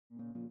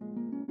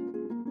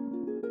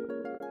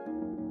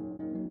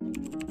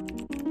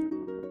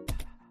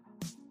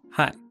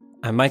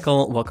I'm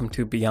Michael. Welcome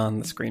to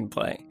Beyond the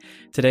Screenplay.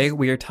 Today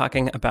we are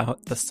talking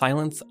about The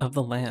Silence of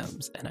the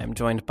Lambs, and I'm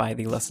joined by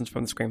the Lessons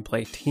from the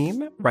Screenplay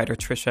team, writer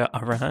Trisha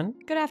Arahan.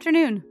 Good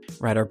afternoon.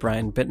 Writer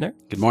Brian Bittner.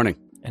 Good morning.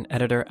 And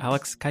editor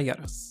Alex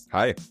Calleros.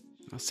 Hi.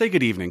 Say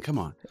good evening. Come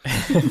on.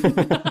 Good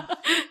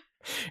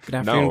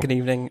afternoon, Good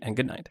evening, and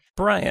good night.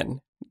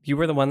 Brian, you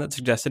were the one that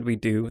suggested we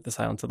do The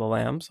Silence of the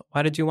Lambs.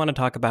 Why did you want to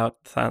talk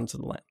about The Silence of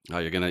the Lambs? Oh,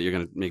 you're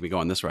gonna make me go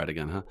on this ride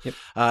again, huh? Yep.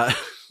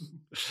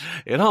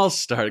 It all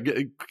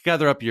started.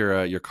 Gather up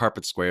your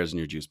carpet squares and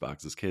your juice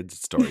boxes, kids.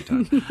 It's story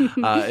time.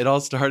 It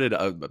all started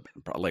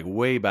like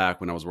way back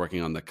when I was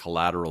working on the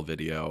Collateral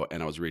video,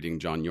 and I was reading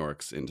John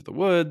Yorke's Into the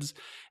Woods,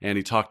 and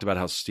he talked about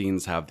how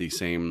scenes have the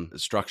same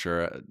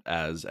structure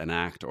as an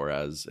act or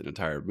as an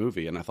entire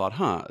movie. And I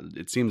thought,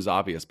 it seems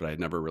obvious, but I had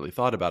never really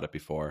thought about it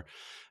before.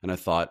 And I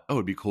thought,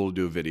 it'd be cool to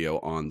do a video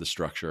on the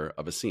structure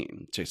of a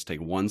scene. Just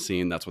take one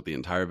scene, that's what the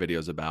entire video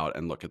is about,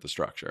 and look at the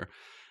structure.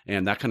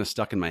 And that kind of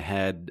stuck in my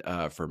head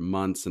for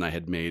months, and I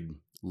had made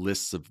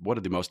lists of what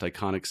are the most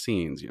iconic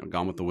scenes,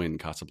 Gone with the Wind,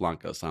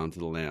 Casablanca, Silence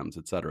of the Lambs,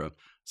 etc.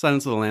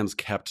 Silence of the Lambs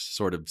kept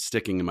sort of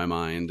sticking in my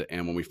mind,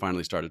 and when we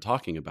finally started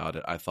talking about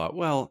it, I thought,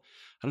 well,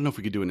 I don't know if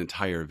we could do an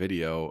entire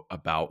video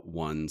about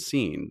one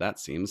scene. That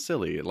seems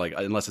silly, like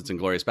unless it's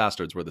Inglourious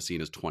Basterds where the scene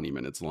is 20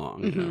 minutes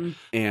long. Mm-hmm.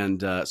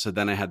 And so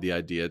then I had the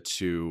idea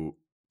to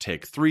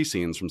take 3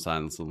 scenes from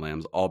Silence of the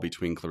Lambs, all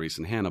between Clarice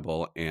and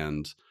Hannibal,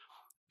 and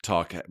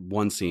talk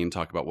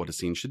about what a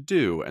scene should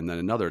do, and then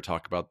another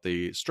talk about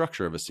the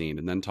structure of a scene,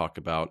 and then talk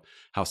about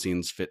how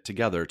scenes fit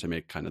together to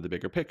make kind of the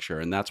bigger picture.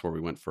 And that's where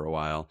we went for a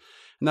while.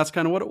 And that's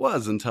kind of what it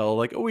was until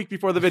like a week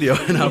before the video.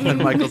 And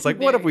Michael's like,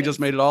 what if we just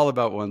made it all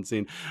about one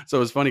scene? So it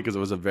was funny because it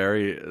was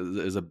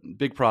a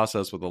big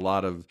process with a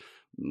lot of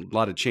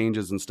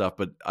changes and stuff,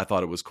 but I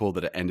thought it was cool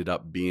that it ended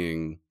up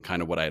being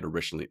kind of what I had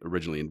originally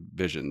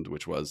envisioned,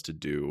 which was to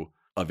do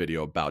a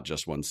video about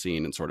just one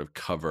scene and sort of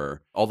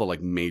cover all the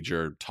like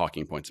major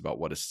talking points about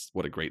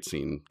what a great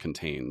scene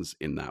contains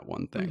in that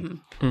one thing.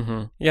 Mm-hmm.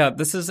 Mm-hmm. Yeah,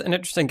 this is an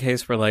interesting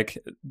case where like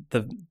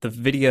the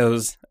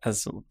videos,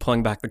 as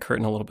pulling back the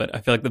curtain a little bit,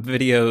 I feel like the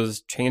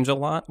videos change a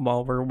lot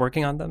while we're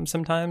working on them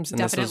sometimes, and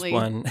Definitely.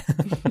 This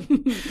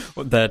is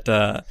one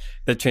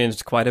that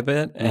changed quite a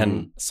bit.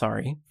 And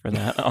sorry for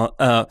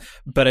that,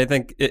 but I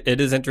think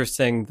it is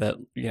interesting that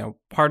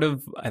part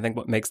of I think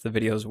what makes the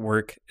videos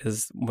work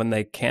is when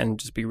they can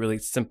just be really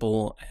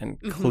simple and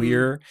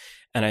clear.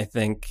 And I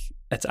think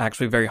it's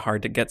actually very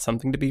hard to get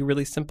something to be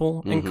really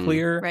simple and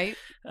clear. Right.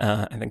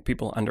 I think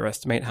people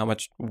underestimate how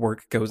much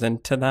work goes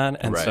into that.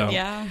 And right. so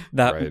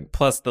that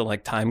plus the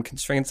like time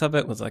constraints of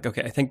it was like,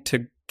 okay, I think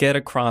to get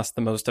across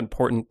the most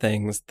important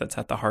things that's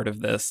at the heart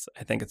of this,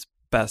 I think it's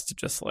best to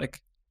just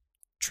like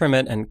trim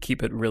it and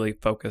keep it really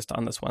focused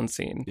on this one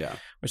scene. Yeah.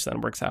 Which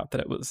then works out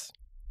that it was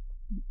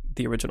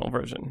the original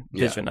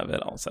vision of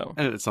it also.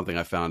 And it's something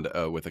I found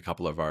with a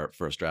couple of our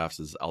first drafts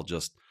is I'll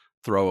just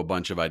throw a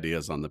bunch of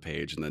ideas on the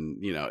page, and then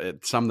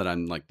it's some that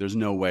I'm like, there's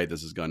no way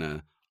this is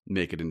gonna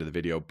make it into the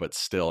video, but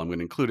still I'm going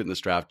to include it in this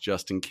draft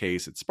just in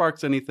case it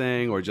sparks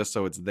anything, or just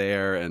so it's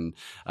there. And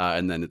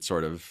then it's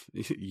sort of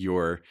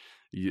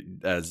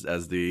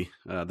as the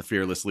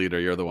fearless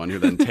leader, you're the one who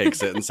then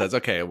takes it and says,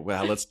 okay,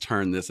 well, let's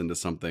turn this into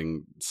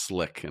something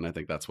slick. And I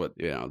think that's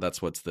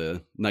what's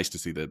nice to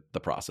see the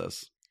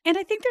process. And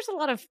I think there's a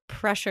lot of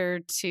pressure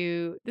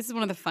this is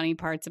one of the funny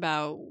parts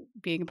about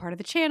being a part of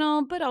the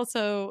channel, but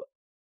also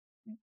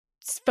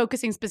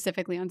focusing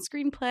specifically on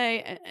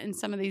screenplay and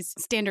some of these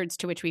standards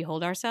to which we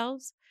hold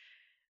ourselves.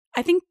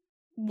 I think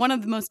one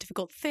of the most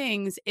difficult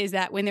things is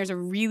that when there's a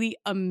really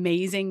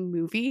amazing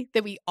movie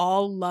that we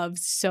all love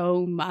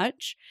so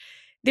much,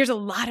 there's a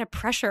lot of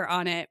pressure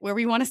on it where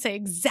we want to say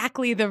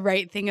exactly the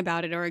right thing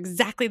about it or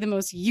exactly the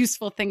most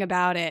useful thing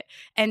about it.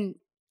 And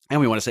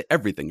we want to say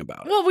everything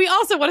about it. Well, we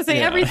also want to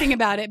say everything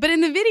about it. But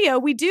in the video,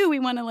 we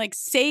want to like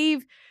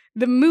save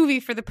the movie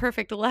for the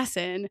perfect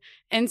lesson.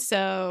 And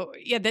so,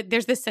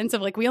 there's this sense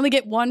of like, we only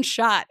get one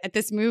shot at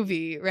this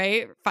movie,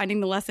 right?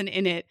 Finding the lesson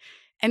in it.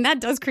 And that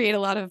does create a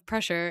lot of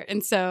pressure.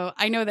 And so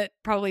I know that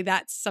probably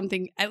that's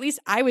something, at least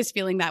I was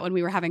feeling that when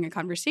we were having a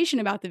conversation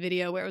about the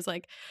video, where it was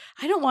like,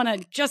 I don't want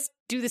to just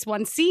do this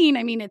one scene.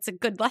 I mean, it's a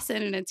good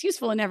lesson and it's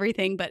useful and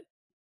everything, but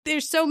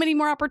there's so many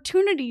more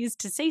opportunities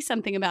to say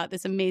something about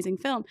this amazing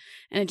film.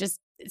 And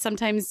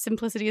sometimes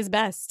simplicity is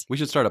best. We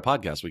should start a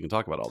podcast. We can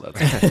talk about all that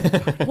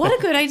stuff. What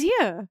a good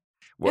idea.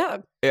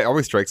 Well, it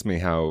always strikes me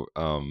how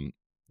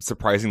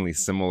surprisingly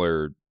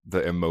similar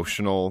the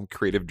emotional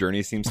creative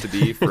journey seems to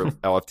be for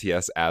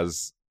LFTS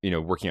as,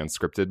 working on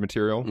scripted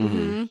material.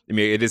 Mm-hmm. I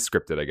mean, it is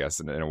scripted, I guess,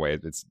 in a way.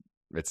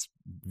 It's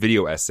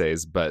video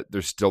essays, but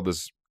there's still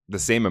the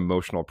same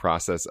emotional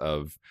process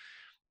of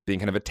being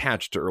kind of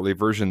attached to early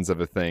versions of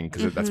a thing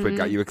because that's what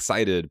got you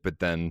excited, but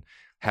then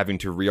having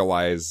to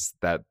realize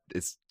that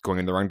it's going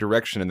in the wrong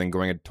direction and then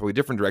going a totally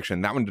different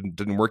direction. That one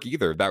didn't work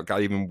either. That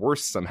got even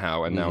worse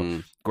somehow. And now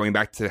going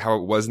back to how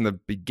it was in the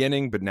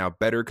beginning, but now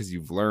better because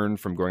you've learned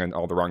from going in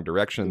all the wrong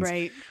directions.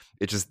 Right.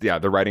 It's just,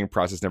 the writing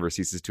process never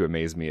ceases to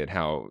amaze me at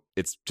how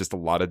it's just a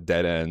lot of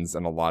dead ends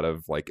and a lot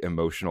of like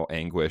emotional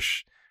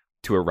anguish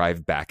to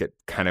arrive back at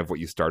kind of what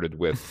you started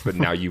with, but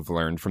now you've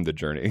learned from the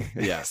journey.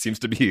 Yeah. Seems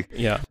to be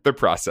the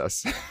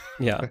process.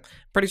 Yeah.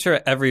 Pretty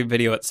sure every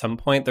video at some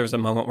point, there's a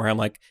moment where I'm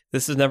like,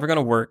 this is never going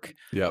to work.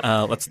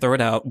 Yeah. Let's throw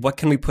it out. What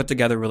can we put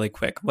together really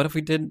quick? What if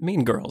we did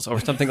Mean Girls or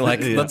something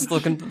like, let's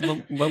look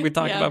into what we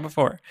talked about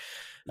before.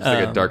 It's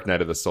like a Dark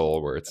Night of the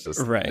Soul where it's just,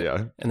 right.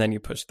 Yeah. And then you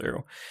push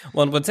through.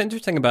 Well, and what's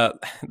interesting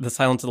about The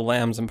Silence of the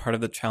Lambs and part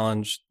of the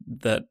challenge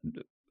that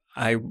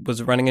I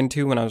was running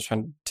into when I was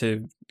trying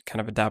to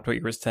kind of adapt what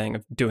you were saying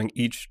of doing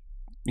each,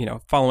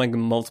 following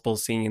multiple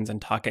scenes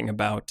and talking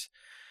about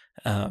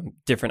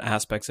different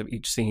aspects of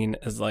each scene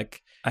is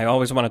like, I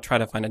always want to try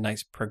to find a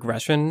nice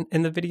progression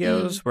in the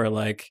videos where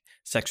like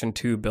section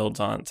 2 builds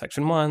on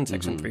section 1,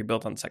 section 3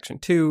 builds on section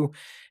 2.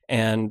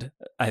 And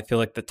I feel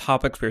like the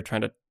topics we were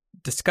trying to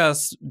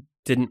discuss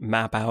didn't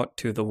map out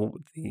to the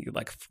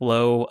like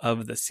flow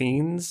of the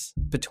scenes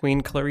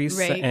between Clarice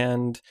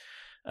and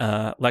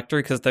Lecter,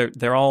 because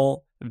they're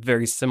all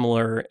very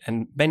similar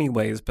in many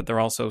ways, but they're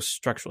also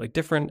structurally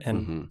different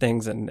and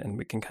things, and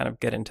we can kind of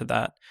get into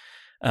that.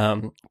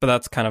 But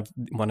that's kind of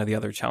one of the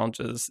other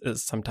challenges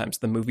is sometimes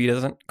the movie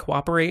doesn't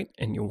cooperate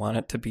and you want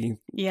it to be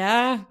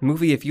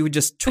movie. If you would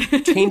just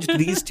change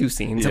these two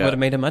scenes, it would have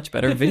made a much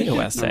better video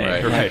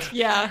essay. Right.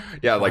 Yeah.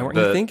 Like weren't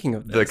you thinking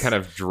of this? The kind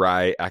of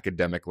dry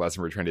academic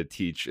lesson we're trying to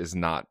teach is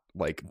not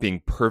like being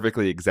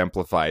perfectly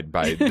exemplified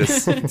by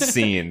this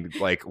scene.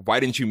 Like, why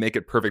didn't you make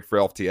it perfect for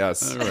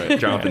LTS,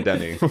 Jonathan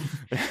Demme?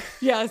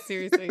 Yeah,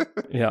 seriously.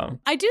 Yeah.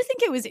 I do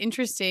think it was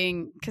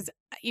interesting because,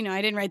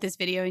 I didn't write this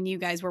video and you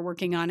guys were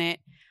working on it.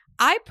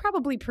 I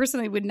probably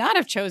personally would not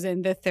have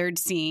chosen the third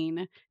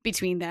scene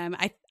between them.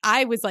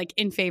 I was like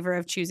in favor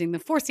of choosing the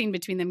fourth scene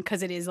between them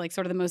because it is like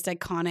sort of the most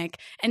iconic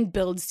and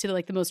builds to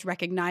like the most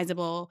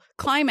recognizable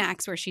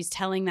climax where she's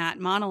telling that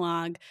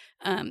monologue.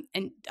 And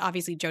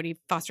obviously Jodie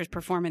Foster's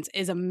performance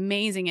is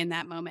amazing in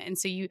that moment. And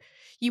so you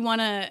want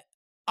to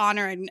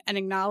honor and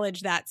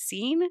acknowledge that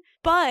scene.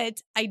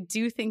 But I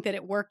do think that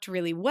it worked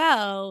really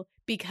well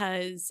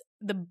because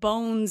the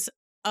bones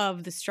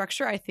of the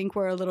structure, I think,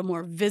 were a little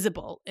more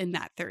visible in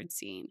that third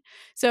scene.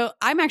 So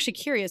I'm actually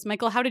curious,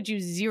 Michael, how did you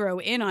zero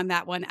in on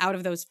that one out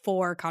of those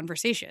 4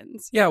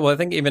 conversations? Yeah, well, I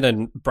think even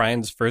in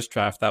Brian's first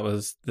draft, that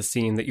was the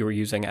scene that you were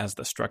using as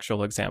the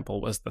structural example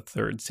was the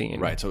third scene.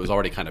 Right, so it was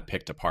already kind of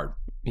picked apart.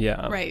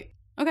 Yeah. Right.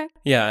 Okay.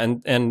 Yeah,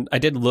 and I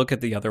did look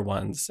at the other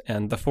ones,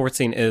 and the fourth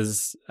scene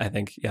is, I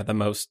think, the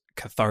most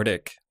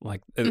cathartic.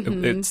 Like,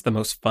 it's the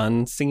most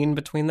fun scene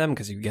between them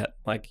because you get,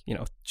 like,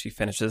 she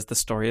finishes the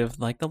story of,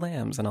 like, the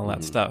lambs and all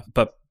that stuff.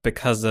 But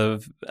because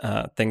of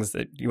things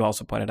that you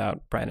also pointed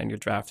out, Brian, in your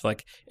draft,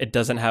 like, it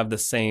doesn't have the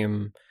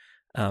same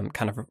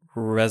kind of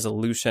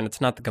resolution.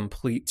 It's not the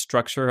complete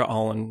structure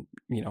all in,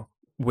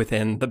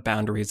 within the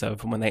boundaries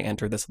of when they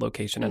enter this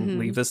location and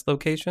leave this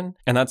location.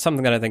 And that's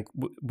something that I think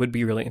would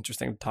be really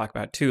interesting to talk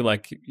about too.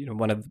 Like,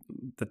 one of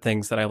the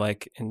things that I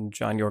like in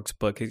John York's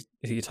book,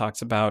 he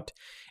talks about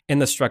in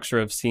the structure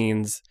of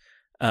scenes,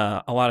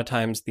 a lot of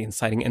times the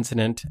inciting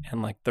incident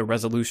and like the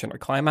resolution or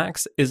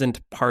climax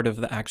isn't part of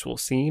the actual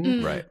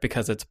scene, right?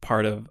 Because it's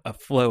part of a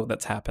flow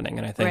that's happening.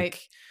 And I think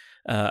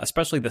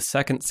especially the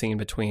second scene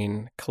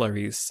between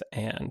Clarice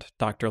and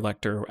Dr.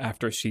 Lecter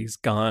after she's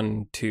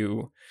gone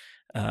to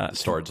the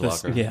storage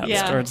locker. The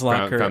storage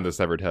locker. Found the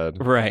severed head.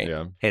 Right.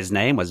 Yeah. His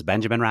name was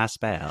Benjamin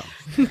Raspail.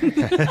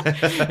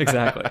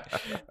 Exactly.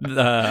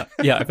 I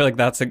feel like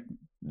that's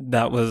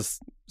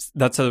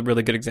a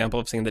really good example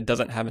of something that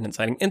doesn't have an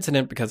inciting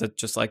incident because it's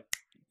just like,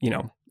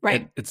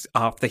 it's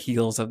off the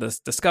heels of this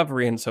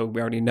discovery. And so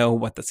we already know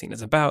what the scene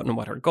is about and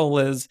what her goal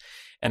is.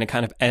 And it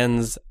kind of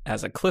ends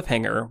as a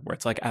cliffhanger where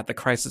it's like at the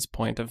crisis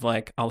point of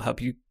like, I'll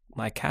help you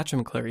like catch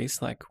him,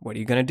 Clarice. Like, what are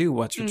you going to do?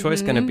 What's your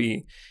choice going to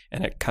be?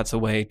 And it cuts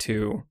away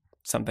to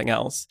something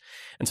else.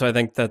 And so I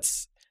think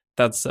that's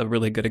a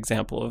really good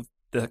example of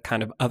the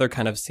kind of other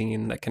kind of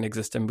scene that can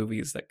exist in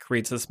movies that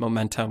creates this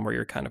momentum where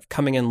you're kind of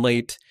coming in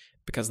late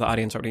because the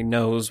audience already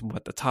knows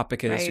what the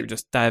topic is. Right. You're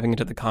just diving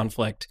into the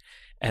conflict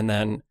and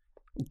then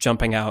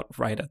jumping out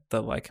right at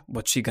the like,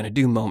 what's she going to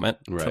do moment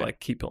to like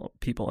keep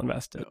people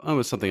invested. It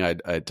was something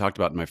I talked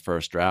about in my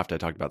first draft. I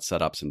talked about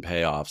setups and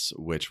payoffs,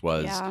 which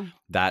was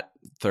that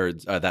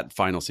that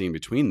final scene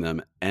between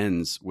them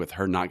ends with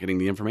her not getting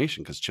the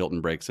information because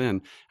Chilton breaks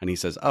in and he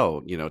says,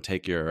 "Oh,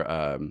 take your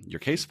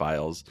case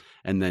files,"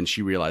 and then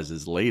she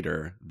realizes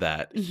later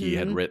that he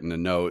had written a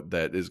note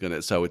that is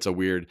gonna. So it's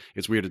weird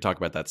to talk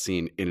about that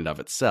scene in and of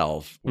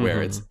itself,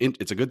 where it's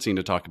a good scene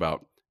to talk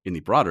about in the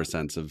broader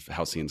sense of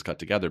how scenes cut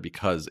together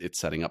because it's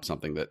setting up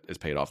something that is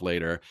paid off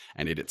later,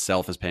 and it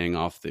itself is paying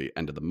off the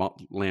end of the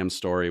Lamb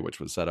story, which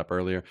was set up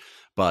earlier.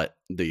 But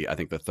I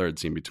think the third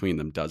scene between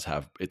them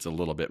it's a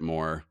little bit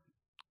more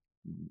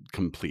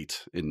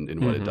complete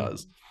in what it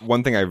does.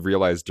 One thing I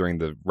realized during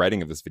the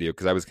writing of this video,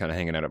 because I was kind of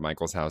hanging out at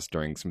Michael's house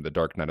during some of the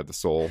Dark Night of the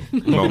Soul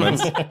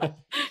moments,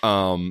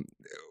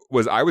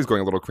 was I was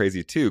going a little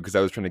crazy too, because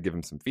I was trying to give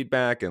him some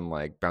feedback and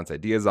like bounce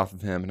ideas off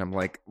of him. And I'm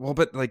like, well,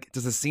 but like,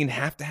 does a scene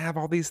have to have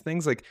all these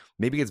things? Like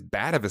maybe it's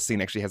bad if a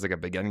scene actually has like a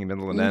beginning,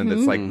 middle, and end.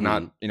 It's like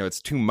not,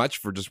 it's too much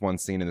for just one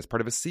scene and it's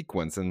part of a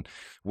sequence. And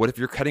what if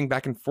you're cutting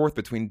back and forth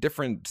between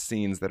different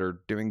scenes that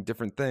are doing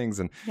different things?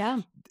 And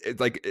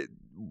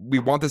we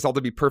want this all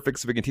to be perfect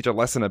so we can teach a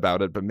lesson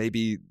about it, but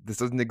maybe this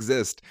doesn't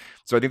exist.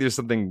 So I think there's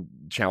something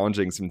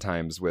challenging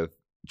sometimes with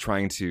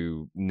trying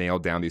to nail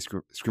down these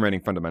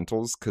screenwriting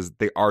fundamentals, because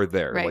they are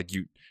there. Right. Like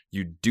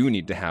you do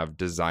need to have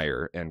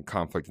desire and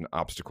conflict and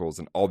obstacles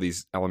and all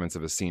these elements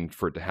of a scene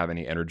for it to have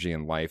any energy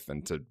and life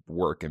and to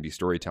work and be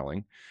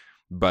storytelling.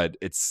 But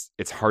it's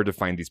hard to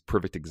find these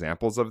perfect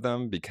examples of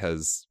them,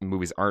 because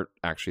movies aren't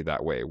actually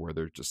that way, where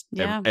they're just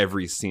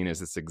every scene is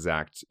this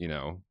exact,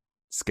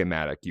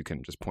 schematic you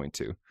can just point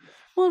to.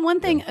 Well, and one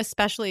thing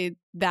especially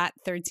that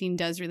third scene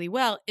does really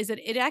well is that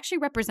it actually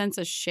represents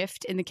a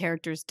shift in the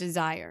character's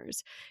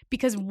desires.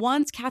 Because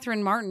once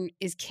Catherine Martin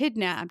is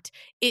kidnapped,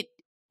 it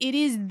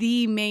is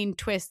the main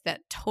twist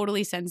that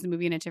totally sends the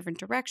movie in a different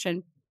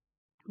direction,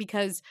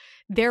 because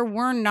there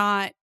was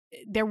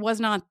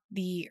not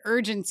the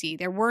urgency,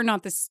 there were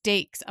not the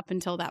stakes up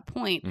until that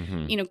point.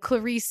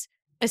 Clarice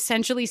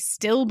essentially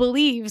still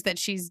believes that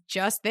she's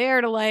just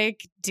there to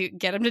like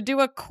get him to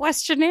do a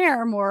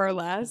questionnaire, more or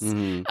less,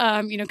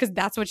 because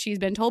that's what she's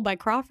been told by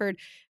Crawford.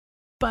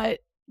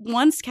 But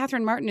once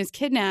Catherine Martin is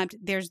kidnapped,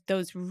 there's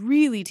those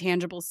really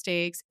tangible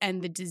stakes,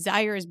 and the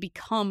desires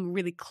become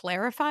really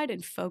clarified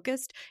and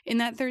focused in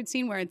that third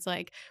scene, where it's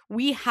like,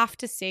 we have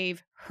to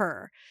save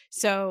her.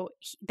 So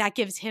that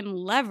gives him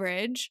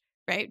leverage,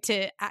 right,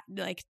 to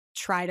like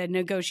try to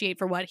negotiate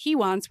for what he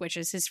wants, which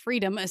is his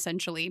freedom,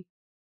 essentially.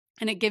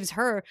 And it gives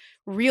her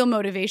real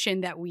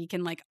motivation that we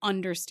can like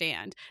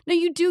understand. Now,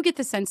 you do get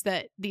the sense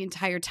that the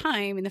entire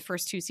time in the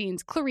first two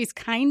scenes, Clarice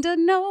kind of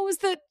knows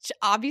that,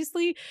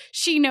 obviously,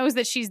 she knows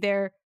that she's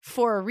there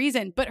for a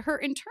reason, but her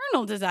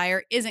internal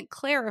desire isn't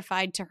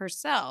clarified to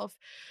herself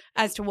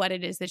as to what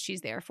it is that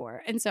she's there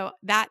for. And so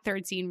that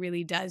third scene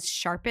really does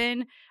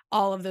sharpen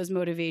all of those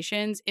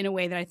motivations in a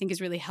way that I think is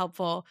really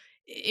helpful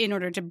in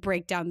order to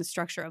break down the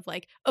structure of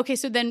like, okay,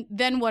 so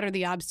then what are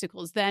the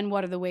obstacles? Then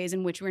what are the ways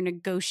in which we're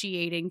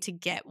negotiating to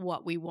get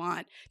what we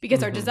want?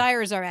 Because our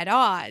desires are at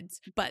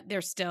odds, but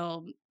they're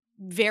still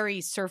very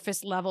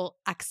surface level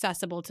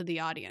accessible to the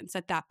audience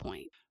at that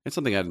point. It's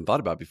something I hadn't thought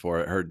about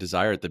before. Her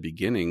desire at the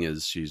beginning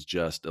is she's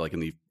just like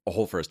in the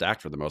whole first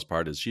act for the most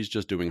part is she's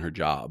just doing her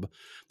job.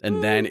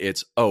 And then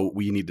it's, oh,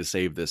 we need to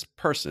save this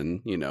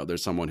person.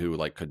 There's someone who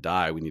like could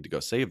die. We need to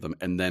go save them.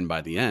 And then by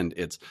the end,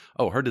 it's,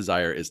 oh, her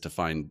desire is to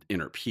find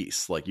inner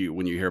peace. Like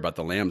when you hear about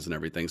the lambs and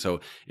everything.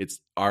 So it's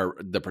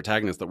the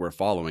protagonist that we're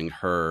following,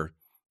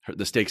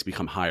 the stakes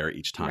become higher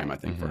each time, right. I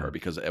think, for her,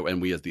 because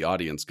and we as the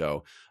audience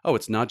go, oh,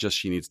 it's not just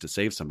she needs to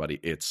save somebody,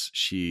 it's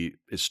she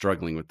is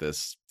struggling with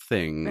this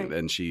thing, right.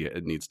 And she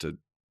needs to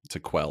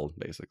quell,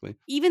 basically.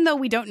 Even though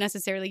we don't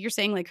necessarily, you're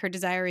saying like her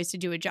desire is to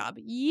do a job.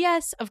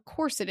 Yes, of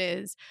course it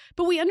is.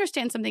 But we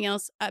understand something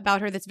else about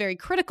her that's very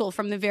critical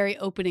from the very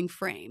opening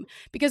frame.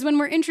 Because when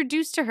we're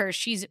introduced to her,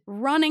 she's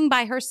running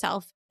by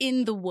herself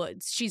in the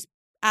woods. She's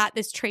at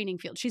this training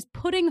field. She's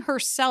putting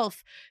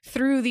herself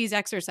through these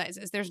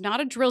exercises. There's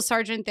not a drill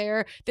sergeant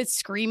there that's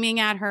screaming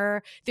at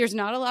her. There's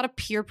not a lot of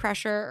peer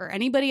pressure or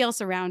anybody else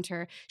around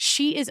her.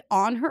 She is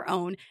on her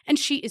own and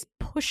she is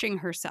pushing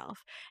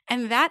herself.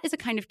 And that is a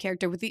kind of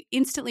character we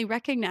instantly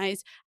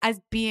recognize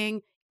as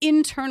being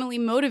internally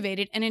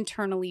motivated and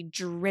internally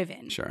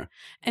driven. Sure.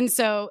 And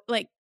so,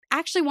 like,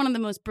 actually one of the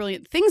most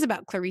brilliant things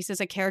about Clarice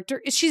as a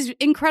character is she's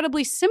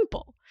incredibly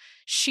simple.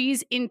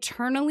 She's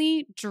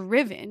internally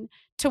driven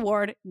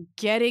toward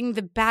getting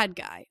the bad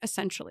guy,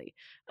 essentially,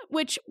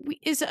 which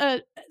is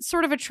a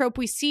sort of a trope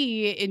we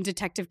see in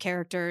detective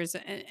characters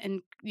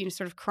and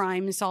sort of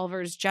crime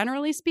solvers,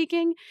 generally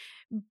speaking.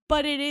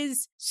 But it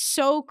is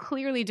so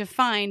clearly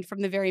defined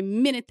from the very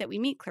minute that we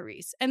meet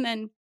Clarice. And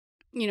then,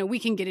 we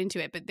can get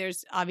into it, but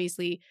there's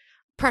obviously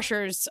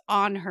pressures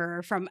on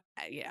her from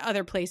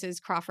other places,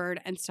 Crawford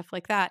and stuff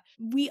like that.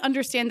 We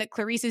understand that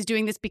Clarice is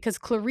doing this because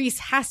Clarice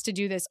has to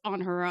do this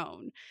on her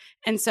own.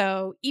 And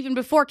so even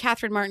before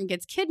Catherine Martin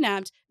gets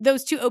kidnapped,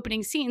 those two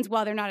opening scenes,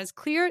 while they're not as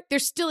clear, they're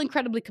still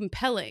incredibly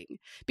compelling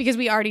because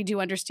we already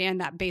do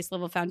understand that base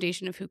level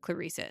foundation of who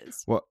Clarice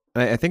is. Well,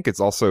 I think it's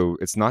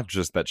not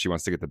just that she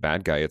wants to get the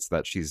bad guy. It's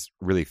that she's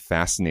really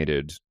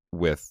fascinated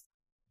with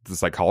the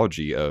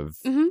psychology of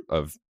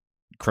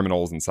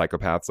criminals and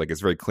psychopaths. Like, it's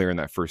very clear in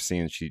that first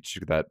scene. She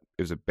that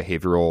it was a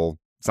behavioral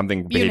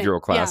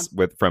class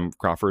from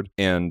Crawford,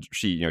 and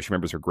she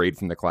remembers her grade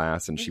from the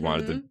class, and she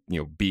wanted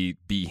to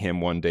be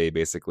him one day,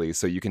 basically.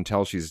 So you can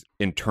tell she's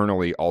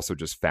internally also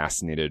just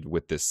fascinated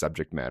with this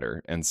subject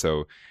matter. And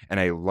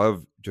I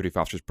love Jodie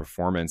Foster's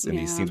performance in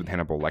these scenes with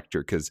Hannibal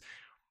Lecter, because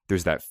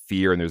there's that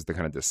fear and there's the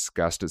kind of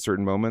disgust at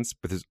certain moments,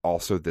 but there's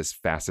also this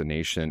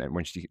fascination. And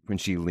when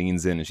she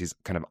leans in and she's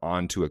kind of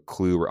onto a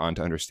clue or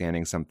onto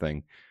understanding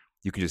something,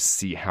 you can just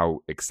see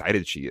how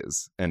excited she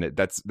is. And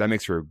that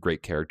makes her a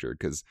great character,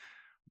 because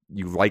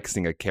you like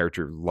seeing a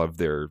character love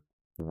their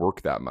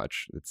work that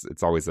much.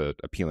 It's always a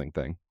appealing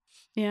thing.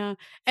 Yeah.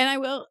 And I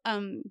will, I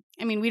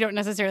mean, we don't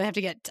necessarily have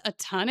to get a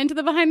ton into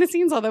the behind the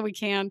scenes, although we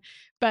can.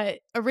 But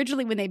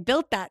originally when they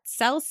built that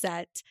cell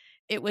set,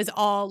 it was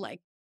all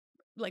like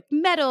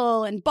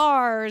metal and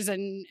bars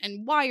and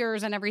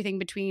wires and everything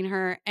between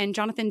her. And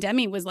Jonathan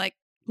Demme was like,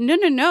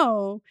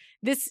 no,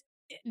 this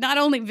not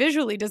only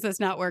visually does this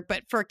not work,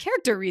 but for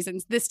character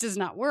reasons, this does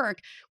not work.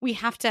 We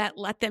have to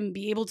let them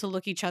be able to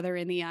look each other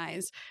in the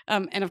eyes.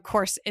 And of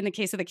course, in the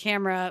case of the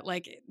camera,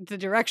 like the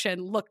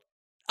direction, look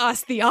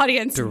us, the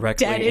audience,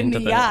 Directly dead in into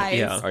the the- eyes.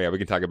 yeah. Oh yeah, we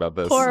can talk about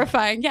this.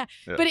 Horrifying. Yeah.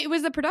 Yeah. But it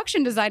was the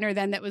production designer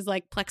then that was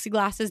like,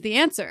 plexiglass is the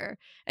answer.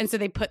 And so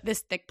they put this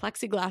thick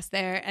plexiglass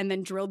there and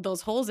then drilled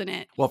those holes in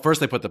it. Well, first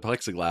they put the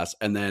plexiglass,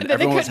 and then And then they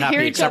everyone was couldn't hear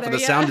happy each except for other,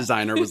 the yeah. sound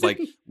designer was like,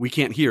 we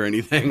can't hear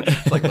anything.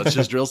 Like, let's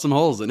just drill some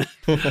holes in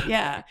it.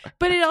 Yeah.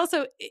 But it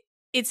also,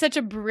 it's such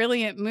a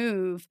brilliant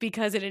move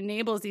because it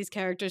enables these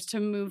characters to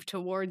move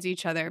towards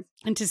each other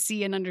and to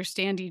see and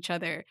understand each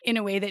other in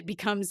a way that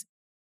becomes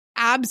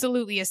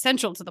absolutely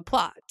essential to the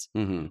plot.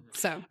 Mm-hmm.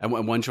 So, And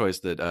one choice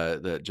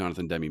that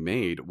Jonathan Demme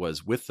made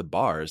was with the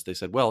bars. They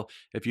said, well,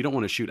 if you don't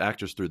want to shoot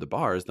actors through the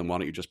bars, then why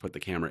don't you just put the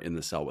camera in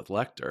the cell with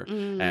Lecter?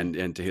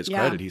 And to his Yeah.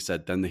 credit, he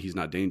said, then he's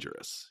not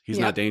dangerous. He's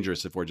Yeah. not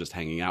dangerous if we're just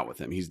hanging out with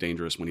him. He's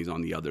dangerous when he's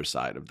on the other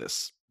side of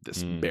this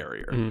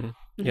barrier. Mm.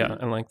 Yeah,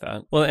 I like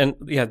that. Well, and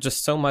yeah,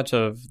 just so much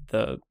of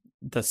the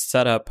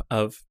setup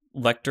of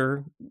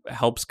Lecter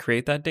helps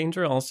create that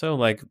danger also.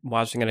 Like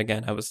watching it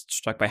again, I was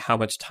struck by how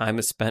much time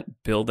is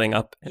spent building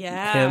up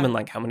Yeah. him and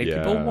like how many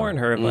people Yeah. warn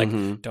her of like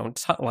Mhm. don't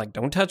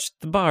touch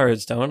the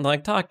bars, don't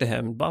like talk to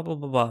him, blah blah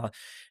blah blah.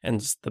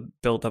 And just the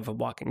build up of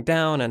walking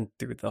down and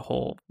through the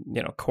whole,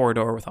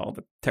 corridor with all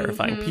the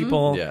terrifying Mhm.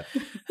 people. Yeah.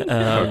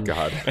 Oh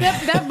God.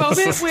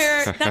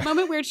 that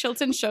moment where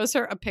Chilton shows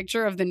her a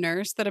picture of the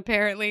nurse that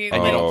apparently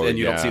And you Oh,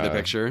 don't see the yeah.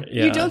 picture.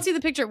 Yeah. you don't see the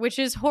picture, which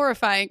is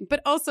horrifying. But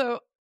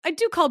also, I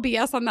do call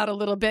BS on that a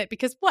little bit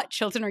because what,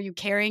 Chilton, are you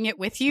carrying it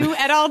with you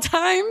at all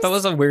times? That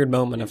was a weird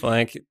moment of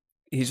like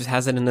he just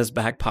has it in his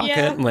back pocket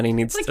Yeah. when he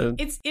needs It's like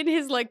to. it's in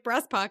his like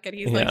breast pocket.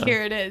 He's Yeah. like,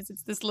 here it is.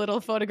 It's this little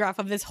photograph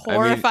of this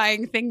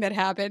horrifying thing that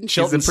happened.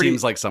 Chilton pretty-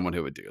 seems like someone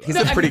who would do that. He's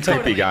No, a I pretty mean, creepy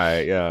totally.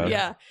 guy. Yeah.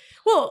 Yeah.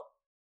 Well,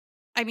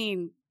 I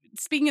mean,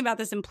 speaking about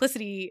the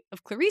simplicity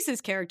of Clarice's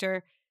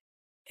character,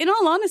 in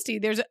all honesty,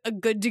 there's a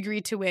good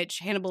degree to which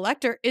Hannibal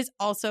Lecter is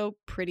also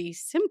pretty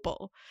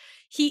simple.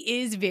 He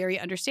is very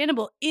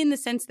understandable in the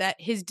sense that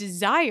his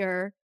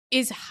desire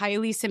is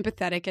highly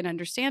sympathetic and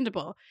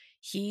understandable.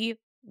 He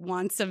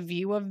wants a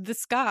view of the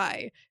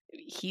sky.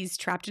 He's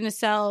trapped in a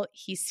cell.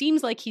 He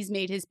seems like he's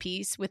made his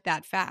peace with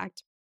that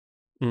fact.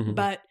 Mhm.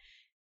 But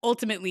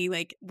ultimately,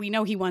 like, we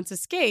know he wants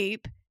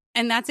escape.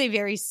 And that's a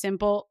very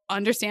simple,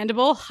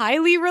 understandable,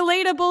 highly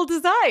relatable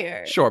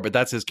desire. Sure, but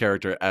that's his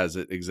character as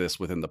it exists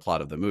within the plot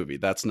of the movie.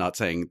 That's not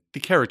saying the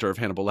character of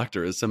Hannibal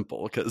Lecter is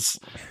simple because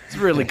it's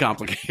really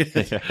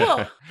complicated.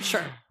 Well,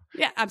 sure.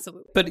 Yeah,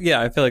 absolutely. But yeah,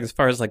 I feel like as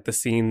far as like the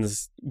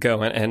scenes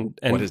go and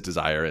What his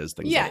desire is,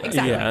 things Yeah, like that.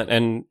 exactly. yeah,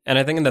 and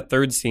I think in the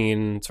third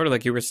scene, sort of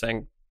like you were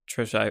saying,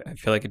 Trisha, I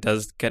feel like it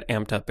does get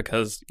amped up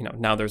because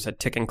now there's a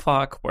ticking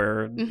clock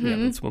where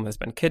Mhm. this woman has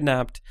been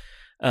kidnapped.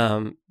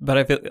 But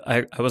I feel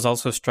I was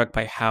also struck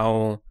by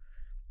how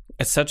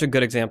it's such a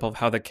good example of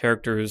how the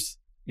characters'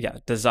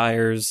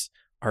 desires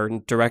are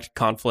in direct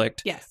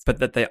conflict, Yes. but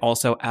that they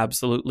also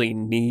absolutely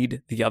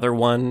need the other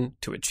one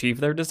to achieve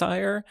their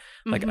desire.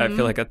 Like I Mhm.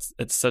 feel like it's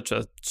such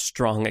a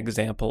strong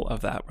example of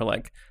that, where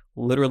like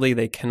literally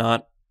they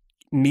cannot,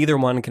 neither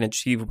one can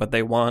achieve what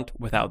they want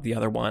without the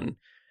other one,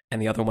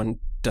 and the other one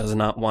does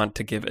not want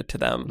to give it to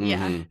them.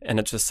 Yeah. Mhm. And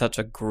it's just such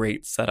a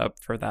great setup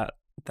for that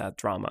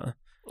drama.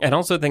 And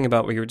also think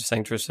about what you were just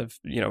saying, Trish, of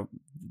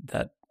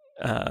that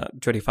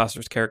Jodie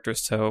Foster's character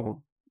is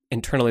so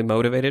internally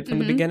motivated from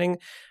the Mhm. beginning.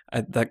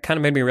 That kind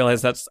of made me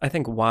realize that's, I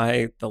think,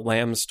 why the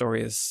Lamb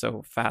story is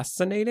so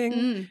fascinating.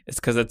 Mm.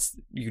 It's because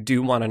you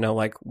do want to know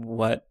like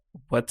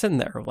what's in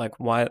there, like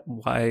why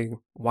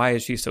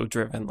is she so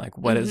driven, like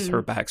what is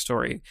her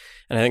backstory.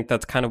 And I think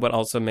that's kind of what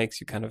also makes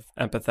you kind of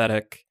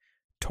empathetic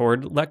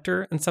toward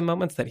Lecter in some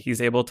moments, that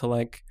he's able to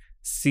like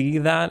see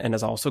that and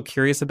is also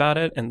curious about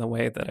it in the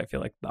way that I feel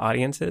like the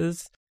audience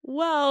is.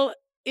 Well,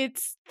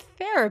 it's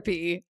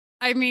therapy.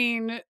 I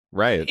mean,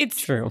 Right. it's,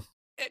 True.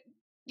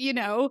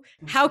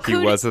 how He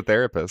could was a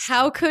therapist.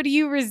 How could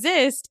you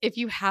resist if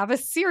you have a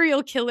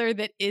serial killer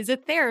that is a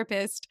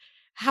therapist?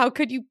 How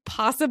could you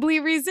possibly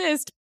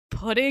resist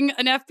putting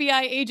an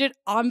FBI agent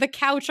on the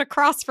couch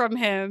across from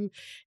him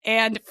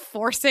and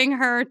forcing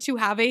her to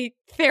have a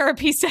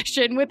therapy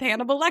session with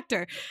Hannibal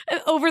Lecter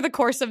over the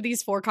course of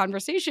these 4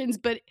 conversations?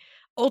 But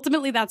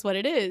ultimately, that's what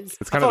it is.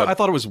 It's I kind of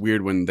thought it was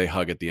weird when they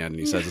hug at the end and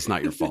he says, it's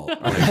not your fault.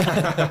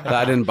 Like,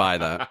 I didn't buy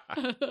that.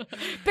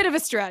 Bit of a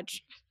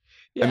stretch.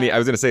 I mean, I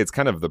was going to say it's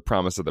kind of the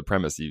promise of the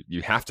premise.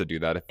 You have to do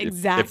that. If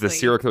Exactly. the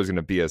serial killer is going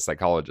to be a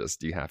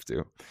psychologist, you have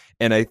to.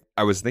 And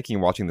I was thinking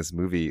watching this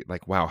movie,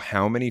 like, wow,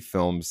 how many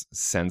films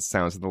send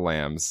Silence of the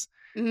Lambs,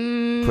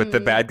 put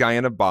the bad guy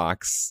in a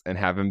box and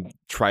have him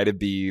try to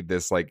be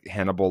this like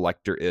Hannibal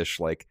Lecter-ish,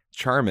 like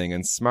charming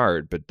and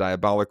smart, but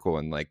diabolical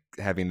and like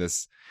having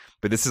this.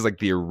 But this is like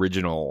the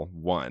original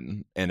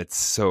one, and it's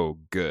so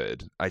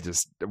good. I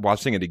just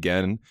watching it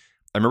again.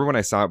 I remember when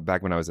I saw it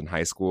back when I was in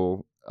high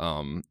school,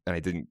 and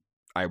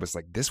I was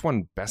like, this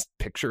one Best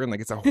Picture, and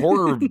like it's a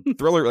horror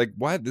thriller. Like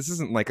what? This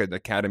isn't like an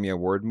Academy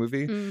Award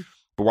movie.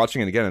 But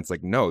watching it again, it's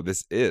like, no,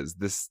 this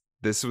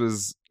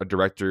was a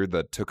director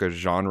that took a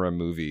genre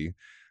movie,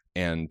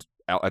 and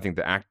I think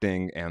the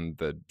acting and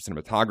the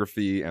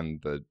cinematography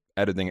and the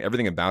editing,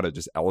 everything about it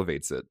just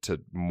elevates it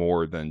to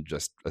more than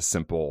just a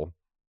simple,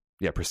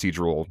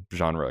 procedural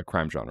genre,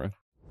 crime genre.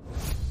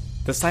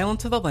 The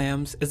Silence of the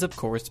Lambs is of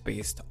course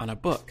based on a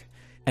book,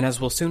 and as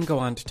we'll soon go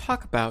on to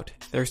talk about,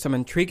 there are some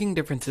intriguing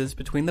differences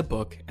between the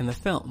book and the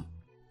film.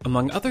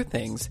 Among other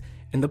things,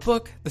 in the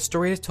book, the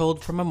story is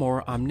told from a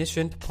more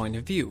omniscient point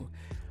of view,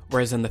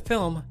 whereas in the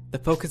film, the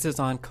focus is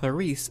on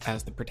Clarice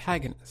as the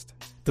protagonist.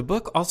 The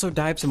book also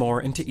dives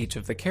more into each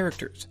of the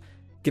characters,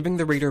 giving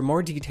the reader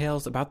more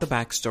details about the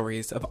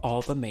backstories of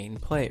all the main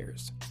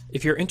players.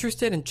 If you're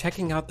interested in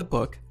checking out the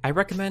book, I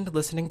recommend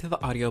listening to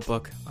the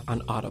audiobook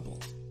on Audible.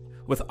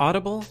 With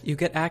Audible, you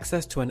get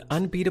access to an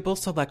unbeatable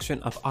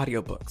selection of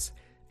audiobooks,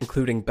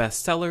 including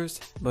bestsellers,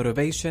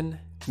 motivation,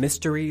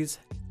 mysteries,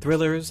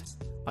 thrillers,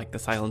 like The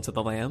Silence of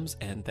the Lambs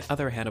and the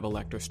other Hannibal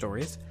Lecter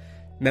stories,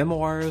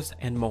 memoirs,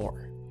 and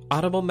more.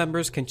 Audible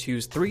members can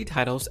choose 3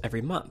 titles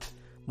every month,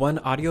 1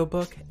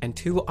 audiobook and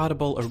 2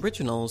 Audible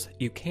originals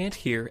you can't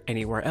hear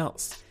anywhere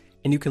else.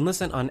 And you can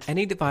listen on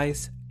any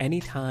device,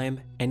 anytime,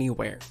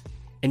 anywhere.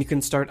 And you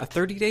can start a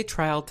 30-day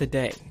trial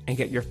today and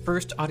get your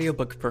first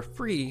audiobook for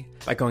free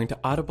by going to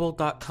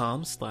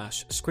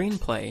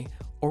audible.com/screenplay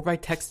or by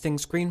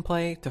texting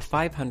screenplay to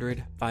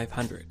 500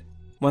 500.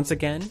 Once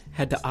again,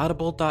 head to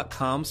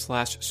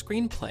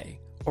audible.com/screenplay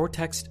or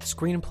text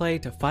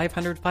screenplay to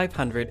 500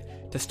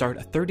 500 to start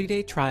a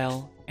 30-day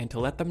trial and to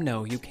let them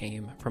know you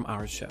came from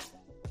our show.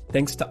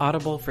 Thanks to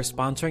Audible for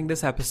sponsoring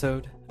this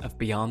episode of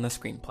Beyond the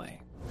Screenplay.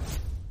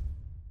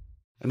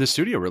 And the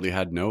studio really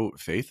had no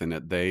faith in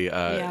it. They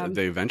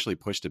eventually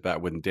pushed it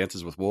back. When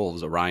Dances with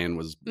Wolves, Orion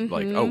was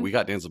like, oh, we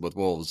got Dances with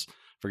Wolves.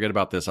 Forget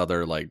about this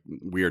other like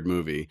weird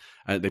movie.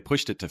 They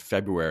pushed it to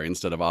February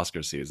instead of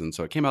Oscar season.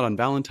 So it came out on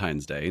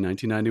Valentine's Day,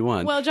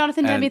 1991. Well,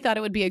 Jonathan Demme thought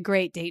it would be a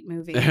great date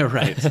movie.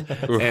 Right.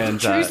 And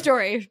true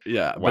story.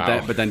 Yeah.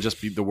 Wow. But then just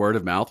the word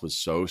of mouth was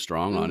so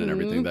strong on it and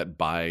everything that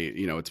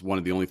it's one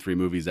of the only 3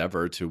 movies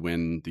ever to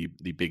win the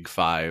Big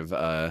 5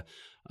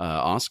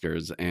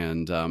 Oscars.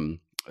 And,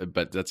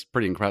 but that's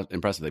pretty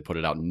impressive. They put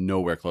it out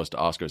nowhere close to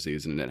Oscar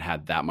season, and it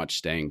had that much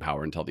staying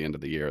power until the end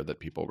of the year that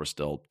people were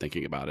still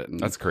thinking about it. And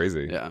that's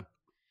crazy. Yeah.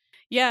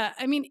 Yeah.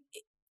 I mean,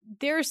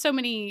 there are so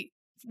many,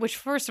 which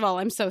first of all,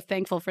 I'm so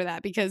thankful for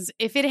that, because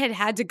if it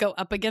had to go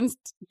up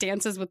against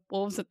Dances with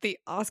Wolves at the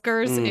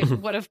Oscars, it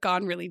would have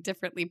gone really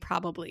differently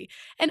probably.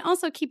 And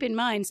also keep in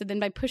mind, so then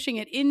by pushing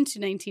it into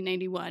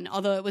 1991,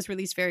 although it was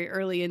released very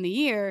early in the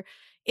year,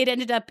 it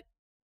ended up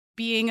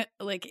being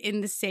like in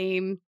the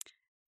same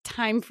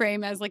time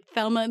frame as like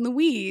Thelma and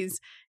Louise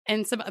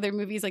and some other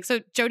movies. Like, so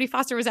Jodie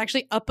Foster was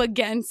actually up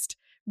against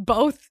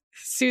both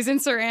Susan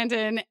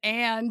Sarandon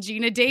and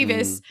Geena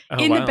Davis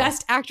in the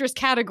Best Actress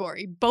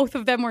category. Both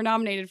of them were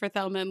nominated for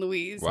Thelma and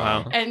Louise.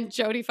 Wow. And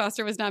Jodie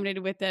Foster was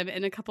nominated with them,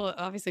 and a couple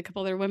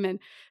other women.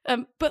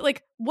 But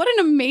like, what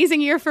an amazing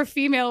year for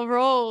female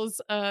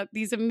roles.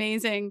 These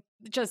amazing,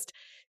 just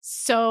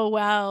so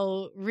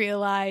well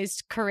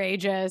realized,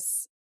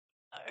 courageous,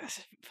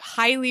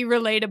 highly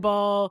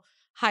relatable,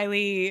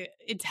 highly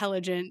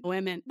intelligent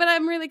women. But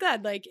I'm really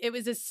glad, like,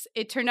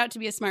 it turned out to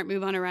be a smart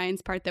move on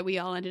Orion's part that we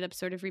all ended up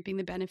sort of reaping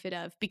the benefit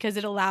of, because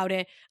it allowed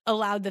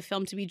the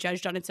film to be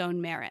judged on its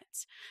own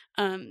merits,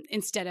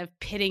 instead of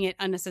pitting it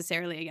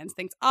unnecessarily against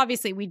things.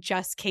 Obviously, we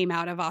just came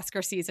out of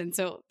Oscar season,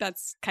 so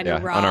that's kind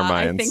of raw, on our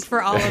minds. I think,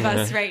 for all of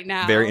us right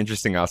now. Very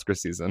interesting Oscar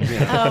season.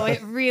 Oh,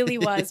 it really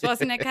was,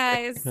 wasn't it,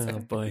 guys? Oh,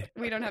 boy.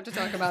 We don't have to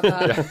talk about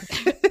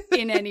that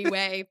in any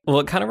way. Well,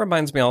 it kind of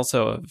reminds me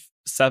also of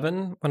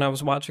Seven when I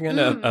was watching it,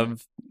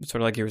 of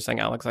sort of like you were saying,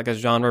 Alex, like a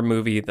genre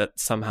movie that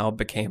somehow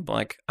became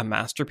like a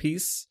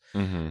masterpiece.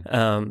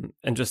 And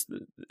just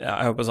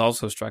I was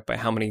also struck by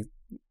how many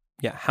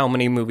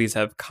movies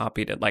have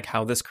copied it, like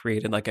how this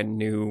created like a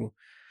new,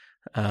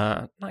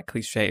 not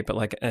cliche, but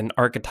like an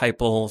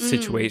archetypal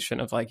situation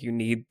of like you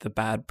need the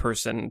bad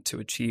person to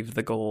achieve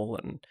the goal.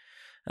 And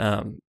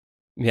and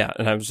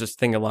I was just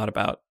thinking a lot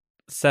about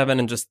Seven,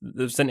 and just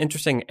there's an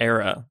interesting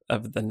era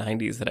of the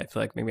 90s that I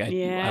feel like maybe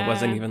I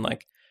wasn't even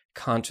like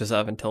conscious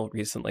of until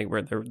recently,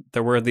 where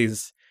there were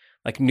these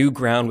like new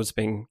ground was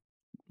being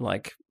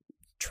like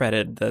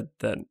treaded that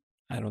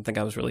I don't think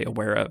I was really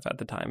aware of at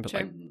the time. But Sure.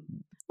 like,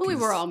 Well, we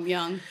were all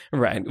young.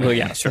 right. Well,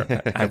 yeah, sure.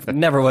 I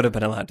never would have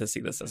been allowed to see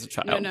this as a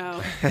child.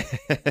 No.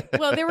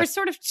 Well, there were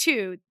sort of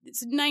two.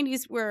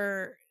 90s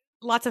were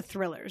lots of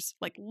thrillers,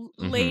 like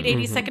late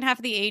 80s, Mhm. second half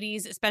of the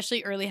 80s,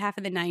 especially early half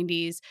of the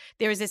 90s.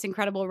 There was this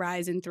incredible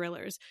rise in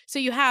thrillers. So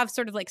you have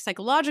sort of like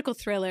psychological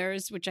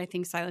thrillers, which I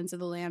think Silence of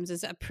the Lambs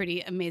is a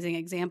pretty amazing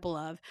example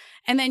of.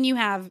 And then you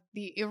have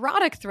the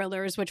erotic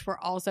thrillers, which were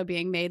also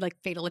being made, like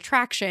Fatal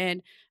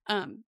Attraction.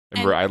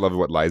 Remember, I Love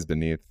What Lies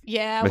Beneath.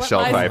 Yeah, Michelle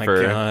What Lies- Pfeiffer.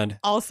 Oh my God.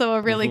 also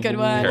a really good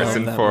one.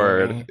 Harrison that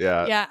Ford. movie.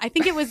 Yeah. Yeah, I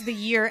think it was the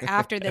year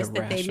after this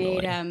that they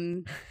made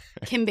Irrationally.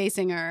 Kim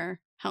Basinger.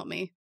 Help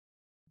me.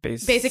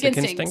 Basic, Basic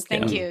Instincts.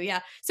 Thank yeah. you. Yeah.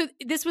 So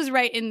this was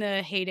right in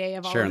the heyday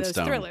of all Sharon of those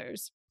Stone.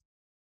 thrillers.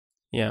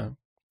 Yeah.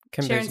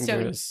 Kim Sharon Basinger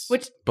Stone. is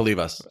Which Believe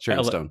us,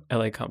 Sharon Stone.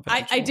 LA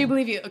Confidential. I do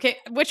believe you. Okay,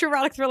 which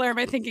erotic thriller am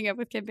I thinking of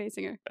with Kim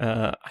Basinger?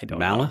 I don't know.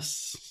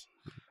 Malice.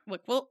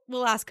 Look,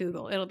 we'll ask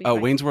Google. It'll be Oh,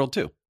 fine. Wayne's World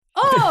 2.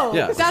 Oh,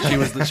 Yeah, that's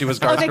she was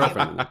Garth's thank you.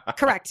 girlfriend.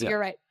 correct. Yeah. You're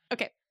right.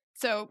 Okay.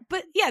 So,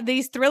 but yeah,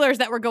 these thrillers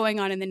that were going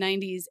on in the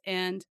 90s,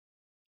 and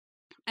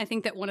I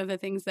think that one of the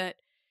things that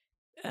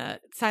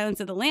Silence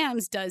of the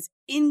Lambs does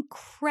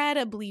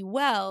incredibly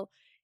well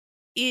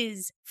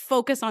is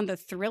focus on the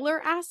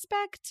thriller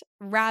aspect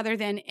rather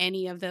than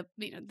any of the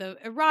the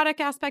erotic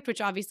aspect,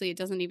 which obviously it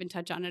doesn't even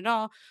touch on at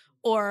all,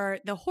 or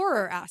the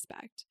horror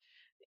aspect.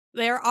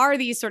 There are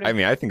these sort of I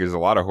mean, I think there's a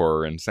lot of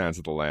horror in Silence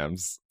of the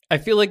Lambs I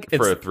feel like it's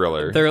for a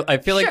thriller. I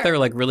feel like Sure. they're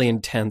like really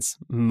intense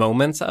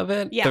moments of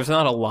it. Yeah. There's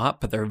not a lot,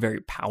 but they're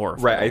very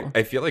powerful. Right.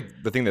 I feel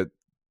like the thing that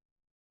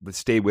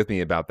stayed with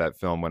me about that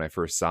film when I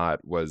first saw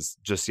it was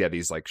just,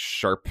 these like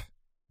sharp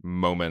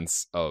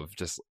moments of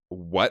just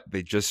what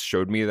they just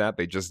showed me that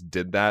they just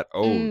did that.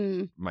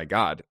 Oh my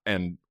God.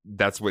 And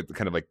that's what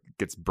kind of like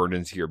gets burned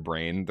into your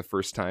brain the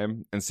first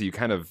time. And so you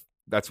kind of,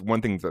 that's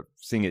one thing that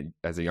seeing it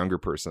as a younger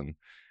person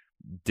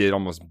did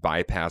almost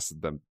bypass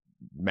the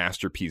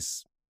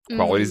masterpiece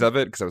qualities of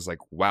it, because I was like,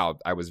 wow,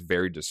 I was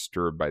very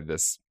disturbed by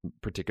this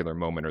particular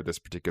moment or this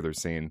particular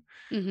scene.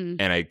 Mhm.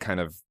 And I kind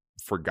of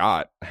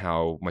forgot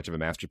how much of a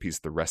masterpiece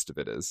the rest of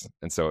it is.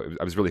 And so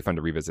it was really fun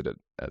to revisit it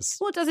as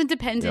Well, it doesn't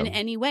depend in Yeah.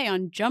 any way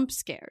on jump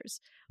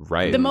scares.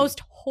 right. The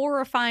most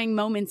horrifying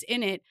moments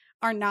in it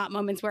are not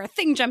moments where a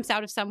thing jumps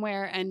out of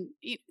somewhere. And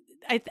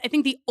I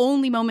think the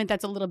only moment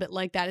that's a little bit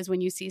like that is when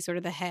you see sort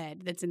of the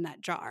head that's in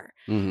that jar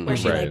Mhm. where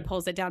she Right. like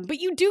pulls it down. But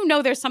you do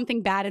know there's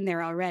something bad in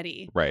there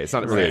already. Right. It's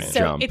not really a Right. So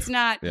jump. it's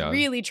not Yeah.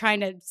 really trying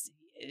to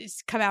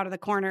come out of the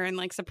corner and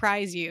like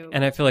surprise you.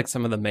 And I feel like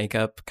some of the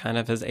makeup kind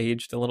of has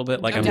aged a little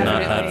bit. Like Oh, I'm not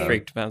definitely. that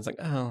freaked about it. I was like,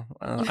 oh,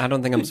 well, I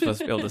don't think I'm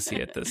supposed to be able to see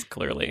it this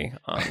clearly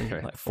on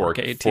like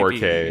 4K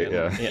 4K, TV.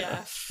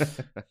 yeah.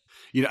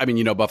 Yeah. I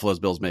mean, Buffalo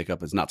Bill's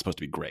makeup is not supposed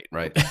to be great,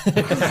 right?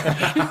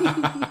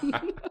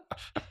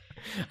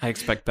 I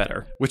expect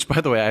better. Which,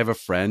 by the way, I have a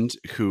friend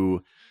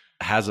who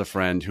has a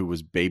friend who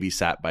was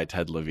babysat by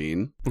Ted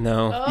Levine.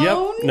 No.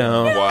 Oh,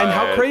 No. What? And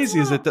how crazy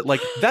is it that,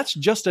 like, that's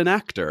just an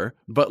actor,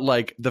 but,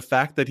 like, the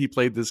fact that he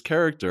played this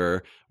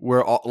character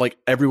where, all, like,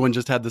 everyone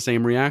just had the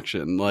same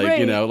reaction. Like,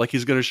 Right. like,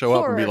 he's going to show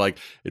up and be Horror. like,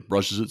 it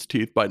brushes its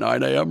teeth by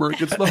 9 a.m. or it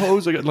gets the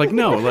hose again. Like,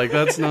 no, like,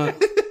 that's not.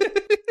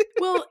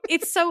 Well,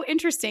 it's so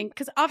interesting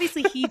because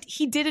obviously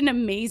he did an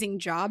amazing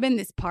job in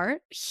this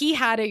part. He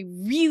had a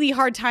really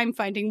hard time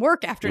finding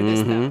work after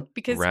this though,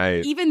 because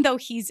Right. even though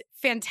he's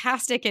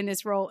fantastic in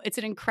this role, it's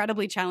an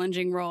incredibly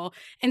challenging role.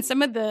 And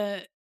some of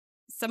the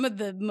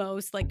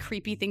most like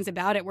creepy things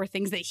about it were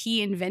things that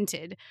he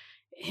invented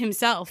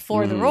himself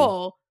for the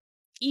role.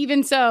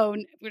 Even so,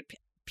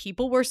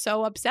 people were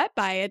so upset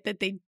by it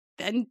that they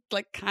then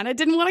like kind of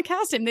didn't want to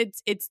cast him.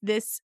 It's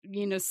this,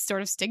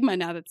 sort of stigma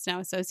now that's now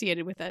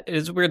associated with it. It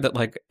is weird that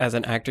like as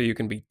an actor you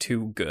can be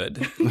too good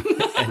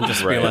and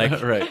just Right. be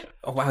like, Right.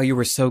 oh, wow, you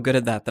were so good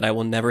at that I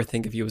will never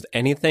think of you as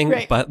anything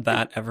Right. but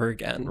that ever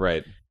again.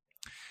 Right.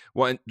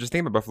 Well, and just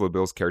thinking about Buffalo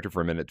Bill's character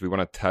for a minute, do we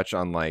want to touch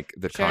on like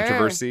the Sure.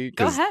 controversy?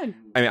 Go 'Cause, ahead.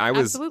 I mean, I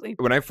was Absolutely.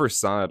 when I first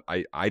saw it,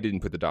 I didn't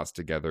put the dots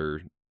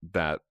together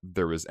that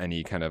there was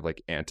any kind of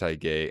like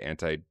anti-gay,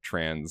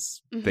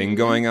 anti-trans thing Mhm.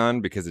 going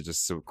on, because it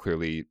just so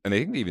clearly, and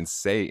they even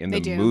say in They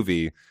the do.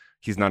 movie,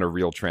 he's not a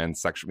real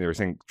transsexual. They were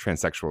saying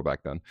transsexual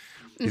back then.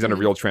 He's not a Mhm.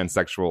 real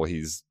transsexual.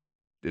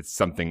 It's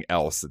something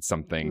else. It's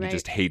something Right. he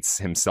just hates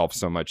himself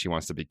so much he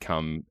wants to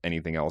become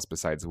anything else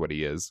besides what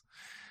he is.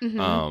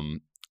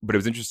 Mhm. But it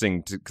was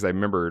interesting because I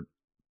remember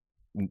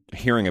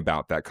hearing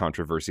about that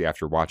controversy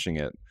after watching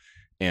it,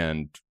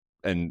 and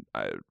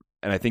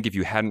I think if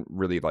you hadn't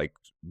really like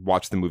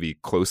watched the movie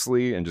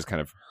closely and just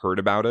kind of heard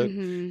about it,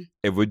 Mhm.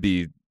 it would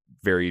be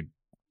very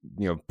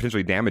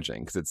potentially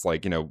damaging, because it's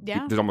like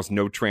Yeah. there's almost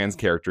no trans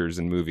characters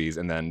in movies,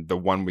 and then the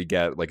one we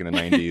get like in the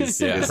 90s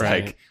Yeah. is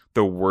Right. like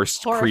the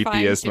worst, Horrifying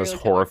creepiest, serial most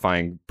killer.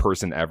 horrifying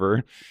person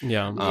ever.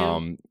 Yeah.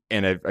 Yeah.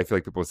 And I feel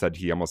like people said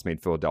he almost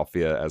made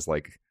Philadelphia as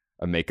like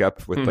a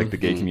makeup with like the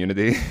gay Mhm.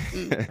 community.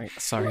 Like,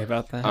 sorry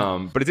about that.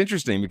 But it's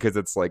interesting because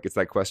it's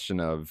that question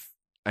of,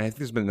 and I think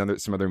there's been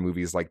some other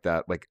movies like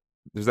that. Like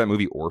there's that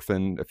movie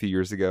Orphan a few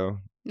years ago.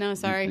 No,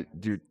 sorry.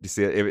 Do you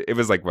see it? It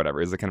was like whatever.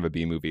 It was like kind of a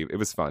B movie. It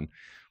was fun,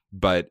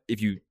 but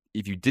if you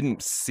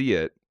didn't see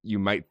it, you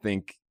might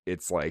think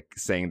it's like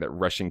saying that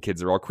Russian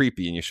kids are all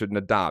creepy and you shouldn't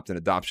adopt, and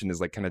adoption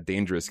is like kind of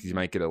dangerous because you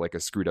might get like a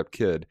screwed up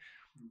kid.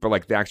 But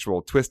like the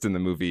actual twist in the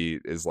movie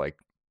is like,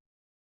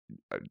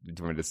 do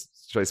you want me to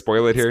should I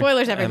spoil it here?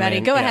 Spoilers, everybody.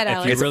 Go ahead, If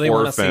Alex. you It's really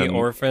want to see Orphan.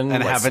 Orphan,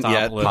 And let's haven't stop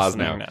yet, pause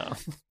listening now.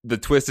 The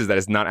twist is that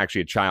it's not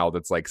actually a child.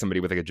 It's like somebody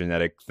with like a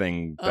genetic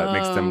thing that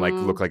makes them like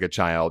look like a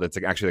child. It's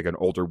like actually like an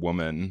older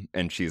woman,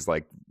 and she's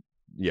like,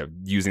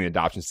 using the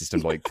adoption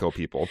system to like kill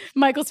people.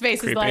 Michael's face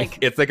is Creepy. like,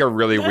 It's like a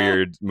really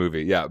weird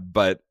movie. Yeah.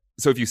 But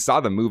so if you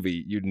saw the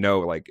movie, you'd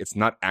know like it's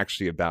not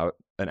actually about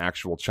an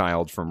actual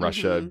child from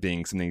Russia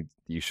being something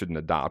you shouldn't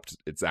adopt.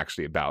 It's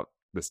actually about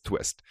this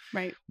twist.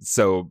 right.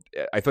 So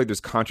I feel like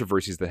there's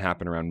controversies that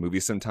happen around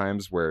movies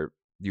sometimes where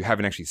you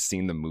haven't actually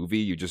seen the movie.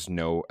 You just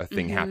know a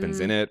thing happens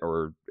in it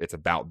or it's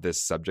about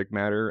this subject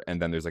matter.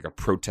 And then there's like a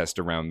protest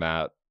around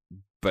that.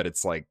 But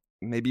it's like,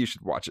 maybe you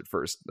should watch it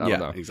first. I don't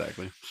know.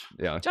 Exactly.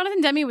 Yeah.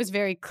 Jonathan Demme was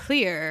very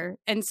clear,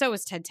 and so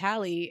was Ted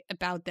Talley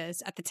about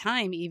this at the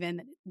time,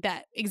 even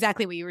that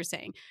exactly what you were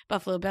saying.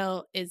 Buffalo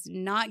Bill is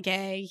not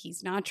gay.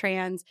 He's not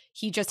trans.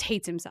 He just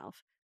hates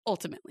himself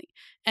ultimately.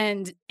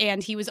 And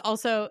he was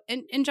also,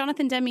 and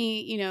Jonathan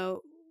Demme,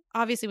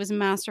 obviously was a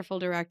masterful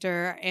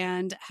director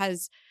and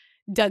has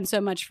done so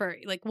much for,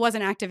 like, was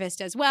an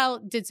activist as well,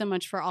 did so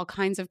much for all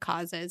kinds of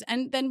causes,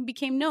 and then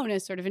became known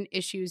as sort of an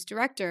issues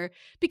director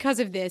because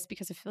of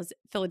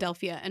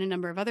Philadelphia and a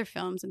number of other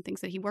films and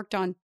things that he worked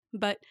on.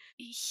 But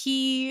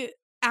he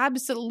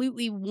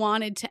absolutely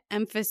wanted to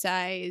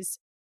emphasize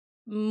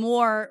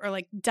more, or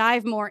like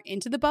dive more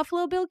into the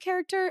Buffalo Bill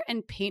character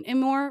and paint a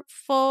more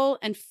full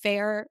and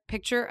fair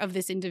picture of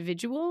this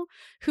individual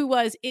who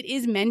was, it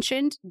is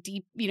mentioned,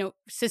 deep,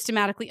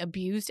 systematically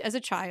abused as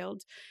a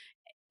child,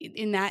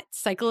 in that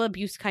cycle of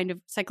abuse kind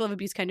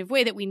of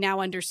way that we now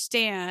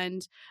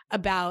understand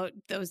about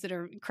those that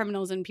are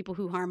criminals and people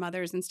who harm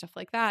others and stuff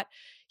like that.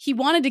 He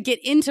wanted to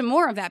get into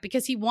more of that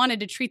because he wanted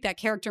to treat that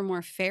character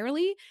more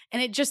fairly. And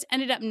it just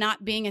ended up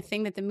not being a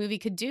thing that the movie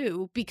could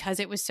do because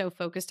it was so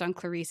focused on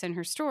Clarice and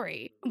her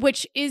story,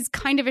 which is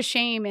kind of a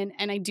shame.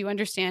 And I do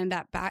understand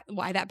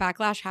why that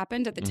backlash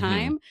happened at the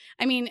time.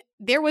 I mean,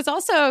 there was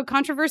also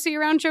controversy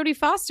around Jodie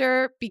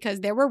Foster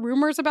because there were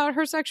rumors about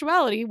her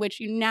sexuality, which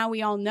now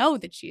we all know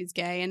that she is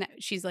gay and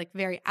she's like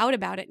very out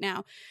about it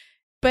now.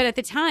 But at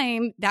the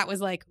time, that was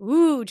like,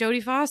 ooh,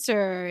 Jodie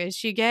Foster, is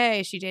she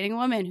gay? Is she dating a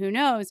woman? Who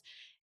knows?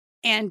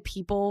 And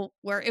people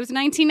it was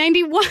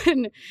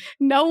 1991.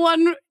 No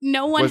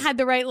one had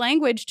the right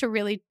language to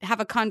really have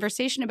a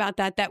conversation about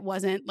that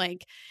wasn't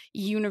like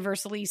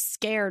universally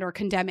scared or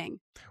condemning.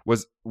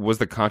 Was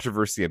the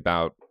controversy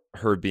about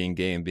her being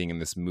gay and being in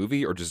this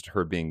movie, or just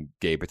her being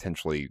gay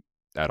potentially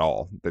at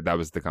all? That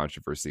was the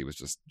controversy, was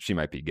just she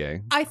might be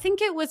gay? I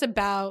think it was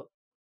about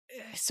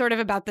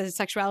the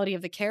sexuality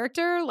of the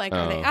character. Like,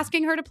 are they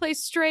asking her to play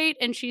straight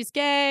and she's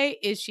gay?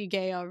 Is she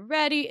gay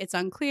already? It's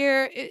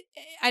unclear.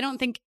 I don't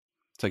think.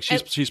 It's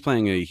like she's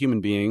playing a human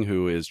being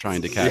who is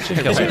trying to catch a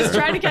killer. She was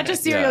trying to catch a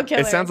serial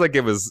killer. It sounds like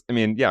it was,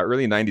 early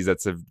 90s.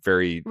 That's a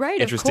very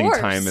interesting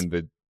time in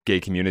the gay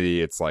community.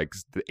 It's like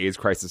the AIDS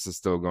crisis is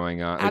still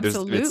going on.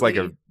 Absolutely. It's like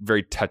a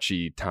very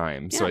touchy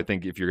time. Yeah. So I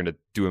think if you're going to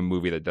do a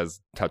movie that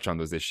does touch on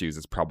those issues,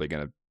 it's probably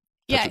going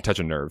to touch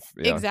a nerve.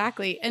 Yeah.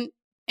 Exactly. And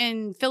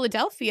in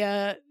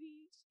Philadelphia,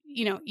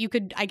 you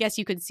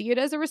could see it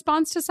as a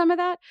response to some of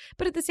that.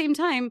 But at the same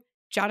time,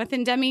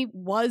 Jonathan Demme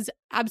was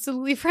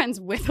absolutely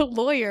friends with a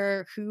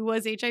lawyer who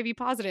was HIV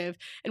positive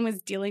and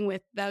was dealing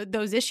with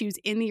those issues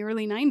in the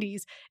early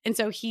 90s. And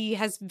so he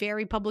has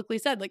very publicly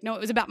said, like, no,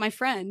 it was about my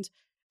friend.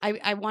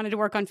 I wanted to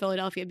work on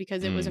Philadelphia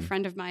because it was a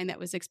friend of mine that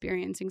was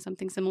experiencing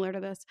something similar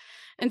to this.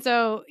 And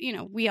so,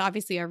 we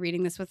obviously are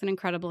reading this with an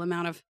incredible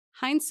amount of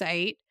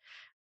hindsight.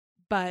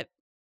 But,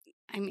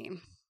 I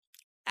mean,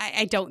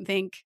 I don't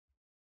think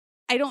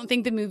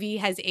the movie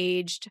has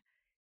aged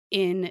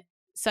in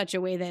such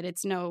a way that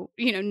it's not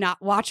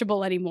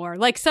watchable anymore.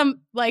 Like some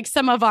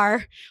of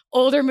our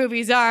older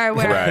movies are,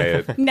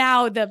 where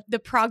now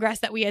the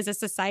progress that we as a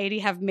society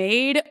have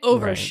made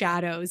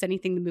overshadows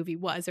anything the movie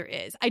was or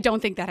is. I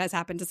don't think that has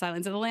happened to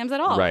Silence of the Lambs at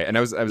all. Right. And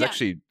I was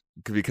actually,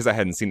 because I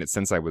hadn't seen it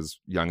since I was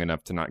young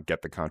enough to not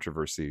get the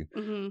controversy.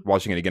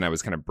 Watching it again, I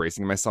was kind of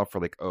bracing myself for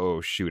like, oh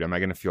shoot, am I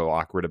going to feel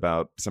awkward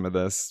about some of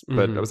this?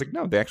 But I was like,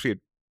 no, they actually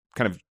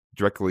kind of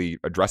directly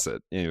address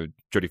it.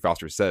 Jodie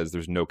Foster says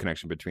there's no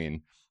connection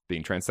between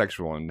being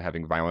transsexual and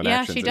having violent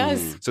actions. Yeah, she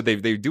does. So they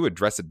do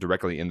address it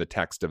directly in the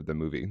text of the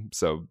movie.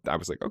 So I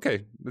was like,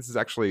 okay, this is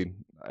actually,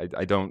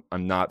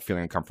 I'm not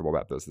feeling uncomfortable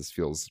about this. This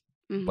feels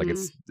like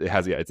it's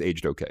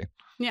aged okay.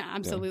 Yeah,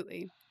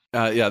 absolutely.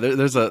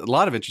 There's a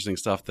lot of interesting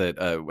stuff that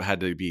had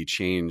to be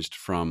changed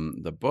from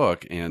the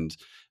book, and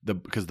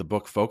because the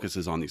book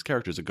focuses on these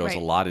characters, it goes a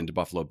lot into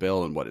Buffalo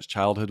Bill and what his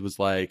childhood was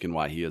like and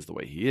why he is the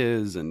way he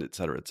is, and et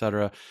cetera, et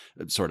cetera.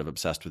 It's sort of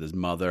obsessed with his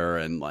mother,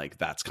 and like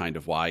that's kind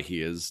of why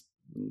he is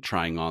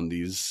trying on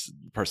these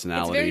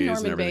personalities. It's very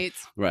Norman and everything.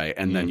 Bates. Right.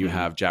 And then you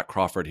have Jack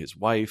Crawford, his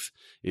wife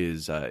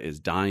is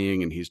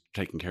dying, and he's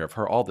taking care of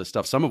her, all this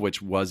stuff, some of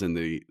which was in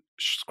the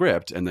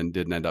script and then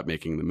didn't end up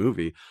making the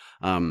movie.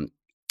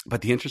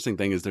 But the interesting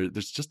thing is there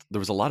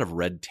was a lot of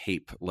red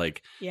tape.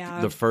 Like Yeah.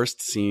 the first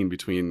scene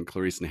between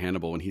Clarice and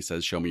Hannibal when he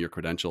says, "Show me your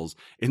credentials."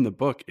 In the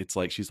book, it's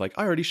like she's like,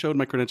 "I already showed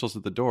my credentials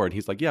at the door," and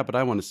he's like, "Yeah, but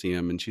I want to see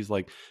him." And she's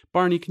like,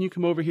 "Barney, can you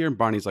come over here?" And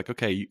Barney's like,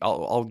 "Okay,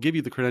 I'll give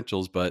you the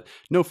credentials, but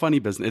no funny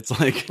business." It's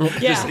like,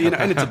 just,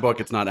 and it's a book.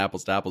 It's not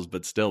apples to apples,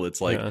 but still, it's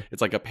like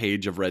it's like a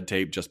page of red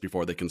tape just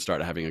before they can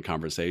start having a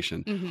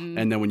conversation. Mm-hmm.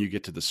 And then when you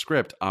get to the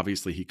script,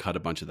 obviously he cut a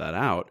bunch of that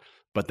out.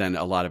 But then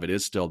a lot of it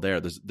is still there.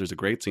 There's a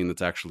great scene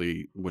that's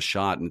actually was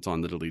shot and it's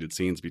on the deleted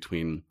scenes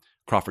between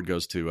Crawford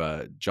goes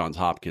to Johns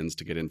Hopkins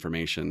to get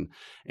information,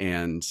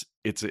 and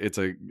it's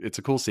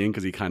a cool scene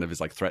because he kind of is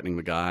like threatening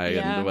the guy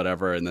and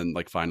whatever, and then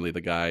like finally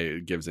the guy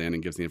gives in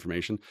and gives the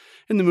information.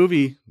 In the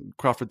movie,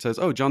 Crawford says,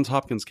 "Oh, Johns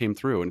Hopkins came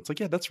through," and it's like,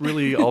 yeah, that's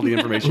really all the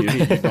information you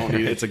need. You don't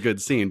need. It's a good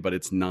scene, but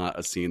it's not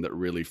a scene that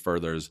really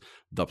furthers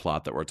the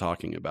plot that we're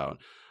talking about.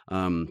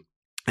 And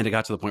it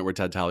got to the point where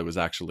Ted Talley was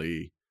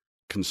actually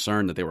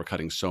concerned that they were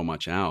cutting so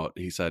much out.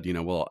 He said,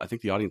 well, I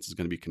think the audience is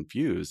going to be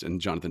confused.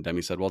 And Jonathan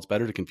Demme said, well, it's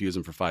better to confuse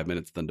them for 5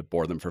 minutes than to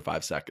bore them for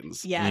 5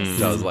 seconds. Yes.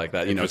 So I was like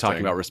that,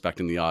 talking about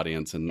respecting the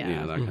audience and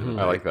that kind of thing.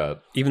 I like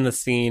that. Even the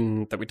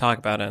scene that we talk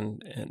about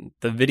in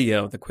the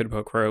video, the quid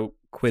pro,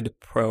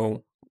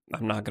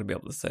 I'm not going to be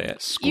able to say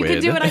it. Squid. You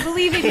can do it. I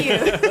believe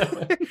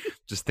in you.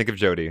 Just think of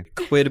Jody.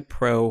 Quid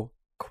pro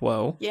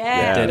quo.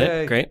 Yeah. Did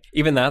it. Great.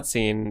 Even that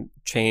scene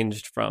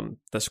changed from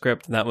the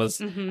script. And that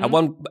was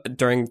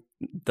during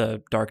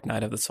the Dark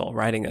Night of the Soul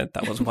writing it,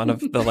 that was one of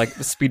the like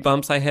speed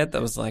bumps I hit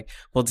that was like,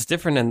 well, it's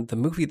different in the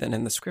movie than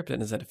in the script.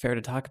 And is it fair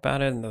to talk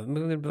about it in the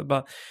movie? Blah,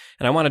 blah.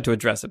 And I wanted to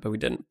address it, but we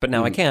didn't. But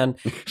now I can.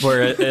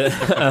 Where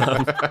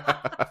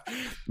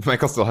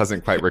Michael still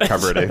hasn't quite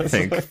recovered, I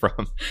think,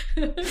 from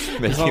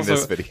making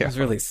this video. I was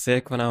really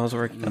sick when I was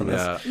working on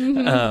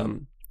this.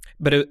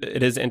 But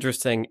it is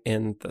interesting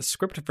in the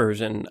script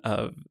version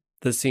of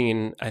the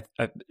scene.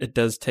 It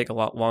does take a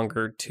lot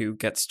longer to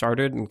get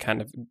started and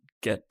kind of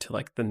get to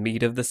like the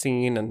meat of the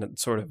scene, and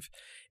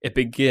it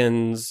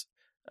begins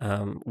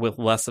with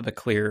less of a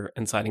clear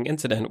inciting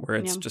incident, where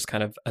it's just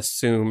kind of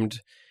assumed,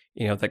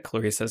 that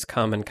Clarice has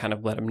come and kind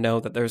of let him know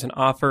that there's an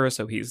offer.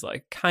 So he's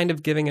like kind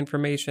of giving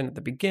information at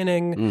the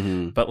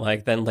beginning, but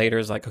like then later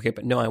is like, okay,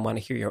 but no, I want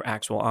to hear your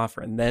actual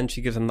offer. And then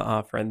she gives him the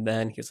offer, and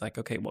then he's like,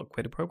 okay, well,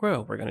 quid pro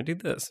quo, we're going to do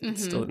this.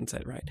 Still didn't say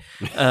it right.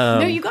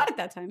 No, you got it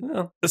that time.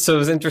 Well, so it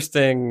was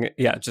interesting.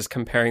 Yeah. Just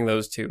comparing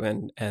those two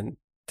and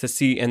to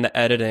see in the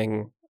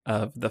editing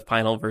of the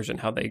final version,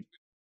 how they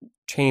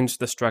changed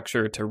the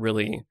structure to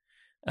really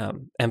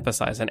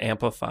emphasize and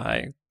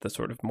amplify the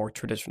sort of more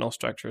traditional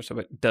structure. So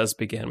it does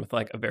begin with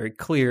like a very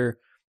clear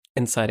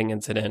inciting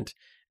incident,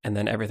 and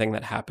then everything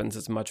that happens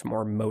is much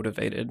more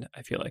motivated,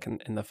 I feel like,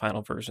 in the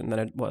final version than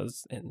it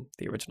was in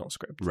the original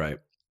script. Right.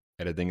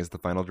 Editing is the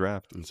final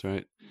draft. That's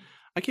right.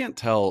 I can't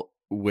tell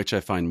which I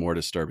find more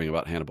disturbing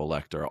about Hannibal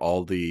Lecter,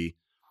 all the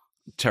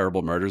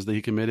terrible murders that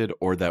he committed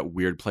or that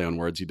weird play on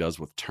words he does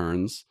with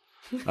turns.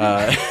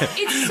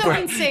 It's so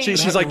insane.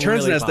 She's like,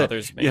 turns really and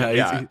bothers me.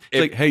 Yeah.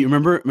 It's like, hey,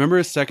 remember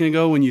a second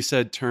ago when you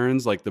said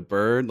turns, like the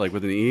bird, like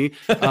with an E?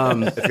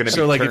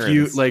 So like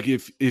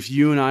turns. if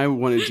you and I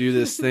want to do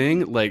this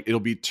thing, like it'll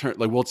be turn,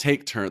 like we'll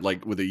take turn,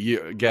 like with a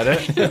U. Get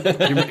it?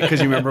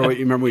 Because you remember what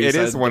you It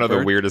said. is one of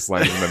the weirdest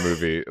lines in the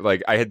movie.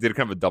 Like I did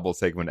kind of a double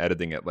take when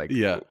editing it. Like,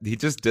 he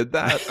just did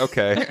that.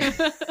 Okay.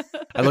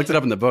 I looked it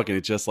up in the book, and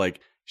it's just like,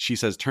 she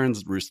says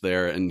turns roost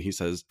there, and he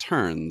says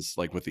turns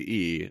like with the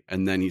E,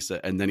 and then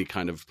he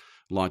kind of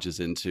launches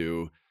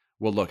into,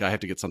 well, look, I have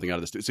to get something out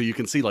of this. So you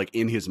can see like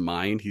in his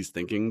mind, he's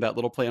thinking that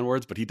little play on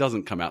words, but he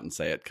doesn't come out and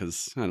say it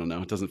because, I don't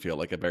know, it doesn't feel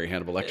like a very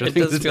Hannibal Lecter It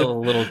thing does to feel do.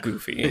 a little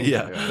goofy.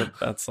 Yeah.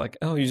 That's like,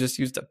 oh, you just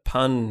used a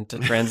pun to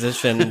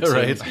transition.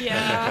 Right.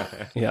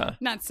 Yeah.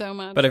 Not so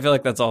much. But I feel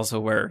like that's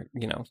also where,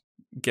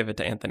 give it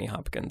to Anthony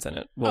Hopkins and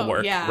it will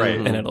work. Yeah. Right.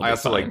 And it'll be I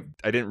also fine.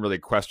 I didn't really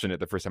question it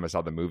the first time I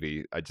saw the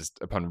movie. I just,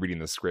 upon reading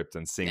the script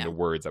and seeing the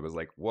words, I was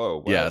like, whoa.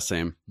 Wow. Yeah,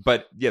 same.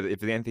 But yeah,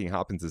 if Anthony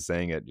Hopkins is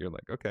saying it, you're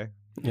like, okay.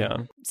 Yeah.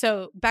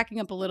 So backing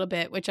up a little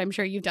bit, which I'm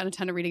sure you've done a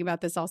ton of reading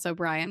about this also,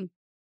 Brian.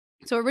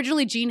 So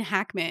originally Gene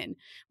Hackman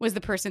was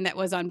the person that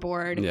was on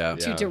board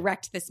to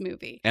direct this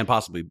movie. And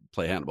possibly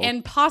play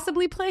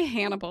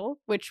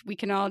Hannibal. Which we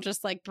can all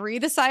just like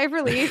breathe a sigh of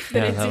relief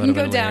that it that didn't would've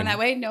go been down weird. that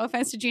way. No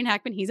offense to Gene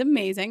Hackman. He's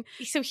amazing.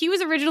 So he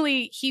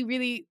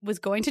really was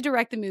going to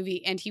direct the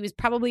movie, and he was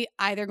probably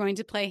either going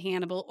to play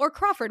Hannibal or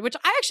Crawford, which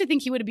I actually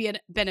think he would have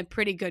been a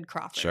pretty good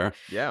Crawford. Sure.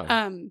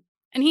 Yeah.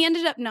 And he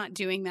ended up not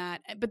doing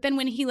that. But then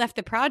when he left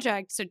the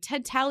project, so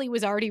Ted Talley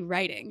was already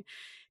writing.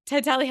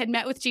 Ted Talley had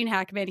met with Gene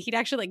Hackman. He'd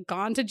actually like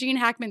gone to Gene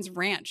Hackman's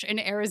ranch in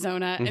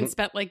Arizona and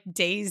spent like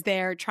days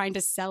there trying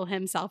to sell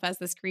himself as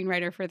the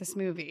screenwriter for this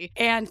movie.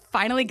 And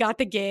finally got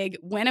the gig,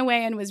 went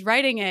away and was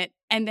writing it.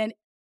 And then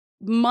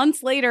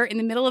months later, in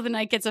the middle of the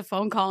night, gets a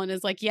phone call and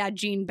is like, yeah,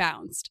 Gene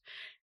bounced.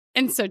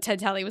 And so Ted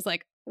Talley was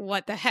like,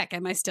 what the heck?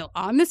 Am I still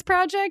on this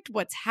project?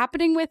 What's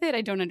happening with it? I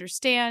don't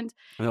understand.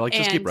 And they're like,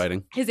 just keep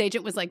writing. His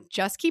agent was like,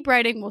 just keep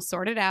writing. We'll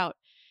sort it out.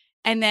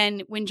 And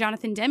then when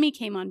Jonathan Demme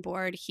came on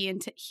board,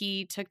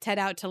 he took Ted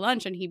out to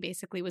lunch and he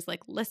basically was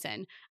like,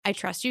 listen, I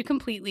trust you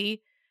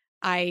completely.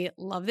 I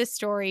love this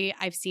story.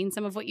 I've seen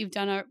some of what you've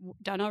done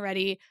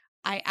already.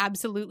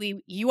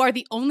 You are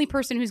the only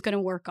person who's going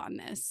to work on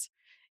this.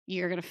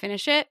 You're going to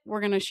finish it.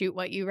 We're going to shoot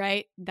what you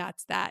write.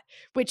 That's that.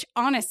 Which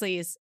honestly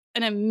is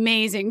an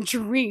amazing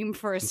dream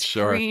for a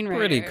screenwriter.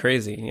 Pretty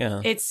crazy,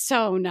 yeah. It's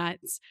so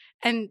nuts.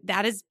 And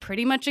that is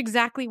pretty much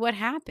exactly what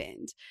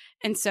happened.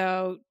 And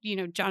so,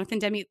 Jonathan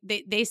Demme,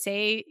 they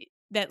say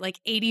that like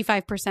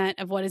 85%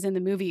 of what is in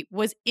the movie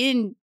was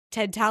in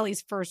Ted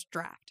Tally's first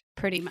draft,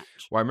 pretty much.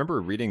 Well, I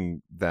remember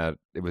reading that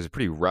it was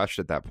pretty rushed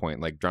at that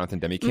point. Like Jonathan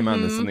Demme came out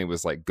and then suddenly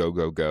was like, go,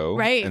 go, go.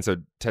 Right. And so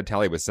Ted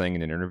Tally was saying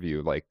in an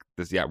interview like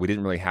this, we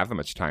didn't really have that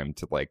much time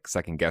to like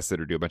second guess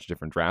it or do a bunch of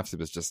different drafts. It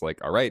was just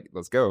like, all right,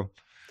 let's go.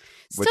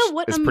 Which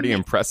is pretty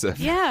impressive.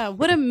 Yeah.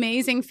 What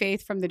amazing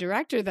faith from the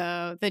director,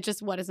 though, that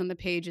just what is on the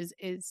page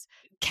is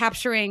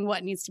capturing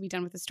what needs to be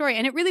done with the story.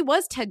 And it really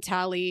was Ted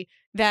Tally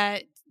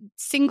that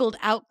singled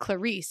out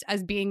Clarice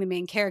as being the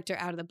main character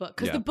out of the book.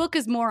 Because the book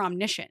is more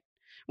omniscient,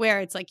 where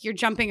it's like you're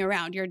jumping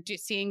around. You're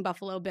seeing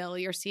Buffalo Bill.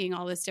 You're seeing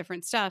all this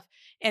different stuff.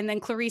 And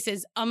then Clarice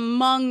is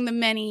among the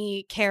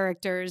many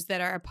characters that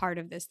are a part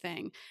of this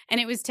thing.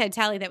 And it was Ted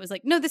Tally that was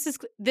like, no, this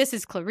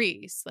is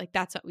Clarice. Like,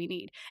 that's what we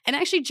need. And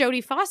actually,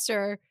 Jodie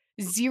Foster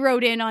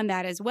zeroed in on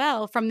that as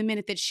well from the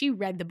minute that she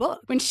read the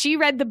book. When she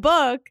read the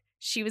book,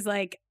 she was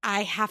like,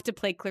 I have to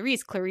play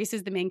Clarice. Clarice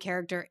is the main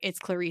character. It's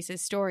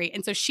Clarice's story.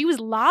 And so she was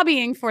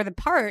lobbying for the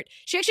part.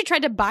 She actually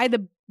tried to buy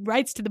the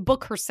rights to the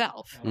book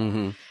herself.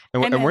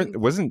 Mm-hmm. And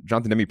wasn't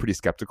Jonathan Demme pretty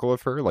skeptical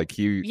of her? Like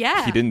he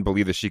didn't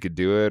believe that she could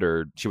do it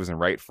or she wasn't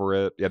right for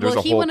it. Yeah, there was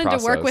a whole he wanted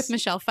process. To work with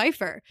Michelle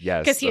Pfeiffer.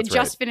 Yes, because he had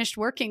just finished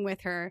working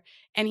with her.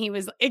 And he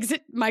was,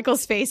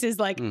 Michael's face is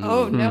like,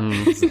 oh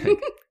no.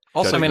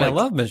 Also, I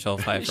love Michelle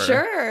Pfeiffer.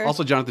 Sure.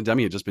 Also, Jonathan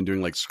Demme had just been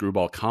doing like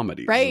screwball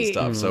comedies and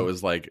stuff. So it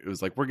was like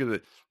we're gonna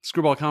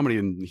screwball comedy,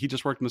 and he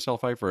just worked with Michelle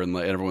Pfeiffer, and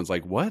everyone's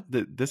like, "What?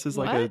 This is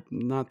like a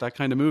not that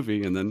kind of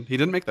movie." And then he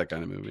didn't make that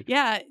kind of movie.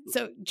 Yeah.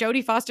 So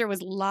Jodie Foster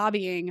was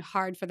lobbying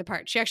hard for the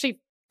part. She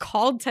actually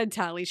called Ted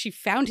Tally. She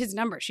found his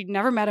number. She'd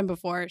never met him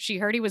before. She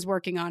heard he was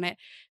working on it.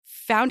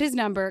 Found his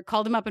number.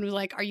 Called him up and was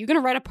like, "Are you going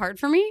to write a part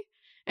for me?"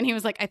 And he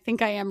was like, "I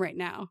think I am right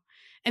now."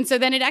 And so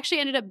then it actually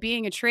ended up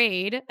being a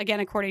trade.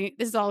 Again,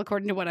 this is all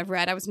according to what I've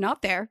read. I was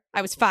not there.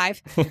 I was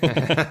 5.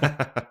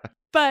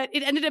 But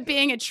it ended up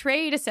being a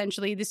trade,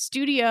 essentially. The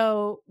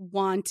studio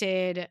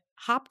wanted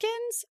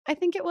Hopkins, I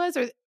think it was.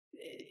 Or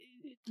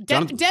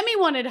Demme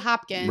wanted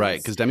Hopkins. Right,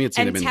 because Demme had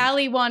seen him in...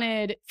 Tally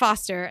wanted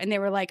Foster. And they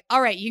were like,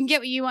 all right, you can get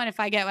what you want if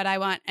I get what I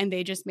want. And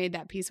they just made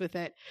that piece with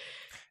it.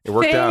 It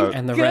worked out.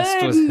 And the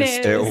rest was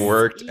It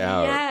worked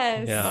out.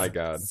 Yes. Yeah. My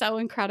God. So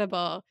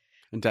incredible.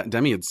 And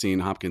Demme had seen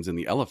Hopkins in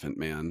The Elephant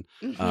Man,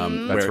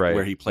 That's right.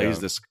 where he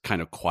plays this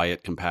kind of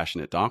quiet,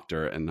 compassionate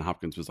doctor. And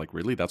Hopkins was like,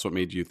 "Really? That's what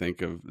made you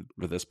think of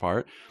this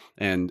part?"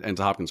 And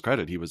to Hopkins'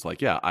 credit, he was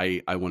like, "Yeah,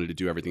 I wanted to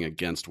do everything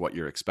against what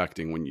you're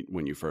expecting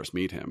when you first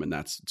meet him." And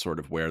that's sort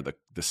of where the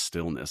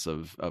stillness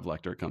of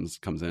Lecter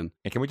comes in.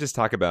 And can we just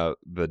talk about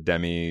the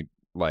Demme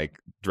like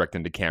direct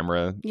into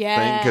camera thing?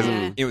 Yeah.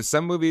 Because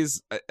some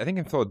movies, I think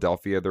in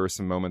Philadelphia, there were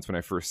some moments when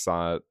I first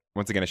saw it.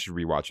 Once again, I should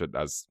rewatch it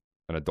as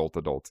an adult.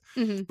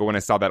 Mm-hmm. But when I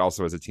saw that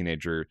also as a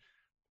teenager,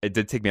 it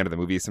did take me out of the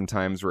movie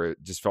sometimes where it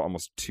just felt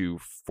almost too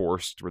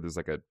forced, where there's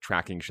like a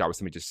tracking shot with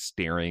somebody just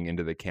staring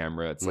into the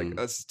camera. It's like,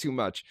 that's too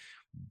much.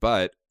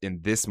 But in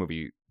this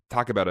movie,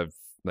 talk about a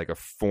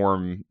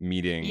form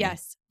meeting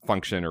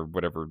function or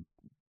whatever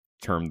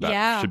term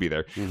that should be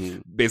there.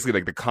 Mm-hmm. Basically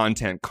like the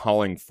content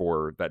calling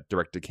for that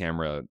direct to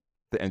camera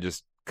and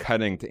just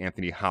cutting to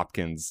Anthony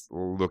Hopkins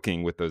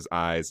looking with those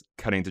eyes,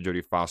 cutting to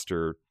Jodie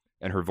Foster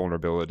and her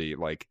vulnerability.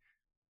 Like,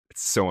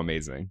 it's so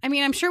amazing. I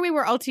mean, I'm sure we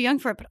were all too young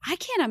for it, but I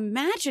can't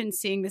imagine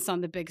seeing this on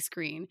the big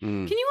screen.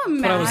 Can you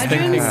I was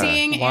imagine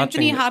seeing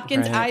Anthony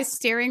Hopkins' right. eyes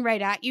staring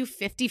right at you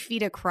 50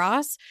 feet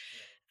across?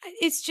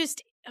 It's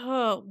just,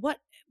 what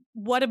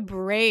a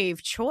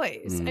brave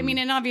choice. I mean,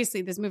 and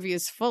obviously this movie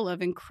is full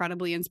of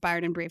incredibly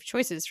inspired and brave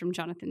choices from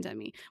Jonathan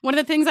Demme. One of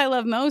the things I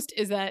love most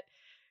is that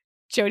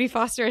Jodie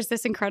Foster is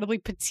this incredibly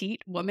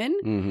petite woman,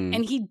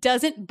 and he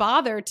doesn't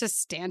bother to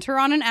stand her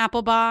on an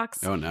apple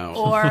box. Oh, no.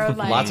 Or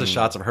like lots of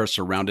shots of her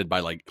surrounded by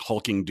like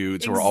hulking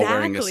dudes who are all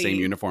wearing the same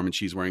uniform, and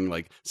she's wearing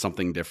like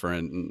something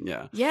different.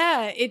 And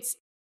yeah,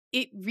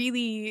 it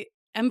really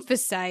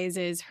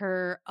emphasizes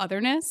her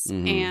otherness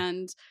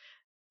and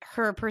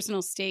her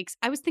personal stakes.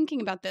 I was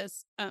thinking about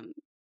this.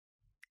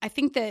 I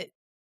think that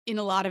in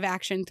a lot of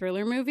action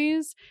thriller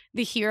movies,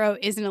 the hero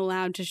isn't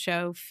allowed to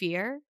show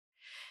fear.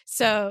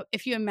 So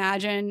if you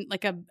imagine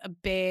like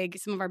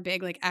some of our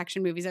big like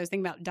action movies, I was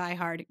thinking about Die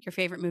Hard, your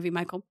favorite movie,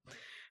 Michael.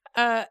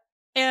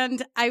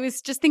 And I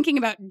was just thinking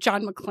about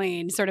John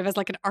McClane sort of as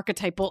like an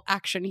archetypal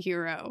action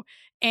hero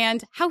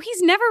and how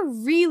he's never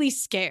really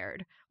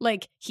scared.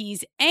 Like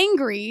he's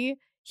angry,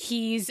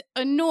 he's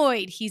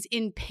annoyed, he's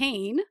in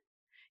pain,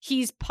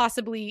 he's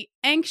possibly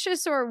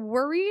anxious or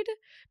worried,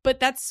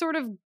 but that's sort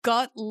of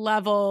gut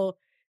level.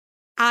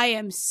 I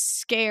am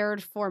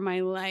scared for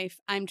my life.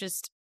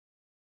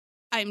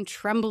 I'm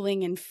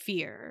trembling in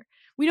fear.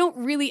 We don't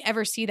really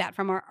ever see that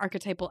from our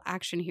archetypal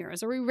action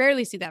heroes, or we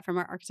rarely see that from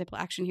our archetypal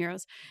action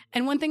heroes.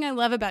 And one thing I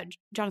love about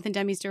Jonathan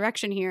Demme's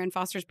direction here and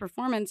Foster's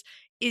performance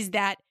is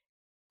that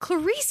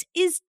Clarice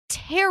is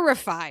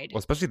terrified. Well,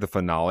 especially the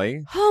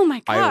finale. Oh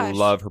my gosh. I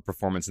love her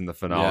performance in the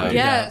finale.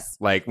 Yeah. Yes.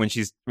 Like when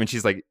she's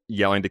like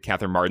yelling to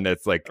Catherine Martin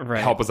that's like,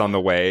 Right. help is on the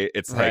way.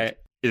 It's Right. like,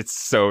 it's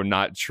so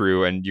not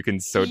true. And you can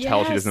so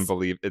tell she Yes. doesn't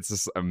believe. It's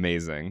just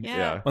amazing. Yeah.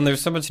 Yeah. When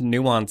there's so much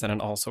nuance in it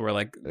also where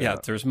like, Yeah.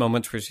 there's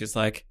moments where she's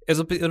like,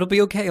 it'll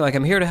be okay. Like,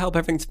 I'm here to help.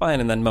 Everything's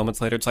fine. And then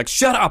moments later, it's like,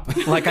 shut up.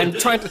 Like, I'm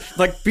trying to,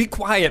 like, be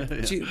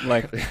quiet. She,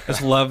 like, I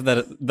just love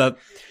that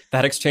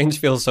exchange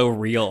feels so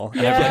real.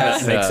 And I feel like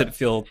Yes. that makes Yeah. it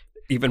feel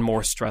even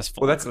more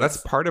stressful. Well, that's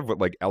part of what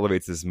like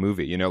elevates this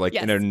movie. You know, like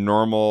in a Yes.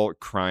 normal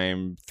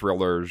crime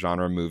thriller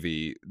genre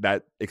movie,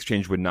 that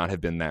exchange would not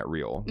have been that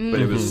real, but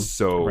it Mhm. was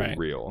so Right.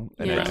 real,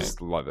 and I Yeah.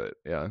 just love it.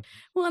 Yeah,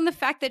 Well, and the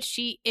fact that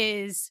she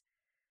is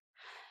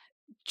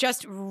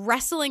just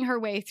wrestling her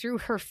way through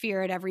her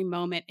fear at every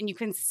moment. And you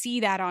can see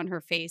that on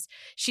her face.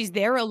 She's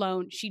there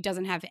alone. She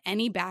doesn't have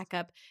any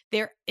backup.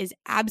 There is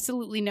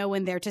absolutely no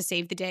one there to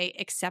save the day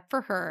except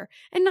for her.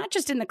 And not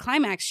just in the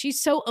climax.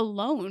 She's so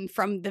alone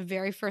from the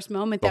very first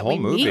moment The that whole we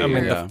movie. meet I mean,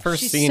 her. Yeah. the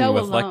first She's scene so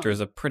with alone. Lecter is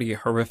a pretty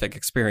horrific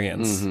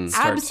experience, Mhm.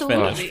 start to finish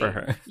Absolutely. for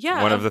her.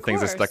 Yeah, one of the things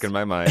that course. stuck in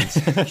my mind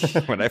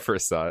when I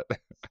first saw it.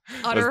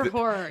 Utter was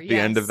horror. the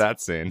end of yes. that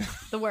scene.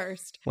 The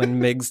worst. When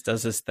Miggs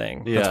does his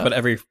thing. That's Yeah. what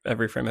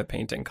every frame of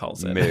painting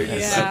calls it. Miggs.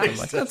 Yeah. I'm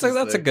like,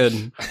 that's a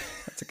good.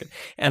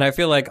 And I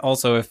feel like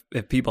also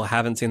if people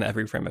haven't seen the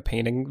Every Frame of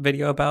Painting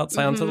video about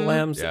Silence of the Mhm.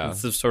 Lambs, Yeah.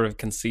 this is sort of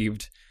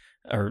conceived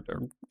or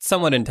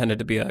somewhat intended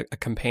to be a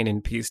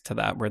companion piece to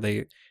that, where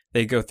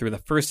they go through the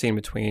first scene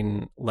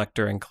between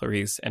Lecter and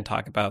Clarice and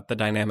talk about the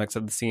dynamics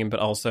of the scene, but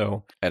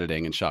also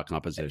Editing and shot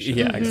composition.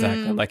 yeah, Mhm.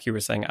 exactly. Like you were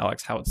saying,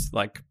 Alex, how it's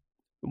like,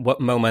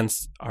 what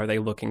moments are they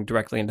looking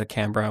directly into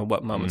camera?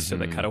 What moments do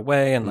they Mhm. cut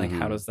away? And like, Mhm.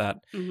 how does that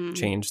Mhm.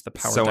 change the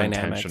power So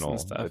dynamics intentional.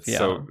 and stuff? It's Yeah.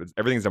 so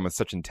everything's done with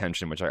such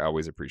intention, which I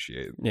always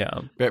appreciate.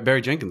 Yeah.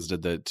 Barry Jenkins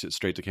did the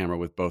straight to camera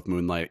with both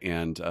Moonlight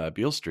and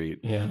Beale Street.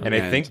 Yeah. And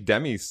I think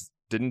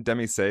didn't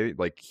Demi say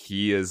like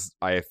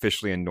I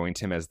officially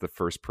anoint him as the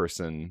first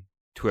person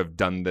to have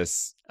done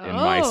this in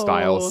my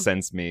style Oh.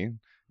 since me.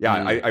 Yeah,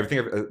 Mm. I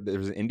think there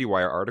was an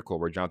IndieWire article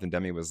where Jonathan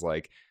Demme was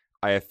like,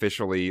 I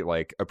officially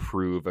like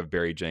approve of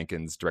Barry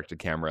Jenkins' directed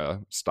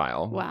camera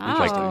style.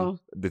 Wow.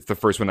 It's the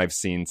first one I've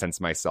seen since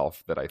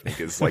myself that I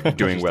think is like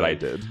doing what I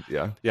did.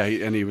 Yeah. Yeah,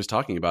 he was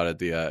talking about it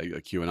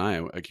the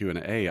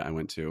Q&A I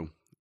went to.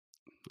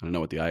 I don't know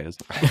what the I is.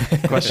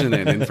 Question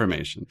and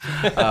information.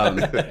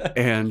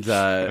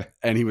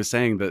 And he was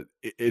saying that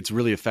it's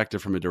really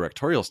effective from a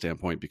directorial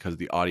standpoint because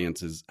the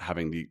audience is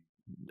having the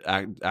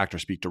actor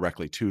speak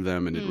directly to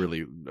them, and it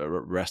really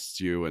arrests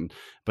you.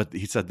 But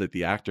he said that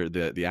the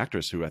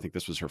actress, who I think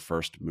this was her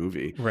first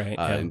movie, Right.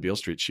 in Beale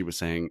Street, she was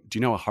saying, "Do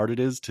you know how hard it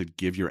is to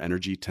give your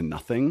energy to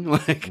nothing?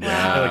 Like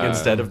Wow.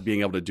 instead of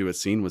being able to do a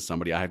scene with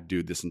somebody, I have to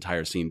do this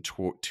entire scene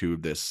to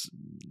this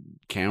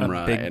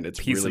camera, big and it's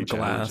piece really of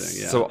glass.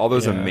 challenging." Yeah. So all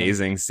those Yeah.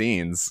 amazing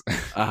scenes,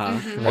 uh-huh.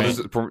 Mhm. all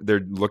those-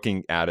 they're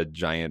looking at a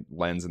giant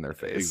lens in their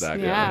face.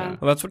 Exactly. Yeah.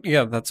 Well,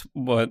 that's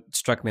what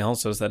struck me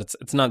also, is that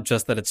it's not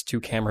just that it's to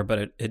camera,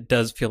 but it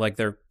does feel like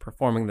they're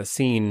performing the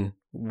scene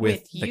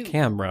with the you.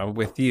 camera,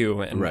 with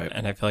you. And Right.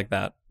 and I feel like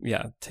that,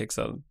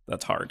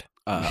 that's hard.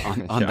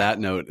 On Yeah. that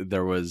note,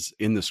 there was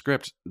in the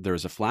script, there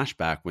was a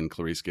flashback when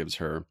Clarice gives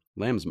her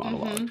Lambs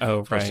monologue. Mhm.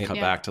 Oh, First right. cut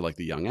Yeah. back to like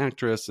the young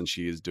actress, and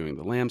she is doing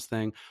the Lambs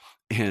thing,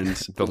 and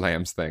The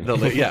lambs thing.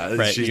 yeah,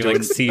 Right. she's You doing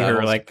like see that her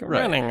whole- like right.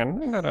 running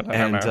and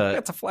And,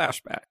 it's a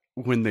flashback.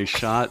 When they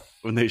shot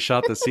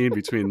the scene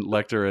between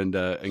Lecter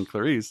and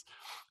Clarice,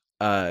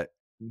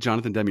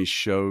 Jonathan Demme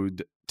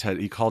showed Ted.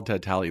 He called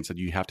Ted Talley and said,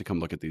 "You have to come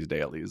look at these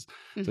dailies."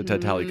 So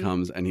Ted Talley Mhm.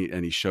 comes and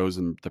he shows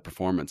him the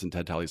performance, and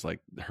Ted Talley's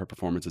like, "Her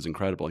performance is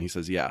incredible." And he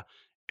says, "Yeah,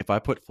 if I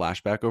put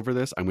flashback over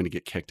this, I'm going to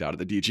get kicked out of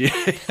the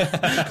DGA."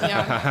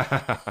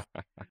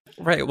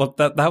 Right. Well,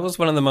 that was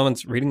one of the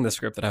moments reading the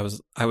script that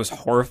I was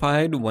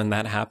horrified when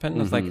that happened.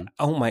 It's like, Mhm.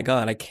 oh my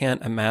God, I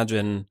can't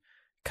imagine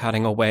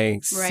cutting away,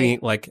 seeing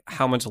like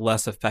how much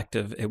less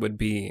effective it would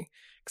be.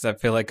 Because I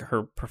feel like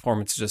her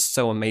performance is just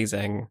so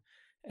amazing.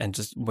 And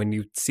just when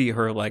you see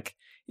her, like,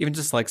 even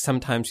just like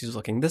sometimes she's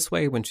looking this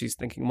way when she's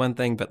thinking one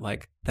thing, but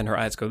like then her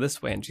eyes go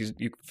this way, and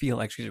you feel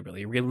like she's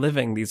really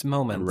reliving these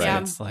moments. Right. And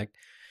Yeah. it's like,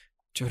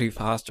 Jodie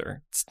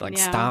Foster, it's like,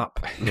 Yeah. stop.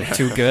 Yeah.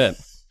 Too good.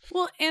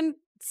 Well, and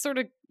sort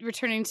of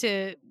returning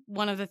to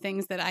one of the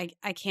things that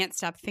I can't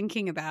stop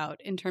thinking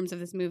about in terms of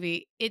this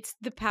movie, it's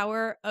the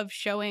power of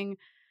showing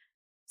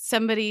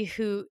somebody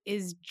who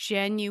is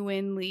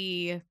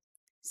genuinely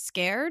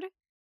scared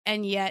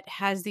and yet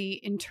has the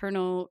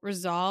internal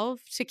resolve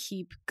to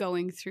keep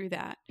going through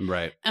that.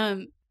 Right.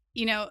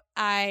 You know,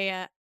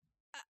 I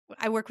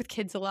work with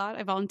kids a lot.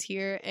 I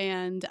volunteer,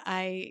 and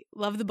I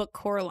love the book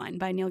Coraline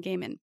by Neil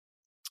Gaiman.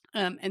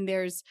 And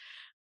there's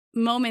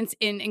moments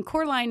in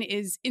Coraline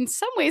is in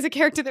some ways a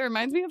character that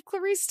reminds me of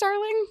Clarice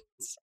Starling,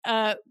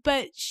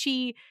 but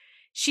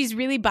she's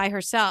really by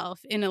herself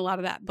in a lot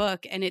of that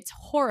book, and it's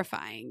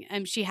horrifying.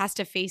 She has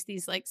to face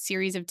these like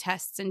series of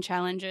tests and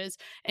challenges,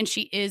 and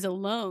she is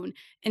alone.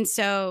 And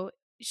so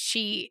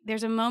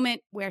there's a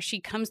moment where she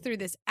comes through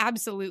this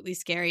absolutely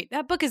scary.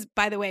 That book is,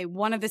 by the way,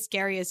 one of the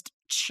scariest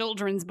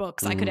children's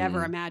books I could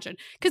ever imagine,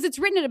 because it's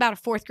written at about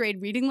a 4th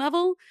grade reading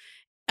level.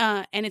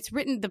 And it's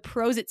written, the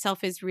prose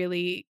itself is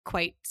really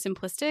quite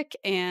simplistic,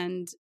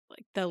 and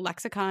like the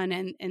lexicon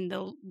and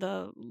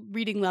the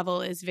reading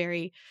level is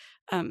very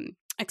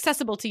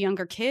accessible to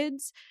younger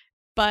kids.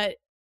 But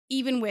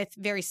even with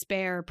very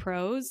spare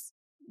prose,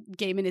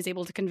 Gaiman is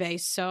able to convey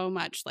so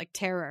much like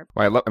terror.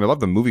 Well, I love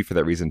the movie for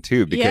that reason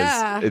too, because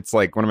Yeah. it's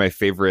like one of my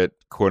favorite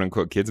quote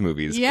unquote kids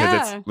movies, because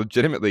Yeah. it's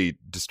legitimately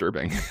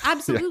disturbing.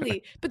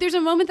 Absolutely. But there's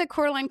a moment that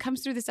Coraline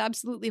comes through this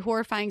absolutely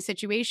horrifying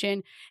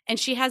situation, and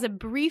she has a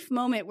brief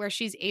moment where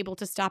she's able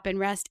to stop and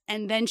rest,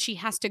 and then she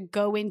has to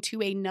go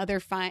into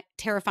another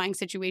terrifying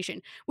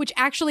situation, which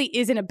actually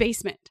is in a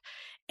basement.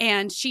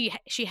 And she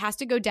has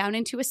to go down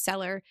into a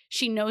cellar.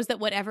 She knows that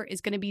whatever is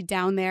going to be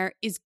down there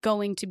is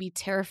going to be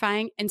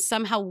terrifying and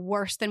somehow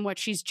worse than what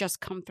she's just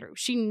come through.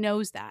 She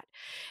knows that.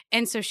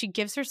 And so she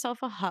gives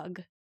herself a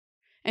hug,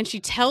 and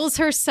she tells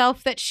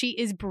herself that she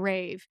is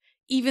brave,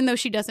 even though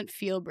she doesn't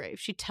feel brave.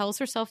 She tells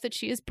herself that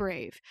she is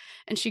brave,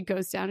 and she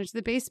goes down into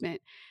the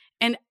basement.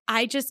 And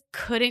I just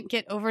couldn't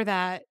get over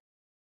that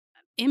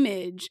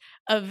image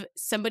of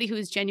somebody who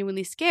is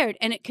genuinely scared.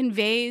 And it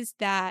conveys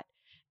that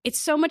it's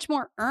so much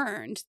more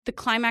earned, the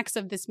climax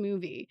of this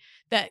movie,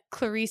 that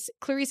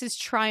Clarice's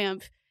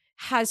triumph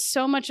has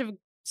so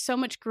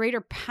much greater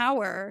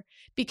power,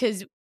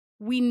 because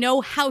we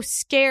know how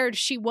scared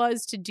she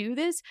was to do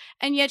this,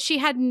 and yet she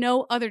had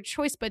no other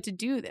choice but to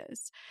do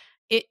this.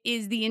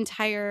 It's the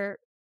entire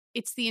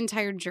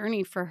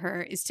journey for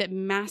her, is to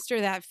master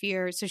that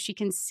fear so she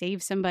can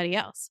save somebody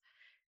else.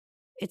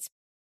 It's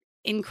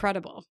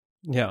incredible.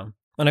 Yeah.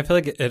 And I feel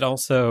like it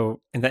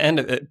also, in the end,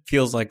 it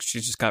feels like she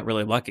just got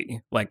really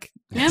lucky. Like,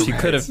 Yeah. she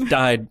could have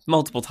died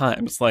multiple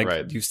times. Like,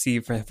 Right. you see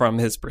from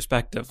his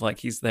perspective, like,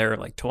 he's there,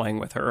 like, toying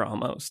with her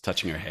almost.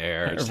 Touching her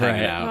hair, just Right.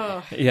 hanging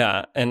out. Oh.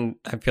 Yeah. And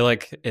I feel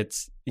like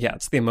it's the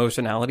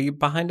emotionality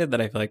behind it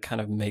that I feel like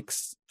kind of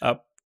makes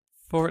up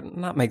for it.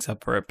 Not makes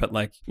up for it, but,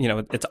 like, you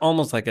know, it's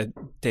almost like a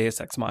Deus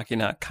Ex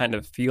Machina kind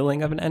of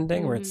feeling of an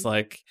ending where it's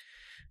like,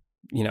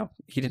 you know,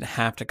 he didn't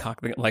have to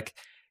like,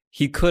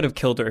 he could have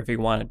killed her if he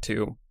wanted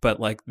to, but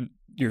like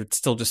you're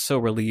still just so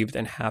relieved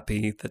and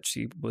happy that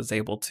she was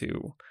able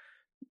to,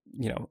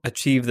 you know,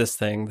 achieve this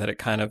thing, that it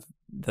kind of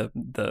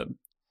the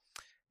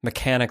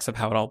mechanics of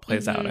how it all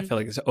plays out, I feel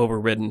like is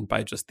overridden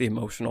by just the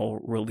emotional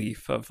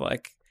relief of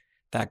like,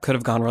 that could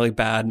have gone really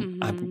bad.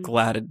 I'm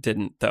glad it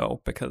didn't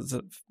though, because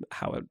of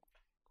how it,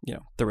 you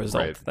know, the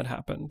result that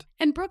happened.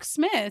 And Brooke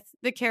Smith,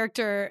 the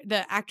character,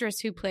 the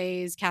actress who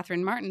plays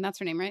Catherine Martin, that's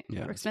her name, right? Yeah,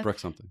 Brooke it's Smith. Brooke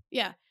something.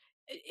 Yeah.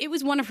 It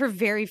was one of her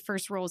very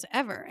first roles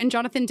ever. And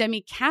Jonathan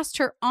Demme cast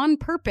her on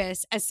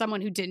purpose as someone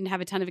who didn't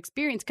have a ton of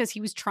experience, because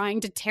he was trying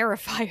to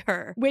terrify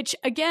her, which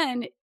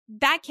again,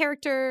 that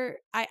character,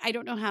 I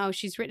don't know how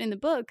she's written in the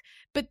book,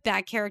 but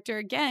that character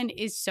again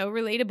is so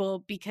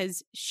relatable,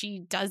 because she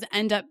does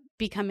end up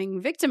becoming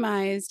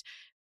victimized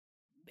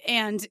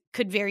and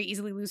could very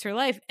easily lose her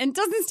life, and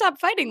doesn't stop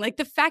fighting. Like,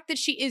 the fact that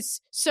she is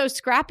so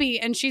scrappy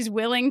and she's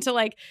willing to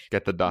like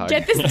Get the dog.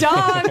 get this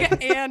dog,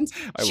 and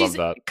I she's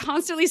love that.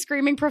 constantly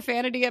screaming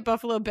profanity at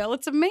Buffalo Bill.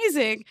 It's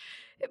amazing.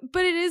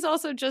 But it is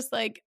also just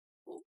like,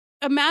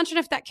 imagine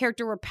if that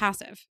character were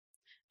passive.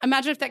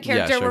 Imagine if that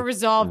character sure. were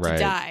resolved Right. to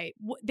die.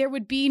 There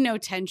would be no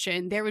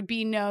tension. There would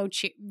be no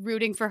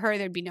rooting for her.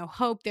 There'd be no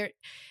hope.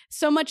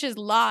 So much is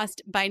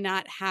lost by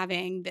not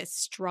having this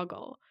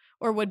struggle,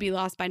 or would be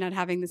lost by not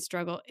having this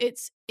struggle.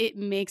 It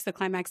makes the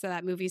climax of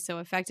that movie so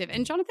effective.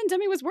 And Jonathan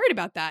Demme was worried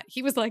about that.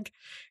 He was like,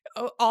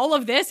 oh, all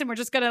of this, and we're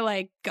just gonna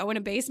like go in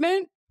a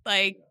basement?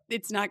 Like,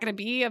 it's not gonna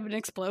be an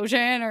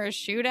explosion or a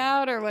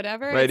shootout or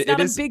whatever. Right, It's not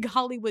it a is- big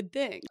Hollywood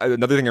thing.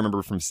 Another thing I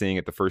remember from seeing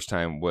it the first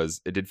time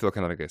was it did feel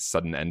kind of like a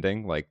sudden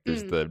ending. Like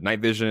there's the night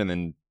vision, and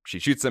then she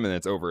shoots him, and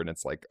it's over, and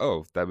it's like,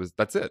 oh,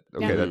 that's it.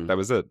 Okay, Yeah. that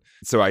was it.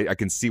 So I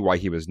can see why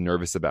he was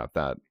nervous about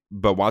that.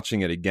 But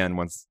watching it again,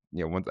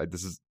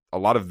 a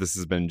lot of this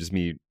has been just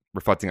me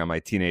reflecting on my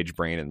teenage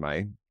brain and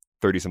my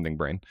 30-something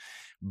brain.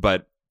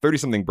 But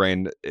 30-something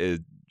brain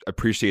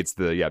appreciates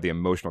the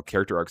emotional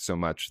character arc so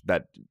much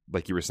that,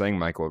 like you were saying,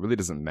 Michael, it really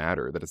doesn't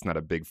matter that it's not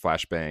a big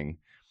flashbang.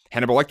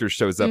 Hannibal Lecter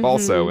shows up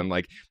also, and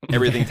like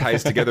everything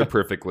ties together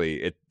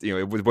perfectly.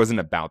 It wasn't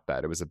about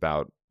that. It was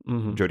about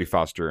Jodie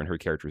Foster and her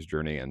character's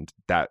journey, and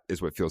that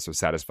is what feels so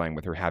satisfying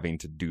with her having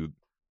to do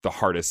the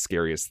hardest,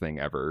 scariest thing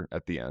ever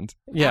at the end.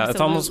 Yeah,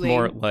 it's almost Absolutely.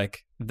 more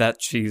like that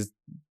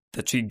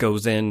she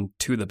goes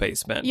into the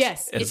basement.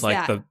 Yes, is it's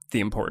like that.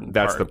 the important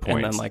That's part. the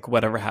point. And then like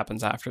whatever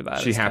happens after that,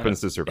 She is kind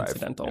happens of to survive.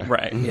 incidental. Yeah.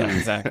 Right? Yeah,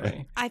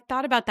 exactly. I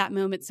thought about that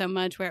moment so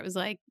much, where it was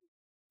like,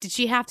 did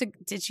she have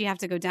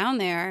to go down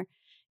there?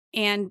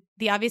 And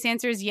the obvious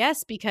answer is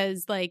yes,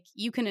 because like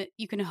you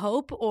can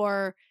hope,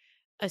 or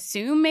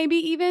assume maybe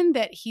even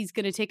that he's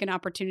going to take an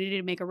opportunity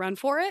to make a run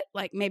for it.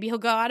 Like maybe he'll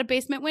go out a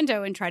basement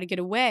window and try to get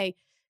away,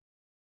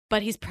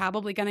 but he's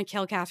probably going to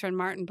kill Catherine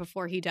Martin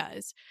before he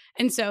does.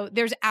 And so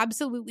there's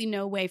absolutely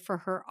no way for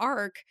her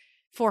arc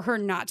for her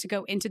not to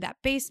go into that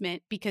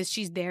basement because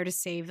she's there to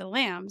save the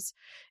lambs.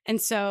 And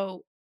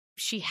so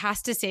she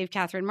has to save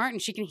Catherine Martin.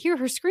 She can hear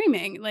her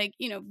screaming, like,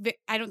 you know,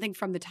 I don't think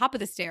from the top of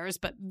the stairs,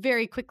 but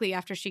very quickly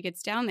after she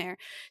gets down there.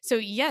 So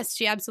yes,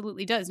 she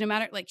absolutely does. No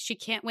matter, like, she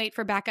can't wait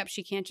for backup.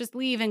 She can't just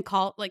leave and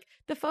call. Like,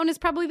 the phone is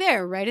probably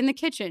there right in the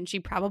kitchen. She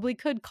probably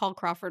could call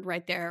Crawford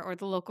right there or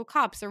the local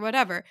cops or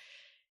whatever.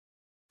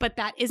 But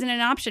that isn't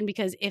an option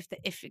because if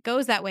it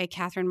goes that way,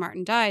 Catherine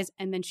Martin dies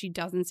and then she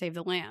doesn't save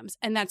the lambs.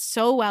 And that's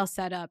so well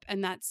set up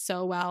and that's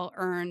so well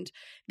earned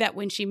that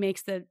when she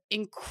makes the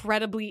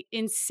incredibly,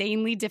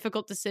 insanely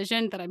difficult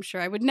decision that I'm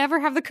sure I would never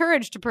have the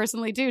courage to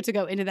personally do to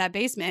go into that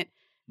basement,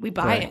 we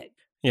buy it.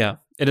 Yeah,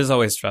 it is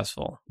always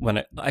stressful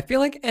when I feel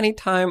like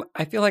anytime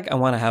I feel like I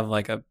want to have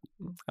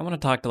I want to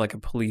talk to like a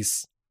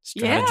police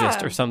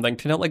strategist or something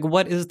to know like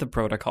what is the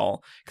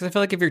protocol? Because I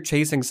feel like if you're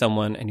chasing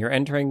someone and you're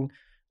entering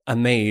a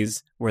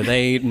maze where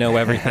they know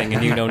everything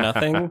and you know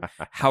nothing,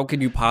 how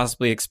could you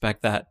possibly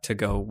expect that to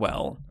go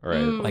well?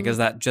 Right. Like, is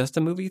that just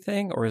a movie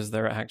thing or is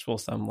there actual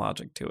some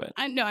logic to it?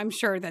 No, I'm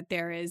sure that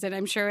there is. And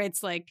I'm sure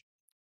it's like,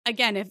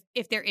 again,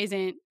 if there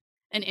isn't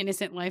an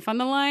innocent life on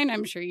the line,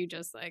 I'm sure you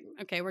just like,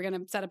 okay, we're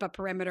going to set up a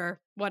perimeter,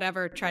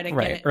 whatever, try to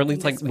get it. Or at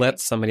least like way. let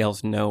somebody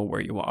else know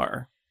where you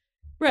are.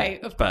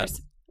 Right, of But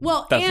course.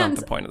 Well, that's and not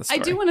the point of the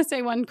story. I do want to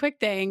say one quick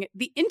thing.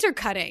 The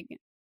intercutting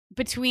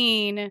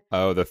between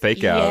The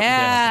fake out.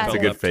 Yeah, It's a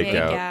the good fake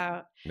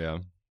out. Yeah.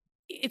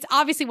 It's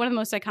obviously one of the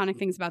most iconic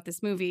things about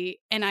this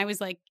movie. And I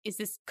was like,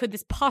 could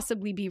this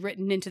possibly be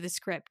written into the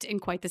script in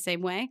quite the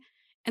same way?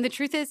 And the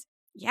truth is,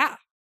 yeah.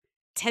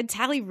 Ted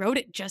Talley wrote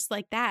it just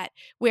like that,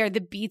 where the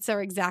beats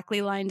are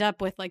exactly lined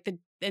up with like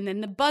and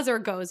then the buzzer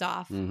goes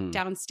off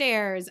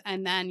downstairs,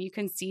 and then you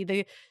can see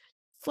the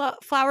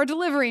flower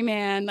delivery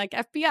man, like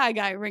FBI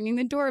guy, ringing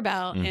the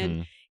doorbell.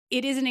 And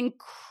it is an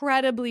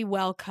incredibly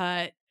well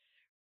cut,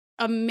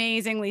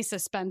 amazingly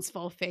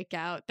suspenseful fake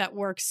out that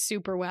works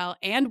super well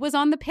and was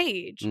on the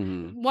page.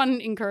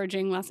 One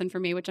encouraging lesson for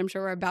me, which I'm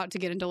sure we're about to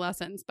get into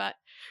lessons, but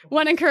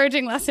one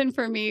encouraging lesson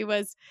for me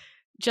was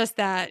just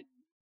that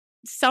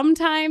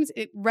sometimes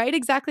write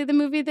exactly the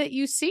movie that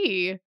you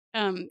see.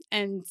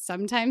 And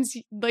sometimes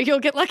like you'll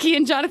get lucky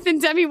and Jonathan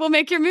Demme will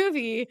make your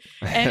movie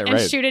and,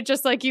 Right. and shoot it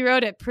just like you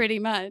wrote it pretty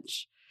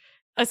much.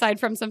 Aside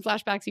from some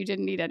flashbacks you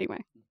didn't need anyway.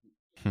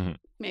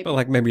 Maybe. But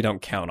like maybe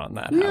don't count on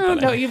that No,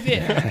 happening. you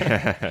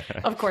did.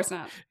 Of course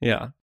not.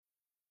 Yeah.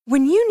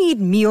 When you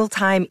need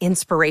mealtime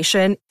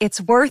inspiration,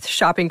 it's worth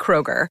shopping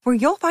Kroger, where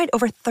you'll find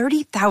over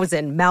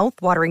 30,000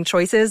 mouth-watering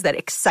choices that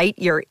excite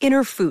your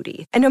inner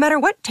foodie. And no matter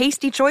what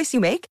tasty choice you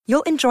make,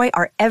 you'll enjoy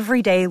our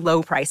everyday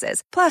low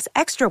prices, plus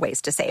extra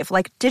ways to save,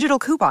 like digital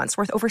coupons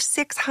worth over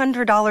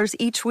 $600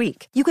 each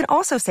week. You can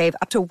also save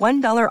up to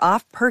 $1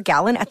 off per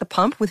gallon at the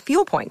pump with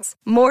fuel points.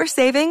 More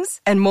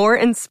savings and more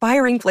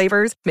inspiring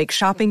flavors make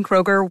shopping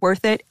Kroger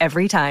worth it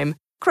every time.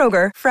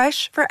 Kroger,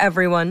 fresh for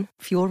everyone.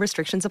 Fuel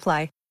restrictions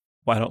apply.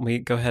 Why don't we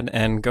go ahead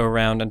and go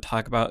around and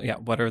talk about,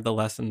 what are the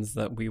lessons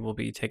that we will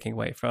be taking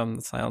away from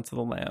The Silence of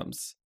the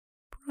Lambs?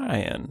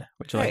 Brian,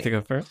 would you like to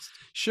go first?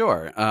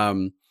 Sure.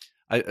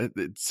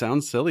 It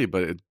sounds silly,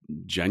 but it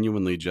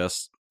genuinely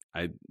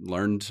I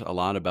learned a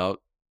lot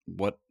about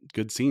what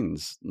good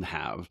scenes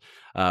have.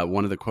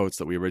 One of the quotes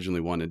that we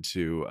originally wanted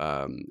to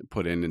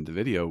put in the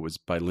video was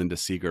by Linda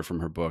Seeger from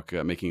her book,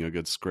 Making a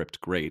Good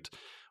Script Great,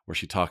 where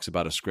she talks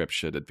about a script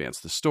should advance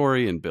the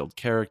story and build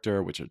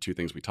character, which are two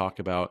things we talk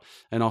about,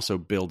 and also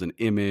build an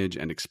image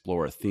and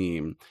explore a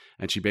theme.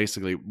 And she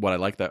basically, what I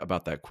like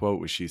about that quote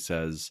was she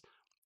says,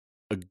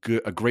 a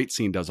great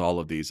scene does all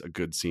of these, a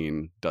good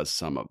scene does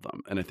some of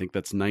them. And I think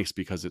that's nice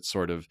because it's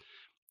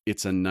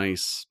a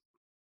nice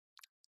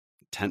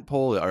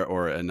tentpole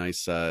or a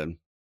nice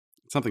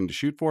something to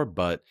shoot for,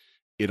 but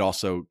it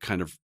also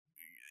kind of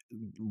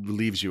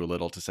leaves you a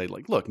little to say,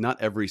 like, look, not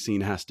every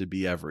scene has to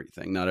be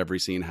everything. Not every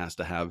scene has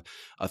to have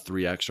a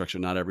 3-act structure.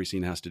 Not every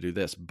scene has to do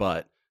this.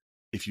 But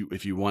if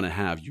you want to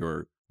have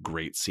your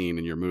great scene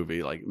in your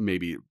movie, like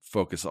maybe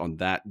focus on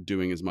that,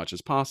 doing as much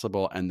as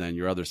possible, and then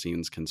your other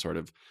scenes can sort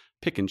of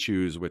pick and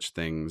choose which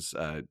things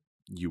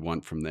you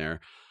want from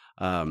there.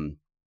 And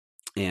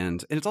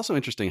it's also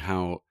interesting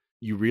how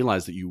you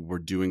realize that you were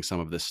doing some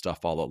of this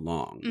stuff all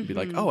along. Be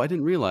like, oh, I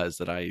didn't realize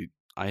that I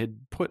had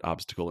put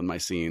obstacle in my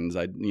scenes,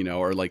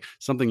 or like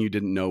something you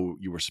didn't know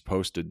you were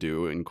supposed to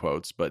do, in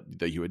quotes, but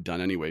that you had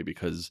done anyway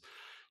because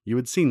you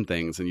had seen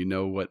things and you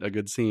know what a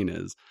good scene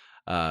is.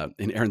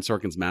 In Aaron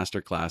Sorkin's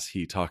Masterclass,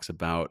 he talks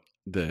about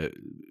the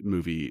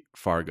movie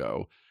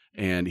Fargo,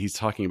 and he's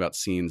talking about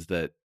scenes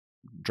that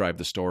drive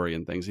the story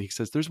and things. And he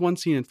says there's one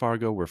scene in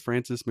Fargo where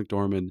Frances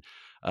McDormand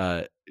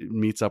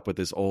meets up with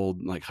this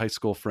old like high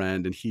school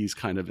friend, and he's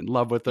kind of in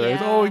love with her.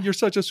 Yeah. Oh, you're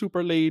such a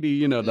super lady,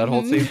 you know, that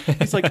whole scene.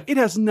 He's like, it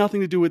has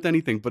nothing to do with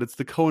anything, but it's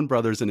the Coen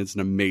brothers and it's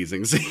an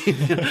amazing scene.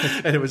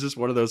 And it was just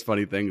one of those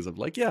funny things of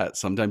like, yeah,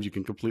 sometimes you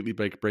can completely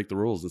break the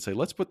rules and say,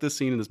 let's put this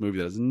scene in this movie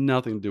that has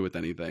nothing to do with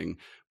anything.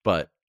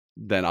 But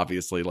then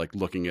obviously like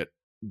looking at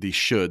the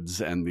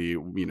shoulds and the,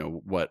 you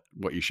know, what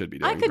you should be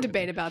doing. I could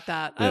debate about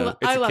that. Yeah.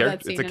 I love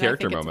that scene. It's a and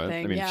character I think it's a moment.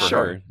 thing. I mean, yeah. for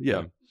Sure. her.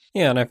 Yeah.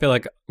 Yeah, and I feel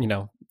like, you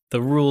know,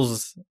 the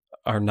rules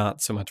are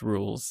not so much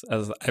rules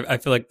as I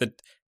feel like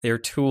that they're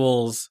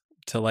tools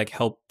to like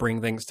help bring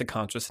things to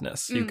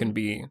consciousness. You can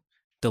be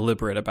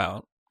deliberate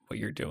about what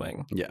you're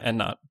doing and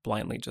not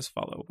blindly just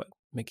follow what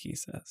Mickey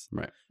says.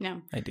 Right.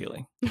 No.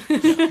 Ideally.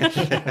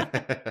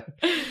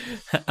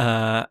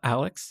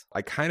 Alex?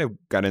 I kind of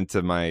got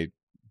into my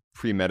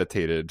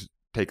premeditated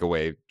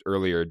takeaway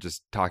earlier,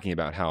 just talking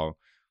about how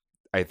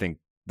I think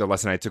the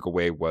lesson I took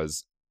away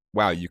was,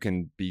 wow, you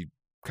can be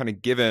kind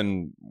of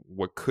given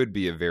what could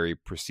be a very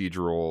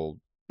procedural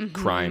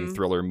crime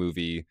thriller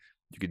movie.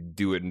 You could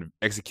do it and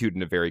execute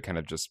in a very kind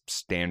of just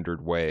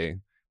standard way,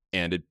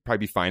 and it'd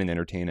probably be fine and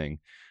entertaining.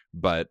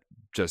 But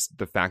just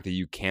the fact that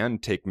you can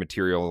take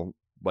material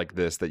like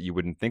this that you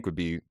wouldn't think would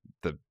be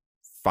the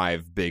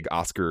 5 big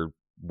Oscar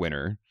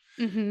winner,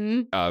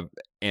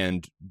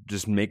 and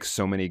just make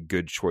so many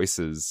good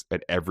choices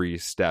at every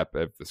step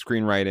of the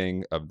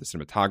screenwriting, of the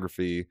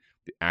cinematography,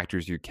 the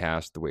actors you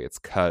cast, the way it's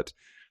cut.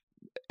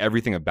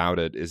 Everything about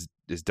it is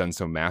done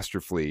so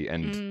masterfully,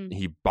 and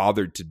he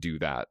bothered to do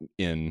that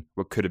in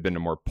what could have been a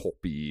more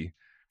pulpy,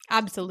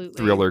 absolutely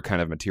thriller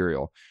kind of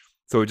material.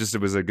 So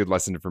it was a good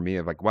lesson for me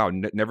of like, wow,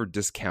 never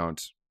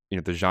discount, you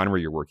know, the genre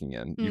you're working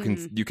in.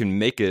 You can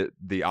make it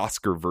the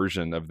Oscar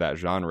version of that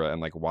genre,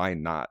 and like, why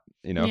not?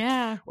 You know,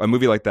 yeah. A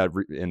movie like that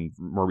in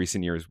more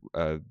recent years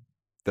that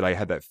I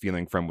had that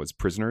feeling from was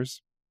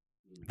Prisoners.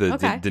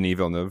 The Denis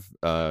Villeneuve.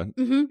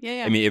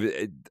 Yeah. I mean,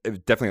 it was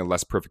definitely a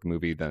less perfect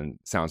movie than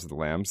Sounds of the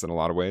Lambs in a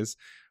lot of ways,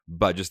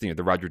 but just, you know,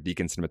 the Roger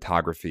Deakins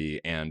cinematography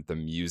and the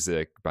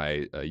music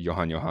by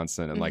Johan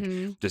Johansson, and like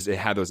just it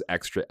had those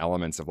extra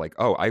elements of like,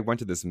 oh, I went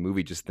to this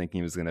movie just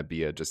thinking it was going to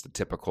be just a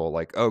typical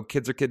like, oh,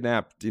 kids are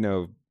kidnapped, you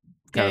know,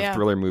 kind of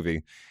thriller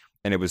movie,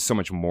 and it was so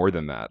much more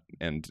than that.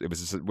 And it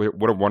was just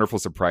what a wonderful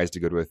surprise to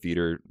go to a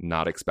theater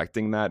not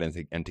expecting that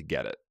and to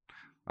get it.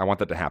 I want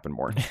that to happen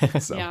more.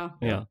 So,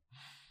 yeah.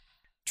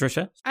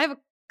 Trisha? I have a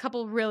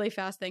couple really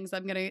fast things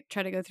I'm going to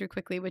try to go through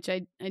quickly, which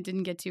I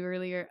didn't get to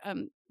earlier.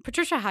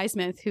 Patricia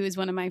Highsmith, who is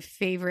one of my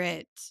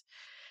favorite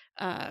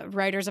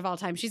writers of all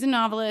time. She's a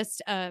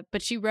novelist,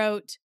 but she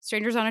wrote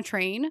Strangers on a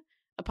Train,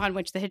 upon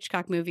which the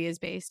Hitchcock movie is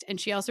based. And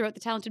she also wrote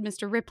The Talented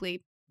Mr.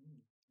 Ripley.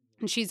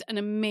 And she's an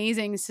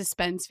amazing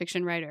suspense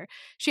fiction writer.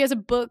 She has a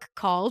book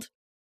called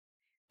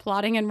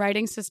Plotting and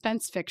Writing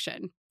Suspense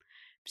Fiction.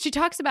 She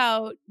talks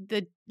about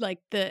the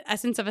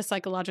essence of a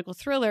psychological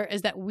thriller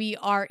is that we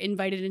are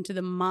invited into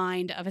the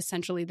mind of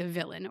essentially the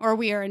villain, or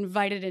we are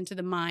invited into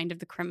the mind of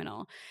the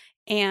criminal.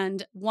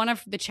 And one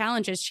of the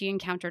challenges she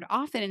encountered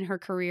often in her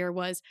career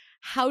was,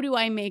 how do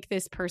I make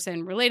this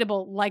person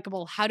relatable,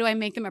 likable? How do I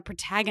make them a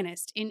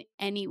protagonist in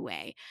any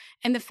way?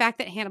 And the fact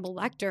that Hannibal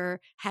Lecter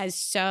has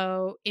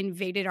so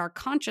invaded our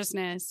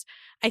consciousness,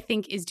 I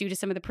think, is due to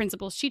some of the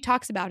principles she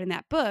talks about in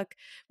that book,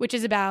 which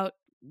is about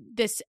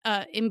this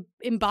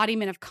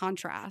embodiment of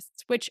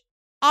contrasts, which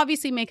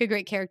obviously make a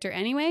great character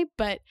anyway,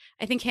 but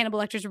I think Hannibal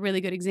Lecter is a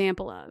really good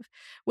example of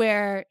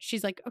where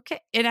she's like, okay,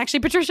 and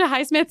actually Patricia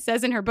Highsmith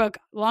says in her book,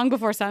 long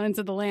before Silence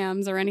of the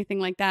Lambs or anything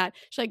like that,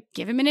 she's like,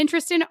 give him an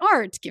interest in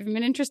art, give him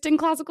an interest in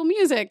classical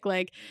music,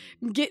 like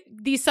get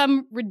these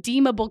some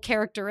redeemable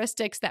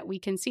characteristics that we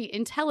can see,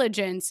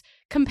 intelligence,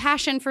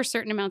 compassion for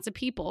certain amounts of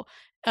people,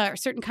 or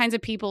certain kinds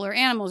of people or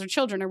animals or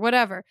children or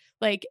whatever.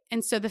 Like,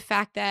 and so the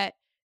fact that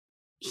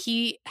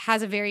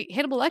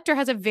Hannibal Lecter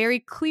has a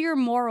very clear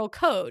moral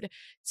code.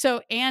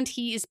 So, and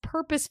he is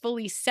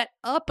purposefully set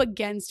up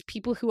against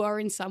people who are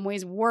in some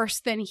ways worse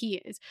than he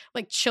is.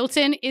 Like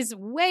Chilton is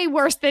way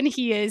worse than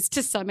he is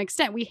to some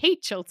extent. We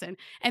hate Chilton.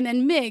 And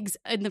then Miggs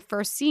in the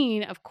first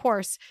scene, of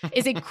course,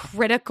 is a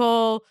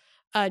critical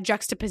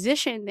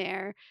juxtaposition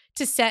there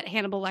to set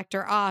Hannibal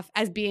Lecter off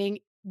as being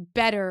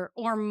better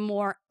or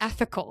more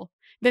ethical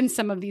than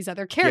some of these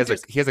other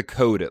characters. He has a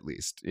code, at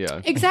least.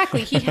 Yeah.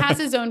 Exactly. He has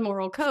his own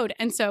moral code.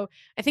 And so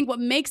I think what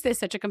makes this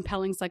such a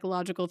compelling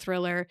psychological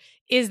thriller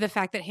is the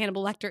fact that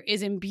Hannibal Lecter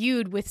is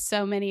imbued with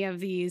so many of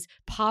these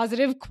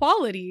positive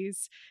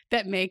qualities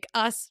that make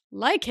us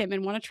like him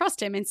and want to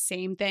trust him. And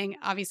same thing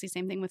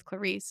with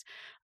Clarice.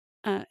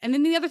 And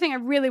then the other thing I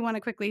really want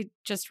to quickly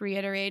just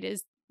reiterate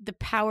is the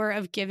power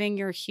of giving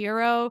your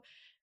hero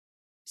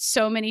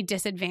so many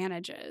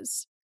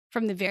disadvantages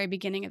from the very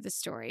beginning of the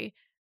story.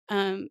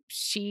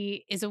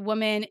 She is a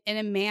woman in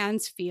a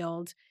man's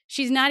field.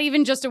 She's not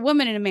even just a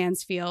woman in a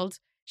man's field.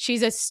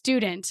 She's a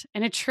student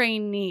and a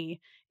trainee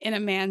in a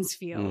man's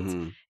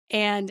field.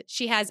 And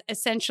she has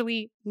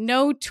essentially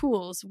no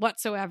tools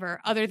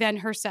whatsoever other than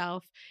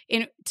herself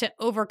to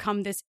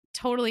overcome this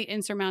totally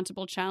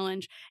insurmountable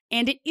challenge.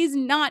 And it is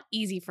not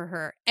easy for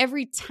her.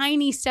 Every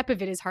tiny step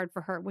of it is hard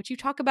for her, which you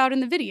talk about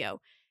in the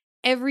video.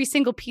 Every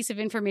single piece of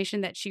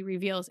information that she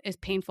reveals is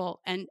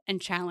painful and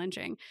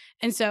challenging.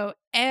 And so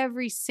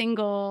every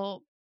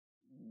single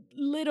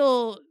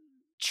little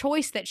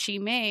choice that she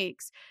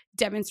makes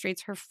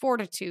demonstrates her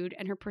fortitude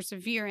and her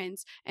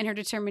perseverance and her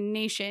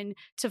determination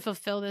to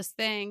fulfill this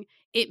thing.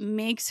 It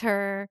makes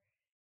her,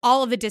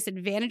 all of the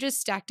disadvantages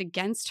stacked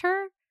against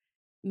her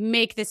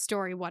make this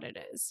story what it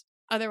is.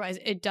 Otherwise,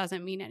 it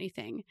doesn't mean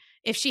anything.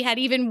 If she had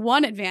even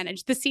one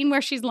advantage, the scene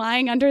where she's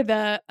lying under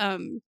the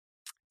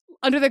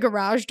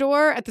garage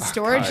door at the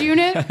storage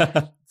unit.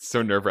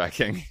 So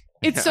nerve-wracking.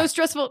 It's so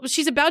stressful.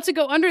 She's about to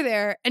go under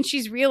there and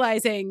she's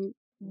realizing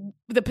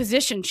the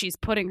position she's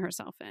putting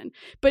herself in.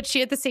 But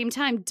she, at the same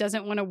time,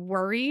 doesn't want to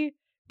worry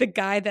the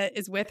guy that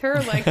is with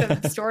her, like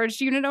the storage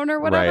unit owner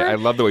or whatever. Right. I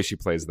love the way she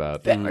plays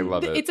that. I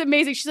love it. It's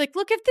amazing. She's like,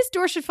 look, if this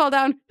door should fall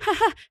down,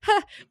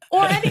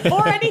 or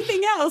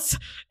anything else.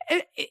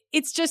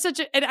 It's just such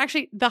a, and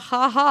actually the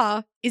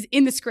ha is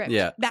in the script.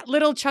 Yeah. That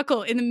little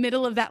chuckle in the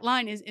middle of that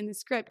line is in the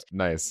script.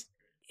 Nice.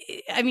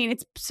 I mean,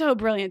 it's so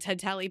brilliant, Ted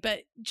Tally,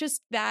 but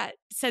just that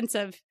sense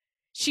of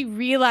she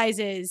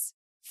realizes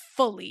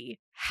fully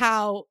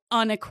how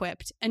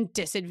unequipped and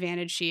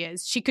disadvantaged she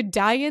is. She could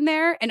die in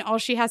there, and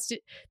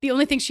the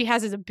only thing she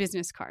has is a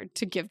business card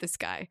to give this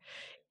guy.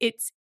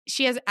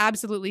 She has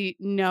absolutely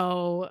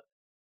no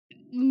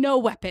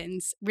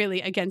weapons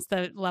really against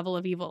the level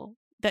of evil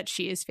that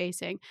she is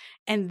facing.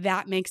 And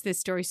that makes this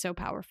story so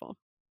powerful.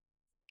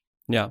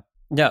 Yeah.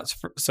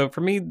 So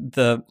for me,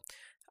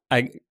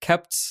 I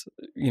kept,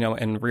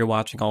 in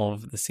rewatching all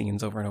of the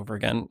scenes over and over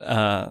again,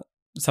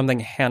 something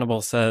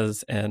Hannibal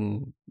says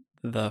in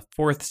the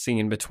fourth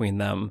scene between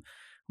them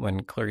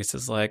when Clarice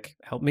is like,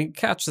 help me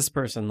catch this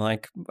person.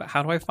 Like,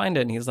 how do I find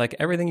it? And he's like,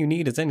 everything you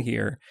need is in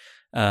here.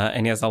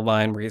 And he has a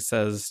line where he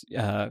says,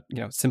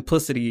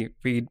 simplicity,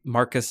 read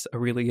Marcus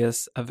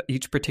Aurelius, of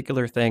each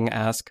particular thing,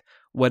 ask,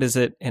 what is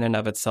it in and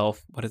of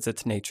itself? What is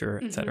its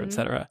nature, et cetera, et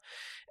cetera.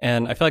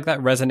 And I feel like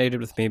that resonated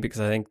with me because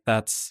I think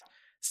that's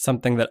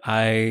something that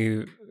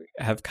I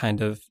have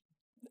kind of,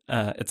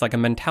 it's like a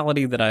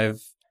mentality that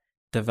I've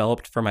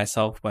developed for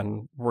myself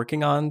when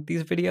working on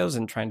these videos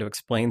and trying to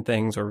explain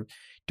things or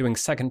doing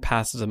second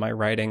passes of my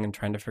writing and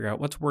trying to figure out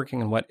what's working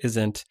and what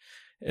isn't,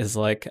 is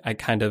like I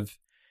kind of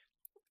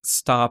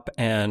stop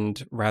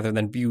and rather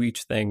than view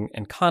each thing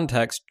in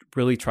context,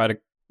 really try to,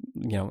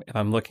 if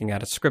I'm looking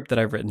at a script that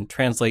I've written,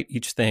 translate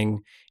each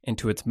thing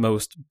into its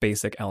most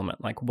basic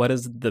element. Like, what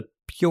is the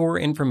pure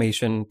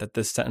information that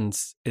this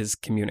sentence is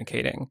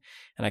communicating?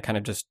 And I kind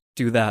of just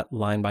do that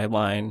line by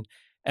line.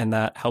 And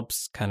that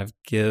helps kind of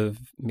give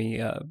me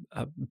a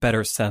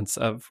better sense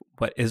of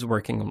what is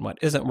working and what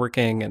isn't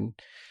working.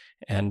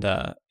 And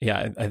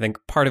I think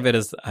part of it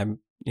is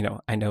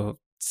I know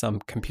some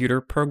computer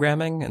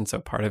programming. And so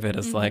part of it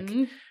is like,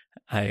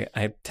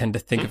 I tend to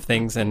think of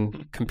things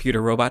in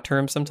computer robot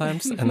terms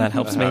sometimes, and that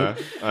helps me.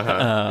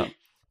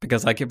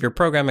 Because like if you're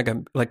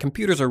programming, like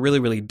computers are really,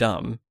 really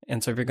dumb.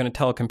 And so if you're going to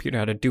tell a computer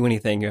how to do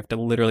anything, you have to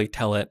literally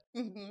tell it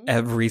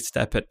every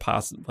step it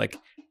possible, like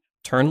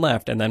turn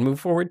left and then move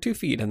forward 2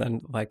 feet. And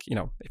then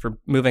if you're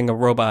moving a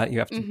robot, you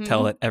have to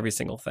tell it every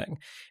single thing.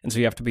 And so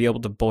you have to be able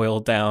to boil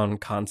down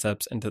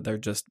concepts into their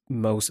just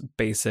most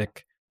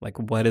basic, like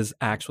what is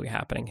actually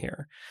happening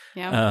here.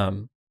 Yeah.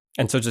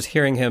 And so just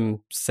hearing him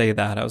say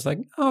that, I was like,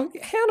 oh,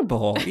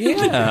 Hannibal.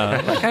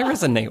 Yeah. Like I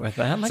resonate with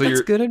that. Like,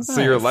 that's good advice.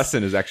 So your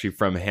lesson is actually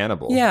from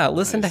Hannibal. Yeah.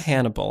 Listen to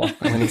Hannibal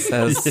when he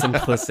says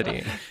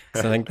simplicity.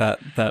 So I think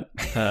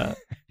that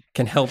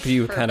can help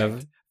you kind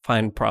of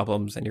find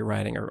problems in your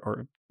writing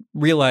or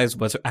realize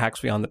what's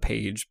actually on the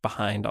page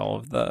behind all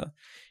of the,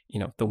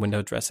 the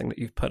window dressing that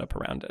you've put up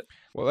around it.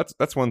 Well,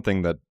 that's one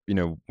thing that,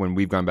 when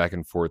we've gone back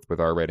and forth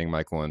with our writing,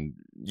 Michael, and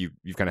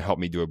you've kind of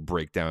helped me do a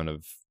breakdown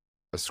of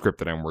a script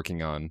that I'm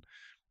working on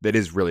that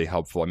is really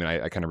helpful. I mean,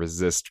 I kind of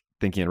resist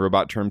thinking in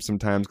robot terms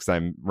sometimes because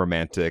I'm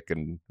romantic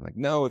and like,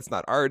 no, it's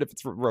not art if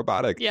it's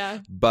robotic. Yeah.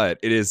 But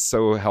it is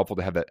so helpful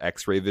to have that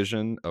X-ray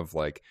vision of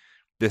like,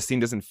 this scene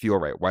doesn't feel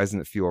right. Why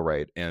doesn't it feel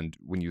right? And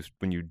when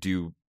you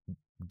do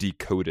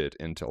decode it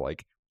into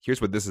like,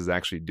 here's what this is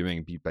actually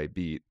doing beat by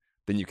beat,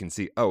 then you can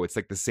see, oh, it's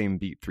like the same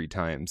beat 3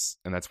 times.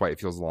 And that's why it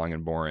feels long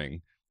and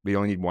boring. We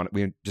only need one.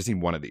 We just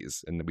need one of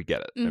these, and then we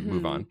get it and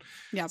move on.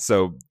 Yeah.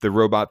 So the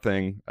robot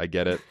thing, I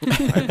get it.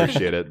 I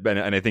appreciate it,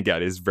 and I think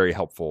it is very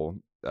helpful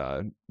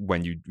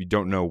when you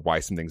don't know why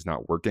something's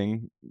not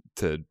working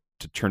to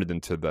turn it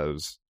into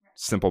those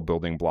simple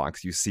building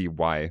blocks. You see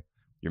why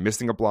you're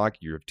missing a block.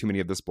 You have too many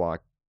of this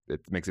block.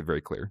 It makes it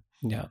very clear.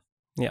 Yeah.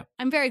 Yeah.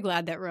 I'm very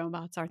glad that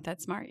robots aren't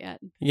that smart yet.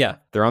 Yeah.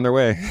 They're on their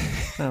way.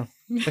 Oh.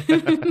 We'll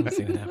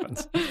see what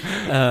happens.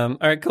 All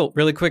right, cool.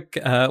 Really quick,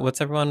 what's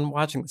everyone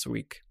watching this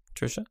week?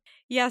 Trisha?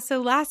 Yeah,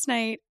 so last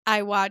night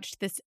I watched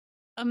this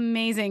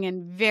amazing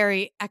and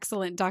very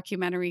excellent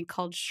documentary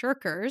called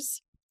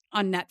Shirkers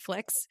on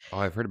Netflix. Oh,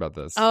 I've heard about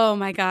this. Oh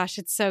my gosh,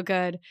 it's so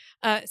good.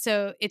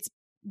 So it's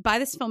by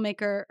this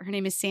filmmaker. Her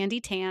name is Sandy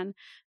Tan,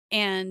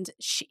 and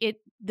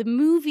the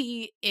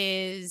movie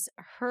is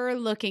her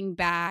looking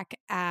back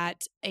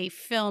at a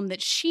film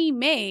that she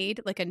made,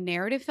 like a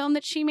narrative film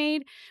that she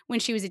made when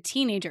she was a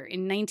teenager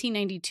in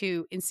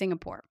 1992 in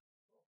Singapore.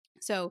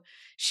 So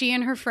she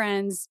and her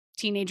friends,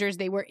 teenagers,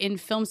 they were in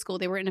film school.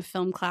 They were in a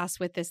film class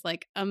with this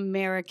like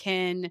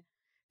American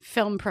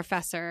film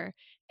professor,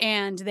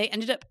 and they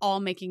ended up all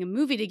making a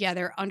movie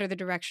together under the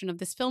direction of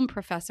this film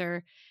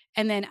professor.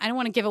 And then I don't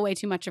want to give away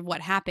too much of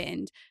what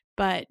happened,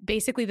 but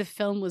basically the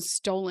film was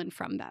stolen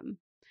from them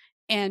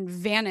and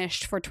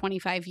vanished for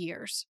 25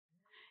 years.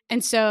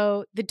 And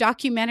so the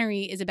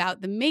documentary is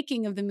about the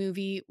making of the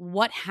movie,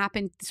 what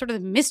happened, sort of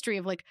the mystery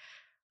of like,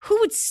 who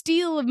would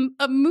steal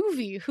a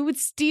movie? Who would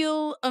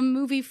steal a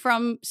movie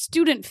from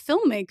student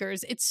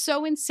filmmakers? It's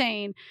so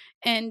insane.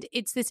 And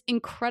it's this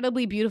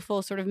incredibly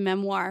beautiful sort of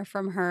memoir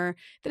from her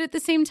that at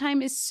the same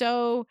time is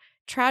so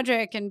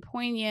tragic and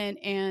poignant.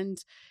 And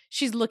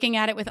she's looking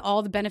at it with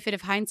all the benefit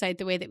of hindsight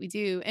the way that we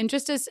do. And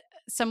just as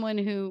someone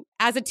who,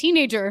 as a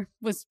teenager,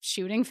 was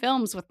shooting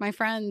films with my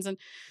friends, and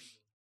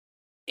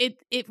it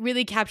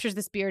really captures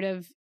the spirit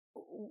of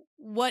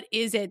what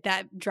is it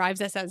that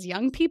drives us as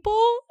young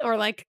people, or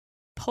like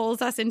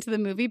pulls us into the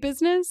movie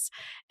business,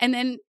 and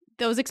then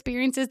those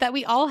experiences that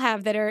we all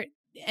have that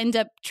end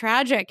up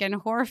tragic and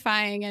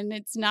horrifying, and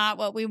it's not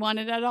what we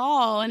wanted at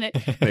all, and it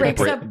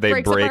breaks up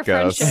our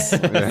friendships.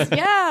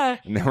 Yeah.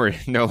 And then we're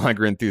no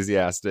longer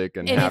enthusiastic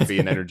and happy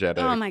and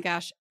energetic. Oh my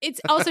gosh.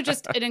 It's also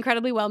just an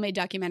incredibly well-made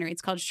documentary.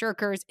 It's called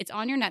Shirkers. It's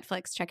on your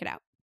Netflix. Check it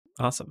out.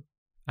 Awesome.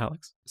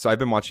 Alex? So I've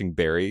been watching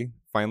Barry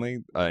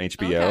finally on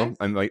HBO. Okay.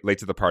 I'm late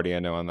to the party, I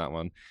know, on that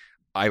one.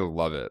 I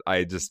love it.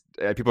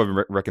 People have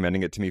been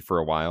recommending it to me for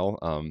a while.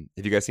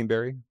 Have you guys seen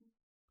Barry?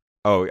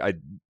 Oh,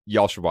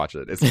 y'all should watch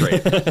it. It's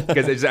great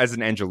because it's, as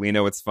an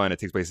Angelino, it's fun. It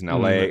takes place in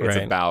LA. It's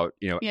about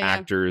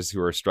actors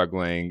who are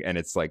struggling, and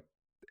it's like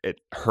it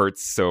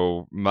hurts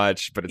so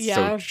much, but it's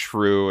so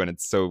true and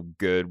it's so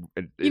good.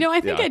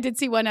 I think I did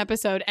see one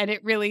episode, and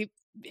it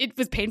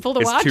was painful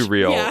to watch. It's too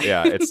real.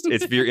 Yeah. It's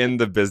if you're in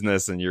the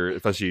business and you're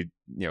especially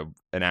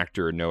an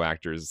actor or no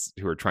actors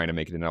who are trying to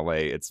make it in LA,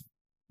 it's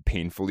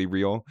painfully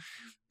real,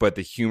 but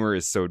the humor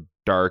is so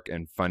dark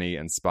and funny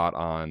and spot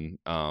on,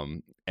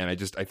 and I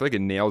feel like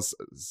it nails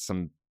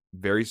some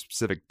very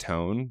specific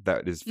tone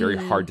that is very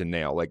hard to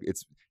nail. Like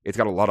it's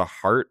got a lot of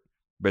heart,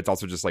 but it's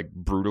also just like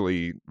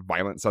brutally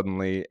violent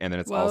suddenly, and then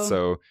it's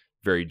also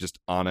very just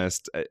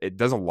honest. It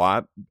does a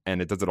lot,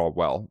 and it does it all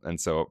well, and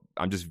so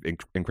I'm just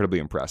incredibly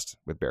impressed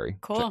with Barry.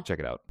 Cool. Check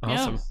it out.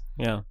 Awesome.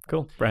 Yeah.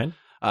 Cool. Brian?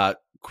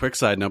 Quick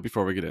side note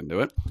before we get into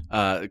it,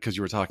 because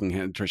you were talking,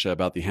 Trisha,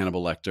 about the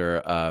Hannibal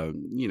Lecter,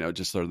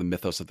 just sort of the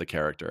mythos of the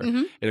character.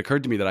 Mm-hmm. It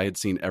occurred to me that I had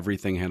seen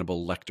everything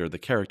Hannibal Lecter, the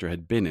character,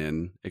 had been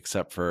in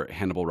except for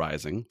Hannibal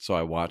Rising. So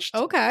I watched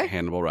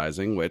Hannibal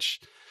Rising,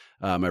 which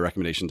my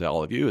recommendation to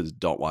all of you is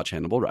don't watch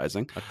Hannibal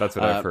Rising. That's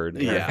what I've heard.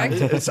 Yeah,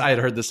 I had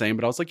heard the same,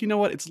 but I was like, you know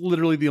what? It's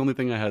literally the only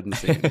thing I hadn't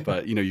seen.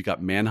 But, you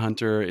got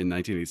Manhunter in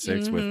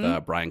 1986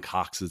 with Brian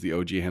Cox as the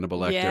OG Hannibal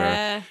Lecter.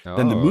 Yeah.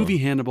 Then the movie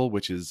Hannibal,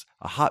 which is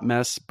a hot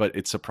mess, but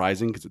it's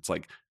surprising because it's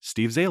like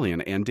Steve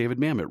Zalian and David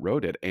Mamet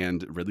wrote it,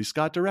 and Ridley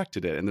Scott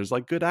directed it, and there's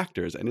like good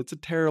actors, and it's a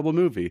terrible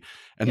movie.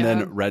 And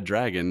then Red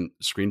Dragon,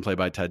 screenplay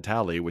by Ted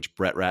Talley, which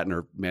Brett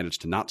Ratner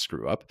managed to not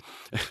screw up.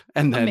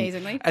 And then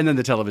amazingly. And then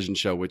the television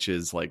show, which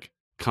is like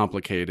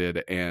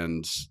complicated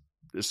and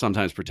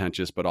sometimes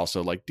pretentious, but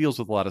also like deals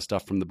with a lot of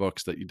stuff from the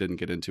books that you didn't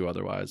get into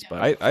otherwise.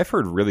 But I've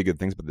heard really good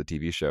things about the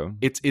TV show.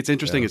 It's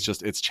interesting. Yeah.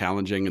 It's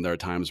challenging, and there are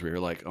times where you're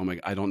like, oh my,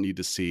 I don't need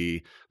to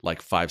see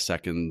like 5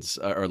 seconds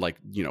or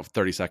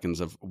 30 seconds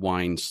of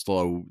wine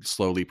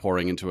slowly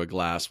pouring into a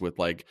glass with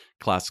like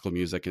classical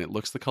music, and it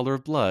looks the color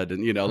of blood,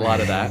 and a lot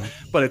of that.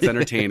 But it's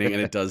entertaining,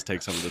 and it does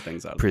take some of the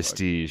things out of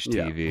prestige the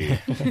book.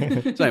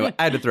 TV. Yeah. So anyway,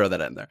 I had to throw that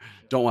in there.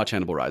 Don't watch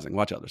Hannibal Rising.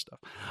 Watch other stuff.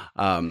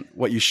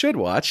 What you should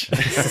watch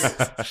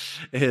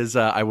is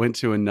I went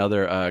to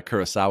another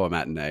Kurosawa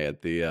matinee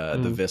at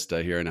the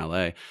Vista here in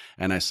LA,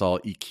 and I saw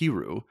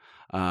Ikiru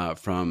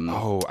from.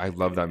 Oh, I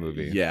love that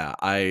movie. Yeah,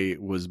 I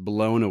was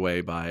blown away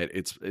by it.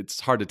 It's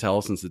hard to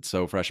tell since it's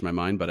so fresh in my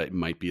mind, but it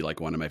might be like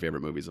one of my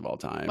favorite movies of all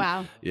time.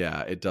 Wow.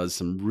 Yeah, it does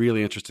some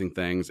really interesting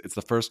things. It's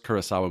the first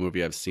Kurosawa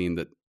movie I've seen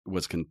that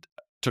was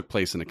took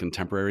place in a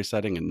contemporary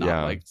setting and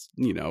not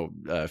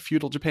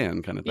feudal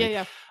Japan kind of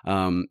thing.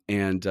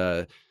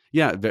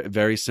 Yeah.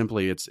 Very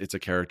simply, it's a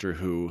character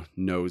who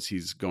knows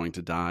he's going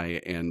to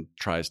die and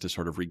tries to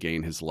sort of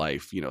regain his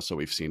life. So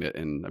we've seen it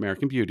in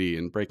American Beauty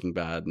and Breaking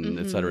Bad and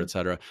et cetera, et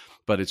cetera.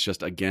 But it's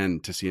just, again,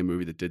 to see a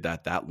movie that did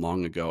that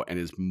long ago and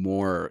is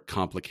more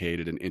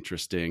complicated and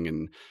interesting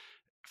and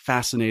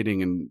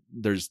fascinating. And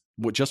there's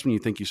just when you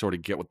think you sort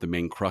of get what the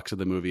main crux of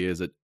the movie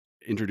is, it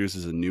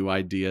introduces a new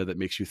idea that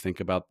makes you think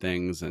about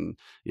things. And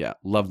yeah,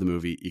 love the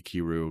movie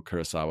Ikiru,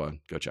 Kurosawa.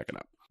 Go check it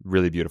out.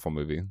 Really beautiful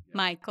movie.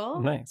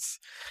 Michael. Nice.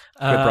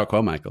 Quid pro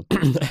quo, Michael.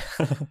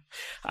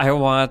 I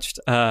watched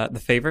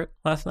The Favorite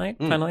last night,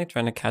 finally,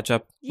 trying to catch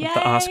up with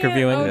the Oscar Yay!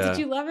 viewing. Oh, Yeah. did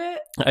you love it?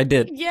 I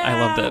did. Yeah, I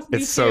loved it. me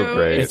It's so too.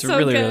 great. It's so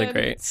really, good. really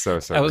great. So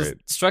I was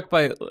great. struck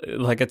by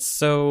like it's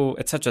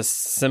such a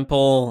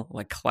simple,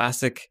 like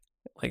classic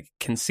like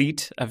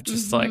conceit of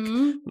just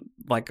Mhm.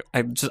 like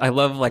I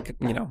love like,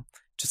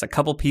 just a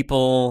couple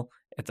people,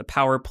 it's a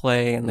power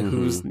play and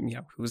who's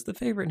the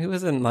favorite and who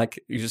isn't. Like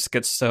you just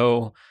get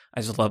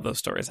I just love those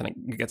stories and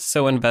you get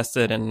so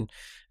invested, and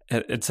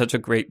it's such a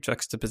great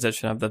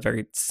juxtaposition of the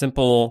very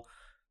simple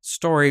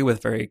story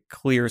with very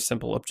clear,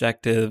 simple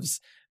objectives,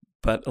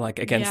 but like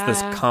against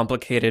this Yeah.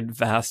 complicated,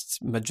 vast,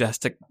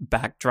 majestic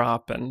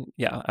backdrop. And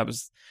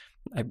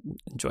I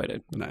enjoyed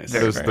it. Nice.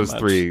 very, those very those much.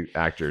 three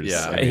actors.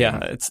 Yeah. I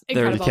mean, It's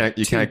they're Incredible.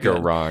 you too can't go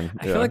good. wrong.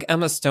 I feel like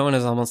Emma Stone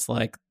is almost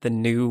like the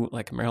new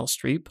like Meryl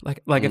Streep.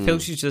 Like I feel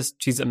like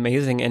she's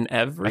amazing in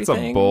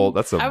everything.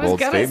 That's a I was bold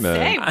gonna statement.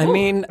 say, I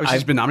mean,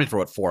 She's been nominated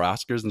for 4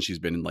 Oscars, and she's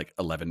been in like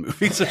 11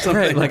 movies or something.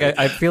 right. Like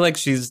I feel like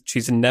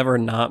she's never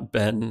not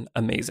been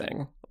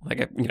amazing.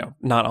 Like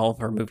not all of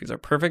her movies are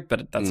perfect,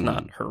 but that's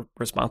not her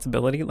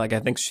responsibility. Like I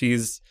think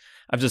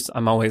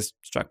I'm always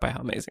struck by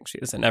how amazing she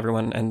is, and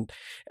everyone. And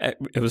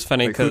it was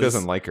funny Like, who because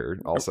doesn't like her?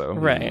 Also,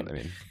 Right. I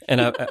mean, And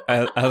as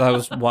I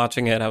was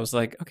watching it, I was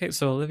like, okay,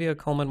 so Olivia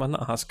Colman won the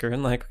Oscar,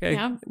 and like, okay,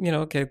 Yeah.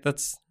 okay,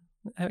 that's.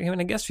 I mean,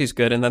 I guess she's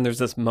good. And then there's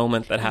this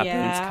moment that happens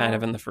Yeah. kind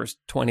of in the first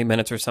 20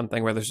 minutes or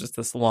something where there's just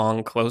this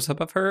long close up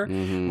of her.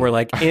 Mhm. Where,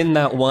 like, in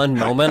that one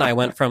moment, I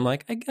went from,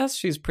 like, I guess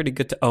she's pretty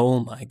good to, oh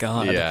my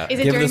God. Yeah.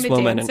 Is it Give during this the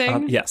woman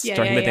dancing? yes, Yeah,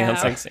 during yeah, the yeah.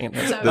 dancing scene.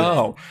 It's,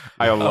 So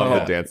I love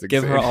the oh, dancing.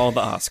 give her scene. all the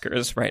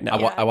Oscars right now.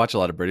 Yeah. I watch a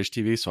lot of British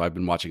TV, so I've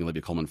been watching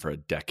Olivia Colman for a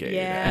decade.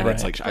 Yeah. And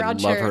it's like, I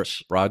love her.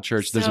 Broadchurch.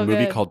 Broadchurch. There's So a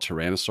movie good. called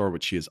Tyrannosaur,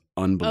 which she is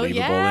Oh unbelievable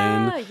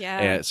yeah, in. yeah.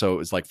 And so it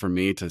was like, for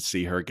me to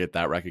see her get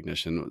that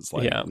recognition, it was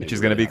like, Yeah. maybe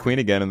She's going to be really- queen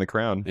again in The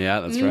Crown.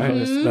 Yeah, that's Mhm.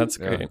 right. That's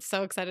Yeah. great.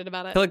 So excited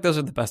about I it. feel like those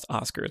are the best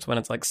Oscars when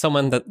it's like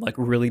someone that like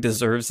really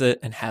deserves it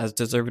and has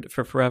deserved it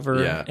for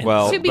forever. Yeah. And-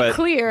 Well, To be but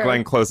clear-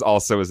 Glenn Close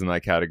also is in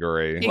that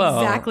category.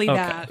 Well, Exactly okay,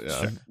 that.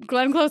 Yeah.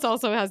 Glenn Close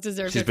also has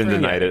deserved She's it been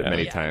forever. denied it Yeah.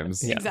 many Yeah.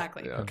 times. Yeah.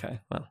 Exactly. Yeah. Okay,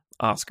 well,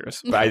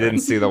 Oscars. But I didn't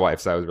see The Wife,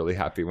 so I was really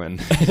happy when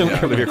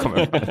Olivia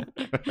Colman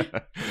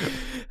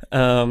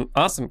won.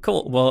 Awesome,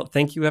 cool. Well,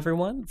 thank you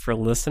everyone for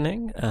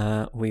listening.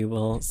 We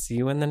will see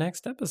you in the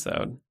next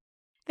episode.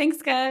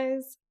 Thanks,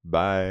 guys.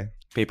 Bye.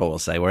 People will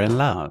say we're in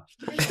love.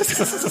 I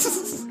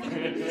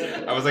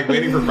was like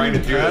waiting for Brian to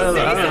do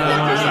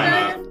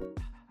this.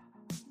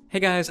 Hey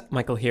guys,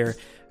 Michael here.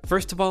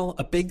 First of all,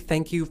 a big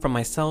thank you from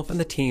myself and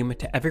the team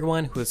to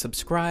everyone who has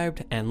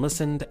subscribed and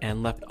listened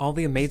and left all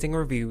the amazing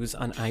reviews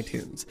on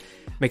iTunes.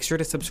 Make sure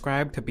to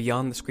subscribe to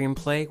Beyond the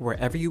Screenplay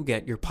wherever you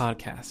get your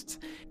podcasts.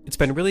 It's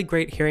been really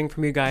great hearing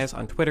from you guys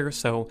on Twitter,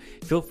 so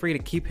feel free to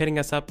keep hitting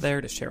us up there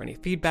to share any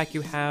feedback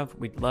you have.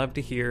 We'd love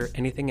to hear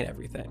anything and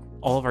everything.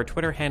 All of our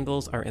Twitter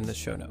handles are in the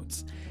show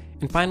notes.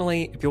 And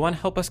finally, if you want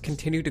to help us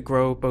continue to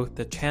grow both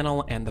the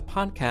channel and the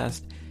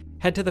podcast,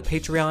 head to the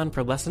Patreon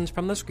for Lessons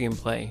from the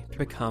Screenplay to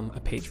become a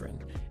patron.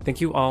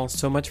 Thank you all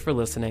so much for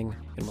listening,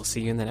 and we'll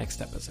see you in the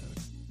next episode.